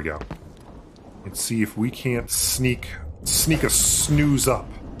 There we go. Let's see if we can't sneak a snooze up.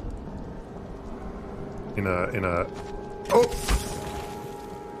 In a... Oh!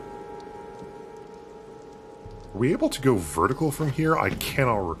 Are we able to go vertical from here? I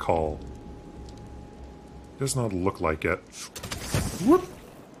cannot recall. Does not look like it. Whoop!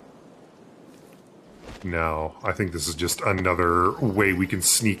 No, I think this is just another way we can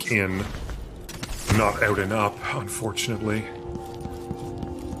sneak in. Not out and up, unfortunately.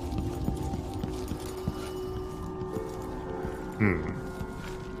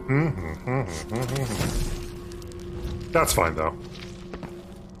 That's fine, though.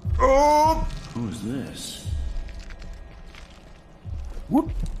 Oh! Who's this? Whoop!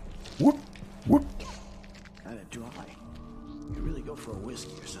 Whoop! Whoop! Kinda dry. You really go for a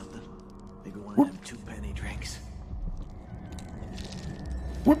whiskey or something? Maybe one of them 2-penny drinks.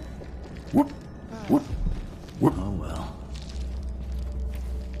 Whoop! Whoop! Whoop! Whoop! Oh well.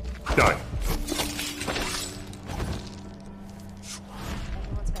 Die!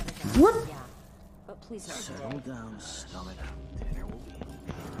 Whoop! But please not settle down, stomach. Dinner will be.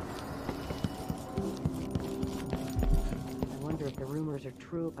 I wonder if the rumors are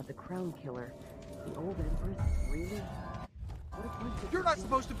true about the Crown Killer. The old Empress, really? You're not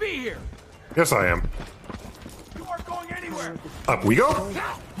supposed to be here! Yes, I am. You aren't going anywhere! Up we go!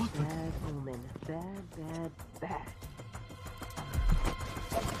 Bad omen. Bad, bad, bad.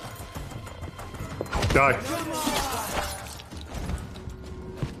 Die.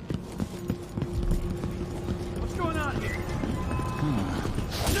 What's going on here?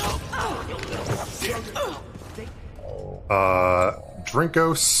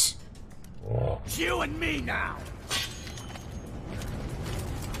 Drinkos. It's you and me now!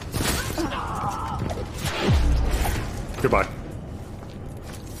 Goodbye.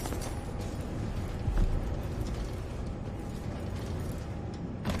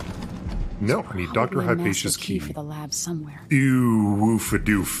 No, I need Dr. Hypatia's key. For the lab somewhere. Ew,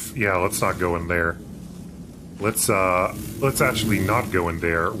 woof-a-doof. Yeah, let's not go in there. Let's actually not go in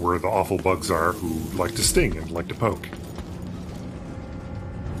there where the awful bugs are who like to sting and like to poke.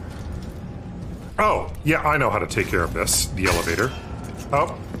 Oh, yeah, I know how to take care of this. The elevator.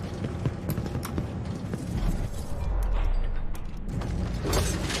 Oh.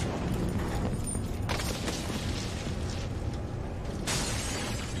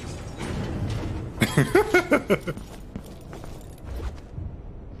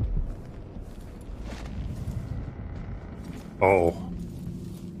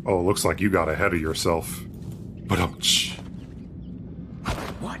 Oh, looks like you got ahead of yourself. But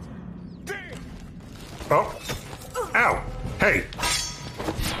What? Oh. Ow. Hey.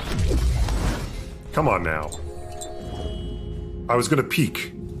 Come on now. I was gonna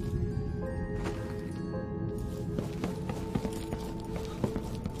peek.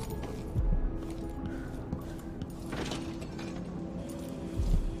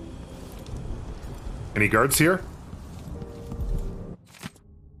 Any guards here?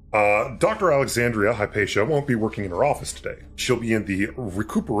 Dr. Alexandria Hypatia won't be working in her office today. She'll be in the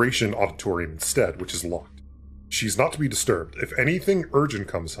recuperation auditorium instead, which is locked. She's not to be disturbed. If anything urgent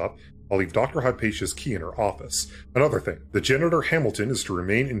comes up, I'll leave Dr. Hypatia's key in her office. Another thing, the janitor Hamilton is to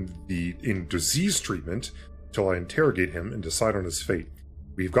remain in disease treatment until I interrogate him and decide on his fate.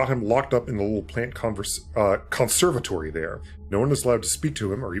 We've got him locked up in the little plant conservatory there. No one is allowed to speak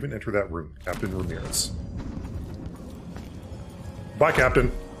to him or even enter that room. Captain Ramirez. Bye,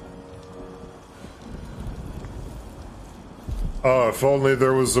 Captain. If only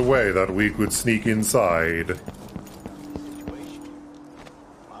there was a way that we could sneak inside.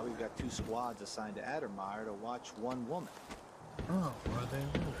 Why we've got 2 squads assigned to Addermeyer to watch one woman. Oh, where are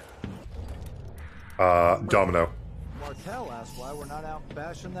they? Domino. Martel asked why we're not out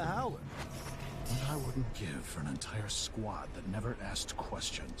bashing the Howler. What I wouldn't give for an entire squad that never asked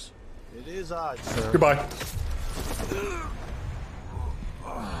questions. It is odd, sir. Goodbye.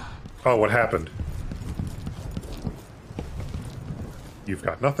 Oh, what happened? You've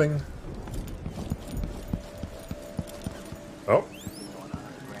got nothing. Oh. Going on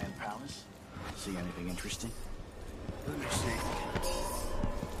at the Grand Palace? See anything interesting? Let me see.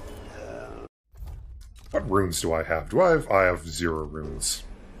 What runes do I have? I have 0 runes.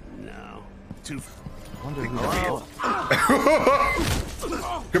 No. 2. Wonder who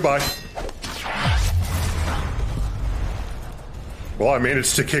Goodbye. Well, I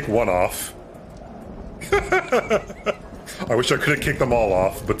managed to kick one off. I wish I could have kicked them all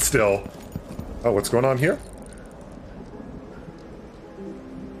off, but still. Oh, what's going on here?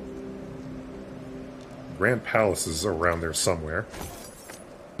 Grand Palace is around there somewhere.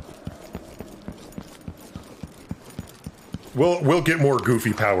 We'll get more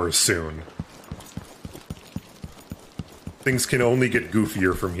goofy powers soon. Things can only get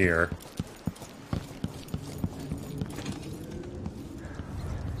goofier from here.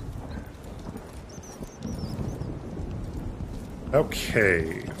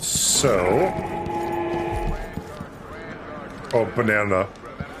 Okay, so... Oh, banana.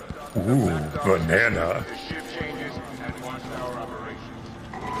 Ooh, banana.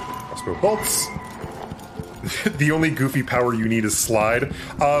 Crossbow bolts. The only goofy power you need is slide.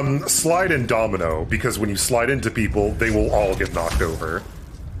 Slide and domino, because when you slide into people, they will all get knocked over.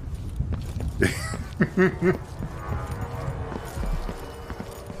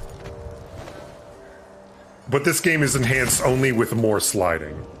 But this game is enhanced only with more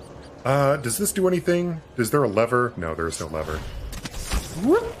sliding. Does this do anything? Is there a lever? No, there is no lever.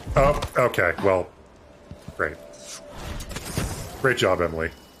 Oh, okay, well, great. Great job,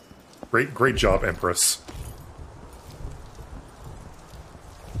 Emily. Great job, Empress.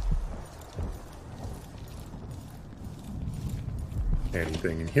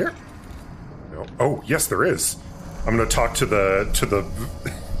 Anything in here? No. Oh, yes, there is. I'm gonna talk to the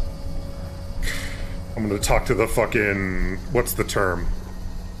I'm gonna talk to the fucking... What's the term?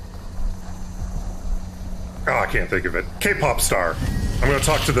 Oh, I can't think of it. K-pop star. I'm gonna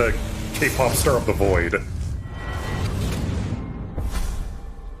talk to the K-pop star of the void.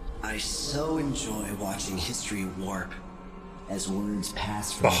 I so enjoy watching history warp as words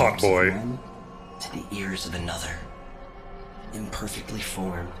pass from the hot boy one to the ears of another. Imperfectly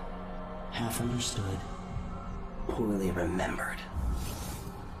formed, half understood, poorly remembered.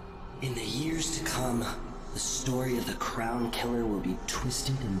 In the years to come, the story of the Crown Killer will be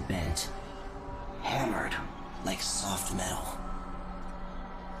twisted and bent, hammered like soft metal.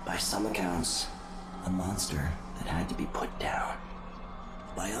 By some accounts, a monster that had to be put down.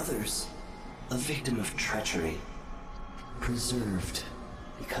 By others, a victim of treachery, preserved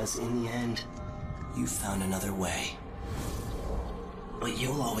because in the end, you found another way. But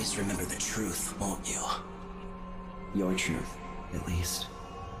you'll always remember the truth, won't you? Your truth, at least.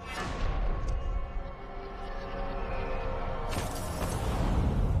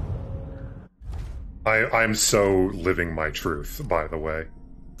 I'm so living my truth, by the way.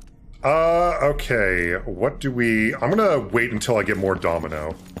 Okay, what do we... I'm gonna wait until I get more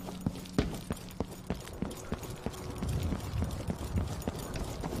domino.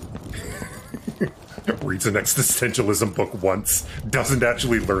 Reads an existentialism book once, doesn't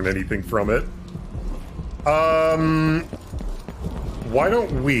actually learn anything from it. Why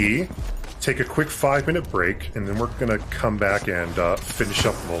don't we take a quick 5-minute break, and then we're gonna come back and finish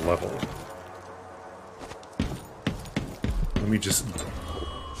up the level. Let me just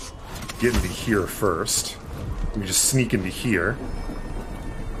get into here first. Let me just sneak into here.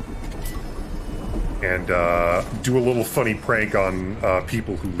 And do a little funny prank on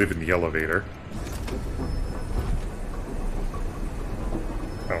people who live in the elevator.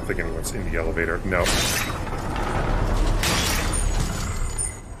 I don't think anyone's in the elevator. No.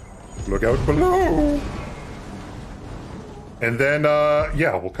 Look out below! And then,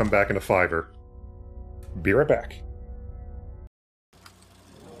 yeah, we'll come back in a 5-er. Be right back.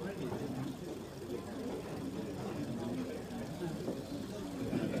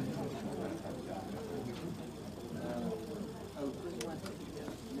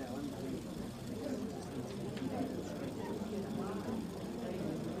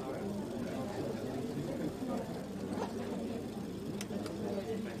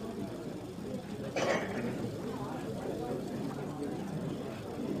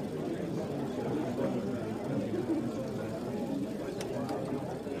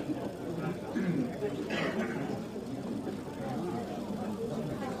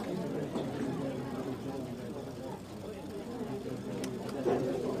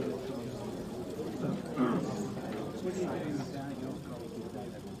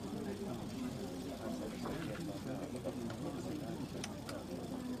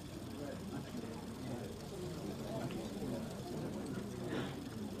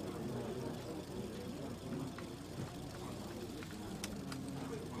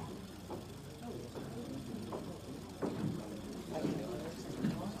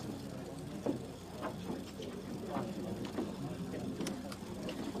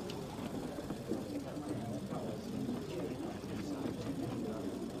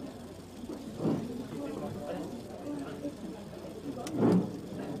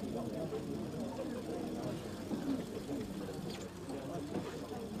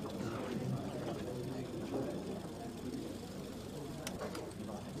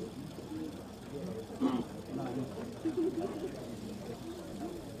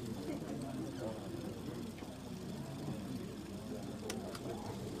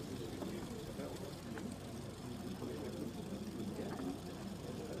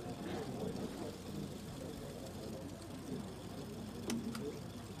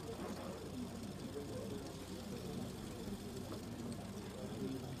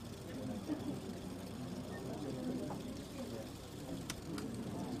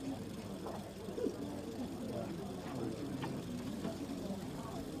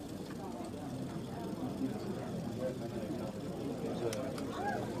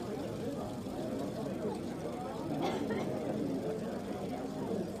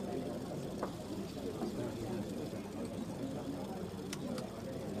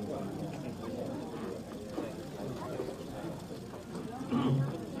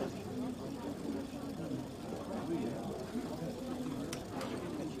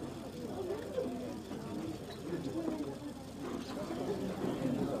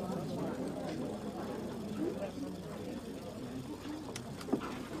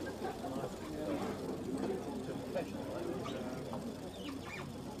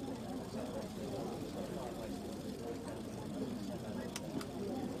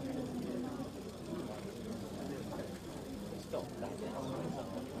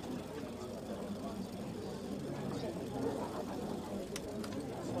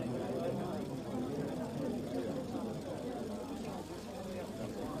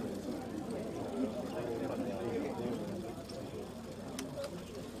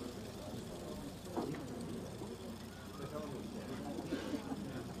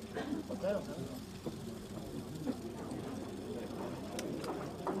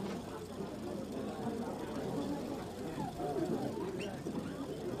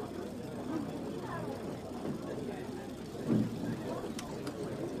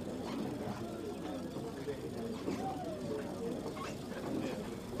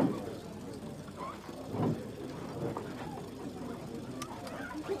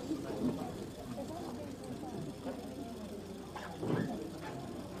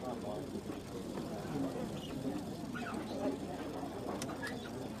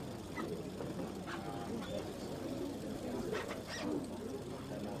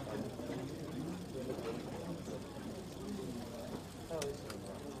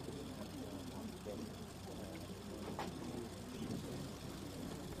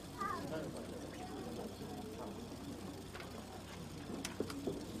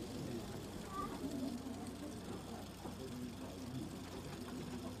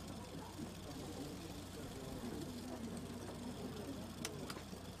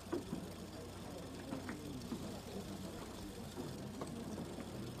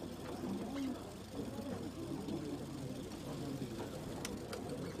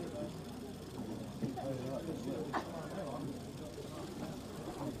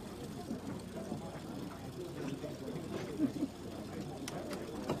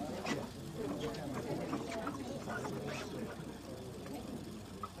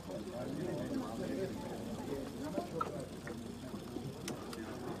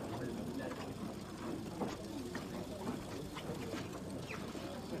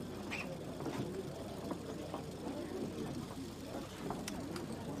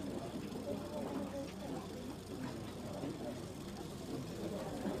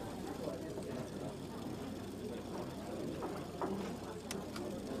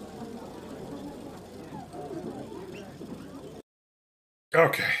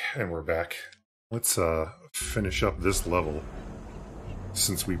 Okay, and we're back. Let's finish up this level,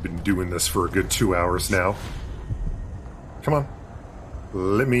 since we've been doing this for a good 2 hours now. Come on.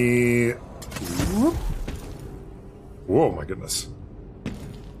 Let me... Whoa, my goodness.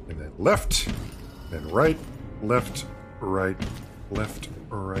 And then left, then right, left, right, left,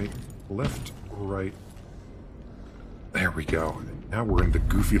 right, left, right. There we go. Now we're in the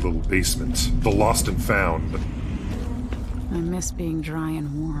goofy little basement. The lost and found. I miss being dry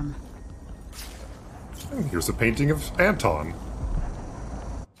and warm. And here's a painting of Anton.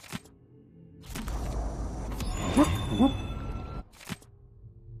 Whoop, whoop.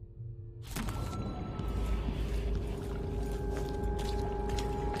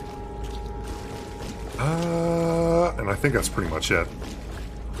 And I think that's pretty much it.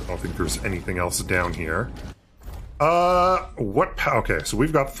 I don't think there's anything else down here. Okay, so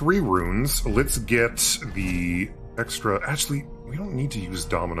we've got 3 runes. Let's get the extra... Actually, we don't need to use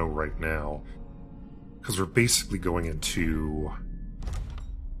Domino right now, because we're basically going into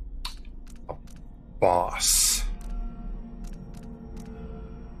a boss.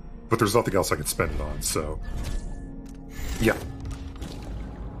 But there's nothing else I can spend it on, so... Yeah.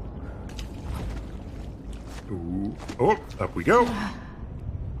 Ooh. Oh, up we go.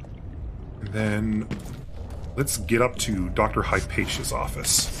 And then... let's get up to Dr. Hypatia's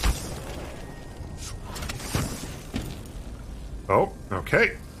office. Oh,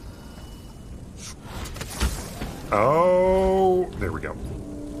 okay. Oh, there we go.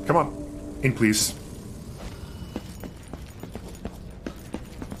 Come on. In, please.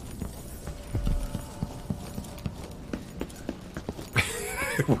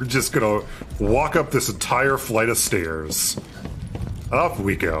 We're just gonna walk up this entire flight of stairs. Up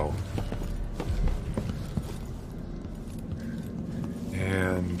we go.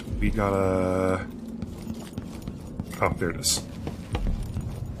 And we gotta... oh, there it is.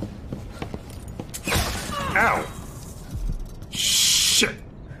 Ow! Shit!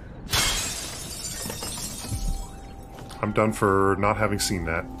 I'm done for not having seen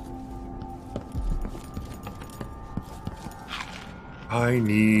that. I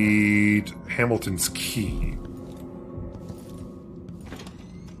need Hamilton's key.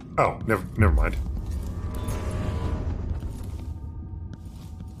 Oh, never mind.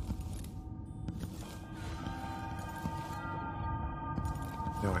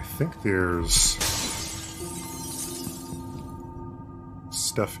 Now I think there's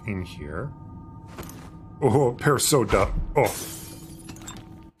stuff in here. Oh, Parasoda. Oh.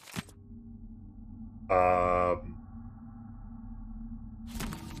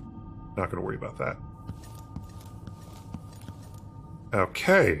 Not gonna worry about that.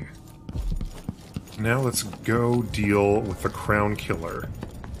 Okay. Now let's go deal with the Crown Killer.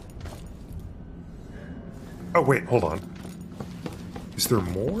 Oh, wait, hold on. Is there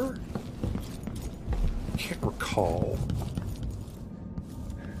more? can't recall.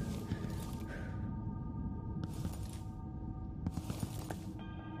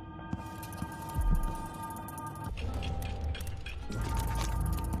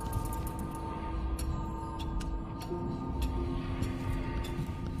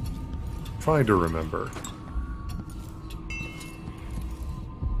 Trying to remember.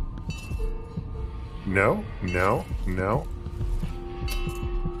 No, no, no.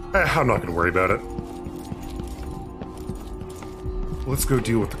 I'm not gonna worry about it. Let's go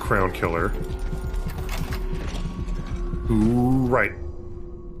deal with the Crown Killer. Ooh, right.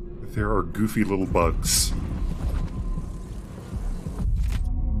 There are goofy little bugs.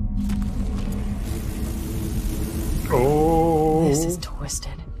 Oh! This is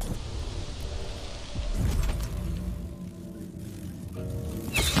twisted.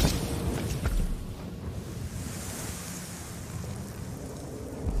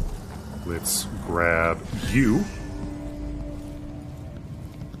 Let's grab you.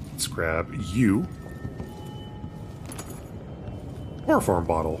 Let's grab you. Chloroform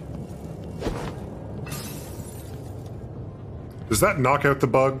bottle. Does that knock out the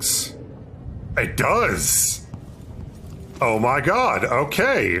bugs? It does! Oh my god,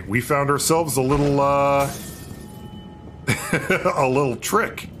 okay. We found ourselves a little, a little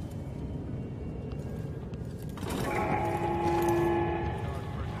trick.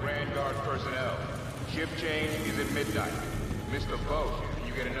 Vanguard personnel, ship change is at midnight. Miss the boat, and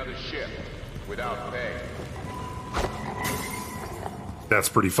you get another ship without pay. That's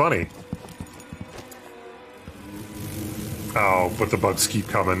pretty funny. Oh, but the bugs keep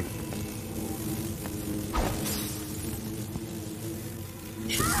coming.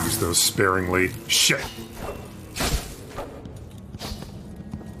 Should have used those sparingly. Shit!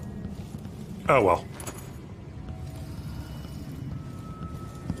 Oh well.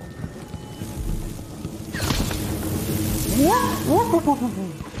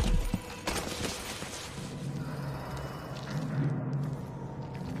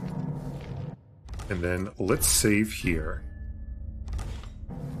 And then let's save here.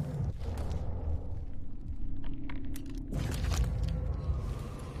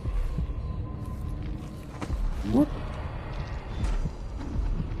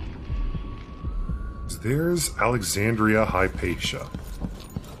 There's Alexandria Hypatia.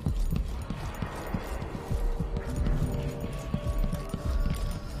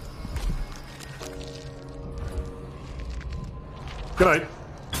 Good night.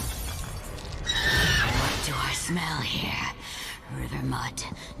 What do I smell here? River mud,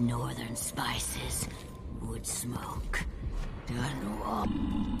 northern spices, wood smoke.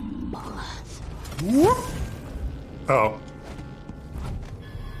 Oh.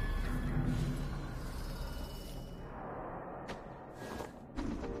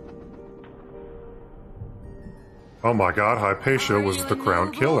 Oh my god, Hypatia was the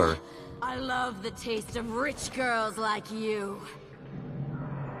Crown Killer. I love the taste of rich girls like you.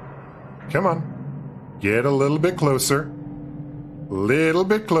 Come on. Get a little bit closer. Little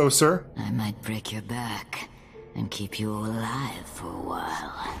bit closer. I might break your back and keep you alive for a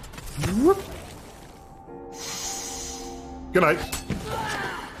while. Good night.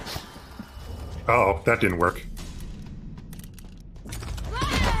 Oh, that didn't work.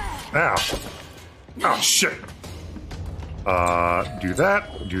 Ow. Oh, shit. Do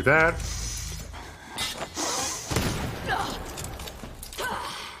that. Do that.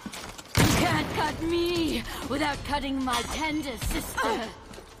 You can't cut me without cutting my tender sister.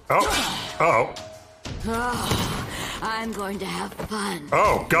 Oh. Oh. Oh, I'm going to have fun.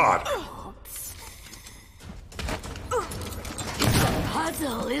 Oh, God. It's a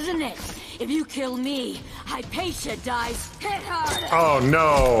puzzle, isn't it? If you kill me, Hypatia dies hit harder. Oh,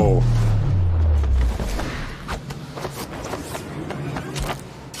 no.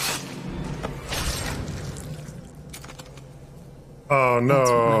 Oh, no.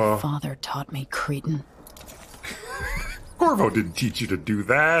 That's what my father taught me, cretin. Corvo didn't teach you to do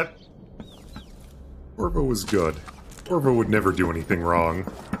that. Corvo was good. Corvo would never do anything wrong.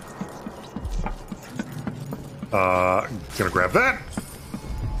 Gonna grab that.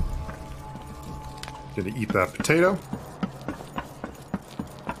 Gonna eat that potato.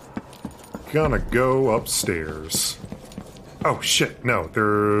 Gonna go upstairs. Oh, shit. No,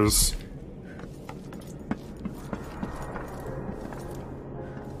 there's...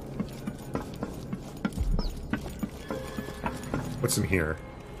 What's in here?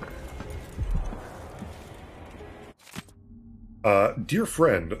 Dear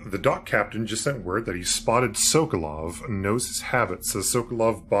friend, the dock captain just sent word that he spotted Sokolov and knows his habits, says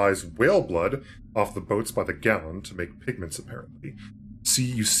Sokolov buys whale blood off the boats by the gallon to make pigments, apparently. See,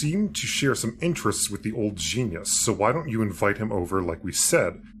 you seem to share some interests with the old genius, so why don't you invite him over like we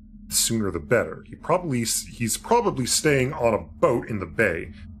said? The sooner the better. He's probably staying on a boat in the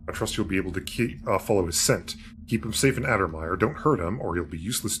bay. I trust you'll be able to follow his scent. Keep him safe in Addermire, don't hurt him, or he'll be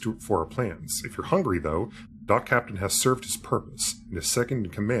useless for our plans. If you're hungry, though, Dock Captain has served his purpose, and his second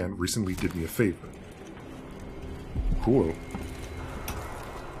in command recently did me a favor. Cool.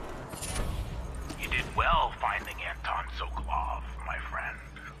 You did well finding Anton Sokolov, my friend.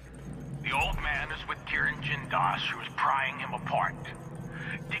 The old man is with Kirin Jindosh, who is prying him apart,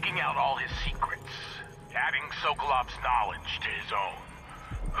 digging out all his secrets, adding Sokolov's knowledge to his own.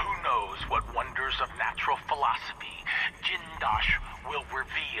 Who knows what wonders of natural philosophy Jindosh will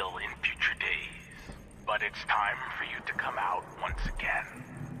reveal in future days. But it's time for you to come out once again.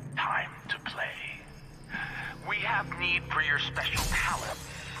 Time to play. We have need for your special talents.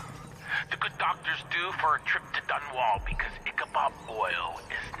 The good doctors do for a trip to Dunwall because Ichabod Boyle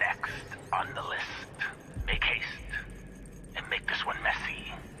is next on the list. Make haste, and make this one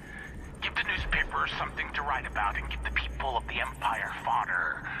messy. Give the newspapers something to write about and give the people of the Empire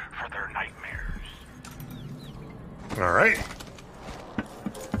fodder for their nightmares. Alright.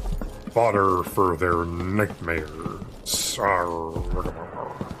 Fodder for their nightmares.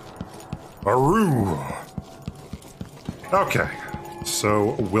 Aru. Okay,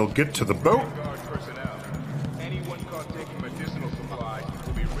 so we'll get to the boat.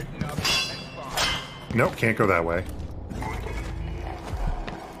 Nope, can't go that way.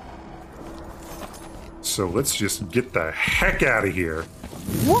 So let's just get the heck out of here.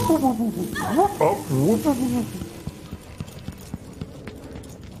 Oh, whoop.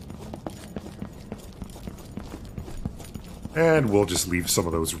 And we'll just leave some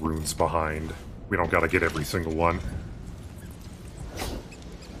of those runes behind. We don't gotta get every single one.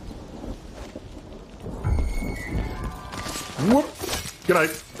 Whoop! Good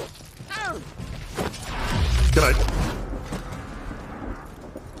night. Good night.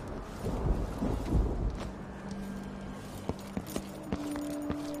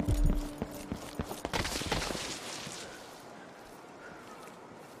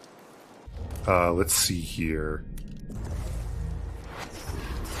 Let's see here.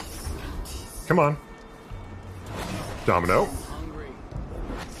 Come on. Domino.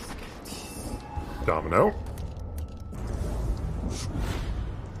 Domino.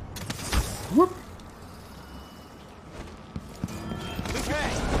 Whoop.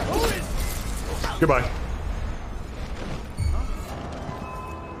 Goodbye.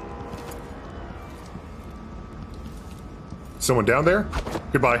 Someone down there?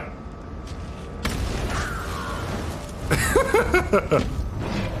 Goodbye.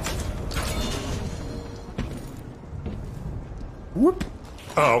 Whoop.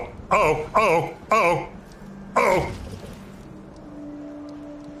 Oh, oh, oh, oh, oh.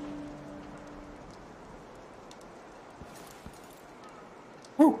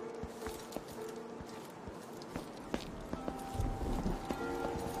 Woo.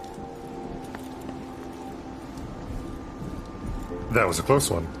 That was a close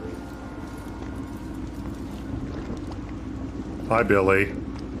one. Hi, Billy.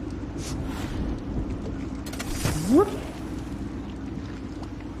 Whoop.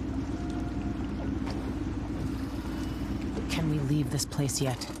 Can we leave this place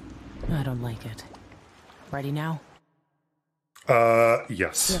yet? I don't like it. Ready now?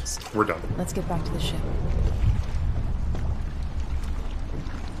 Yes. We're done. Let's get back to the ship.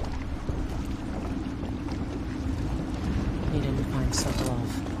 You didn't find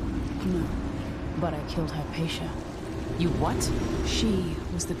Sokolov? No. But I killed Hypatia. You what? She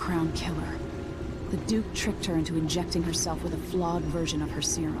was the Crown Killer. The Duke tricked her into injecting herself with a flawed version of her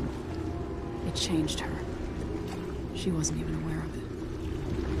serum. It changed her. She wasn't even aware of it.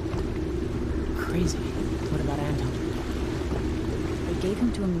 Crazy. What about Anton? They gave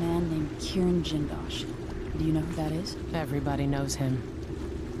him to a man named Kirin Jindosh. Do you know who that is? Everybody knows him.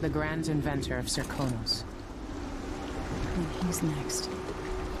 The grand inventor of Zirconos. And he's next.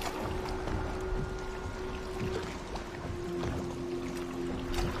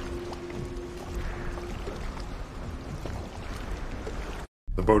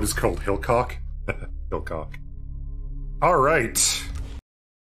 The boat is called Hillcock. Hillcock. All right.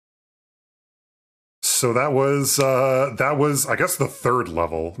 So that was I guess the third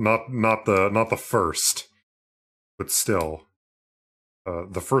level, not the first, but still,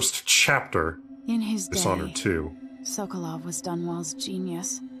 the first chapter. In his day, Dishonored 2. Sokolov was Dunwall's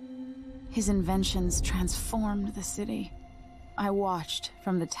genius. His inventions transformed the city. I watched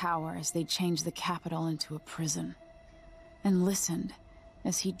from the tower as they changed the capital into a prison, and listened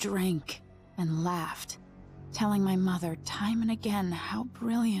as he drank and laughed telling my mother time and again how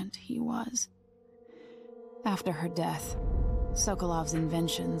brilliant he was. After her death, Sokolov's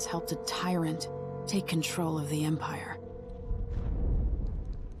inventions helped a tyrant take control of the Empire.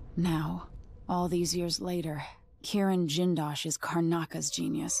 Now, all these years later, Kirin Jindosh is Karnaka's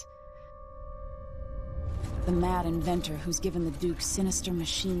genius. The mad inventor who's given the Duke sinister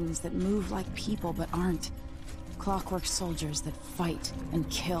machines that move like people but aren't. Clockwork soldiers that fight and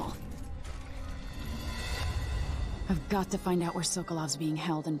kill. I've got to find out where Sokolov's being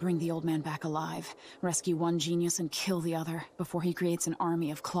held and bring the old man back alive. Rescue one genius and kill the other before he creates an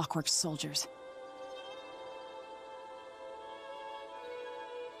army of clockwork soldiers.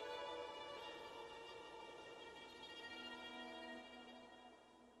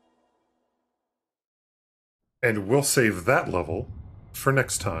 And we'll save that level for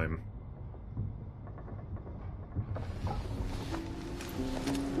next time.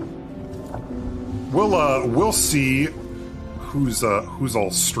 We'll see who's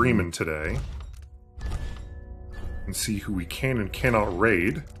all streaming today, and see who we can and cannot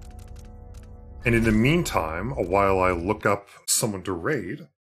raid. And in the meantime, while I look up someone to raid, if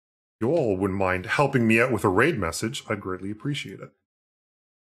you all wouldn't mind helping me out with a raid message, I'd greatly appreciate it.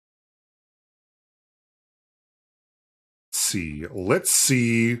 Let's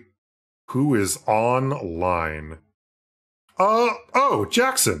see who is online. Oh,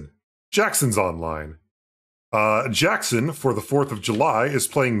 Jackson. Jackson's online. Jackson, for the 4th of July, is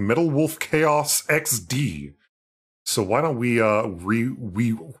playing Metal Wolf Chaos XD. So why don't we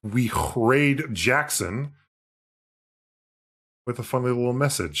raid Jackson with a funny little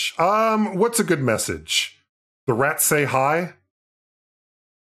message. What's a good message? The rats say hi?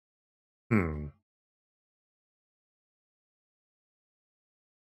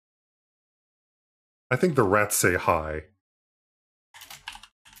 I think the rats say hi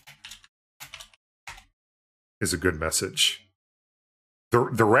is a good message.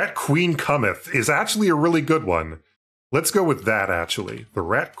 The Rat Queen Cometh is actually a really good one. Let's go with that, actually. The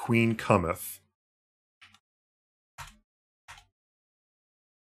Rat Queen Cometh.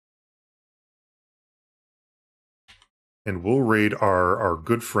 And we'll raid our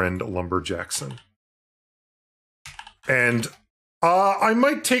good friend Lumber Jackson. And I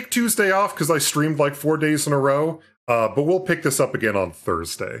might take Tuesday off because I streamed like 4 days in a row, but we'll pick this up again on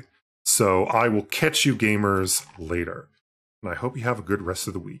Thursday. So I will catch you gamers later. And I hope you have a good rest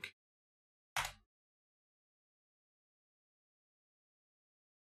of the week.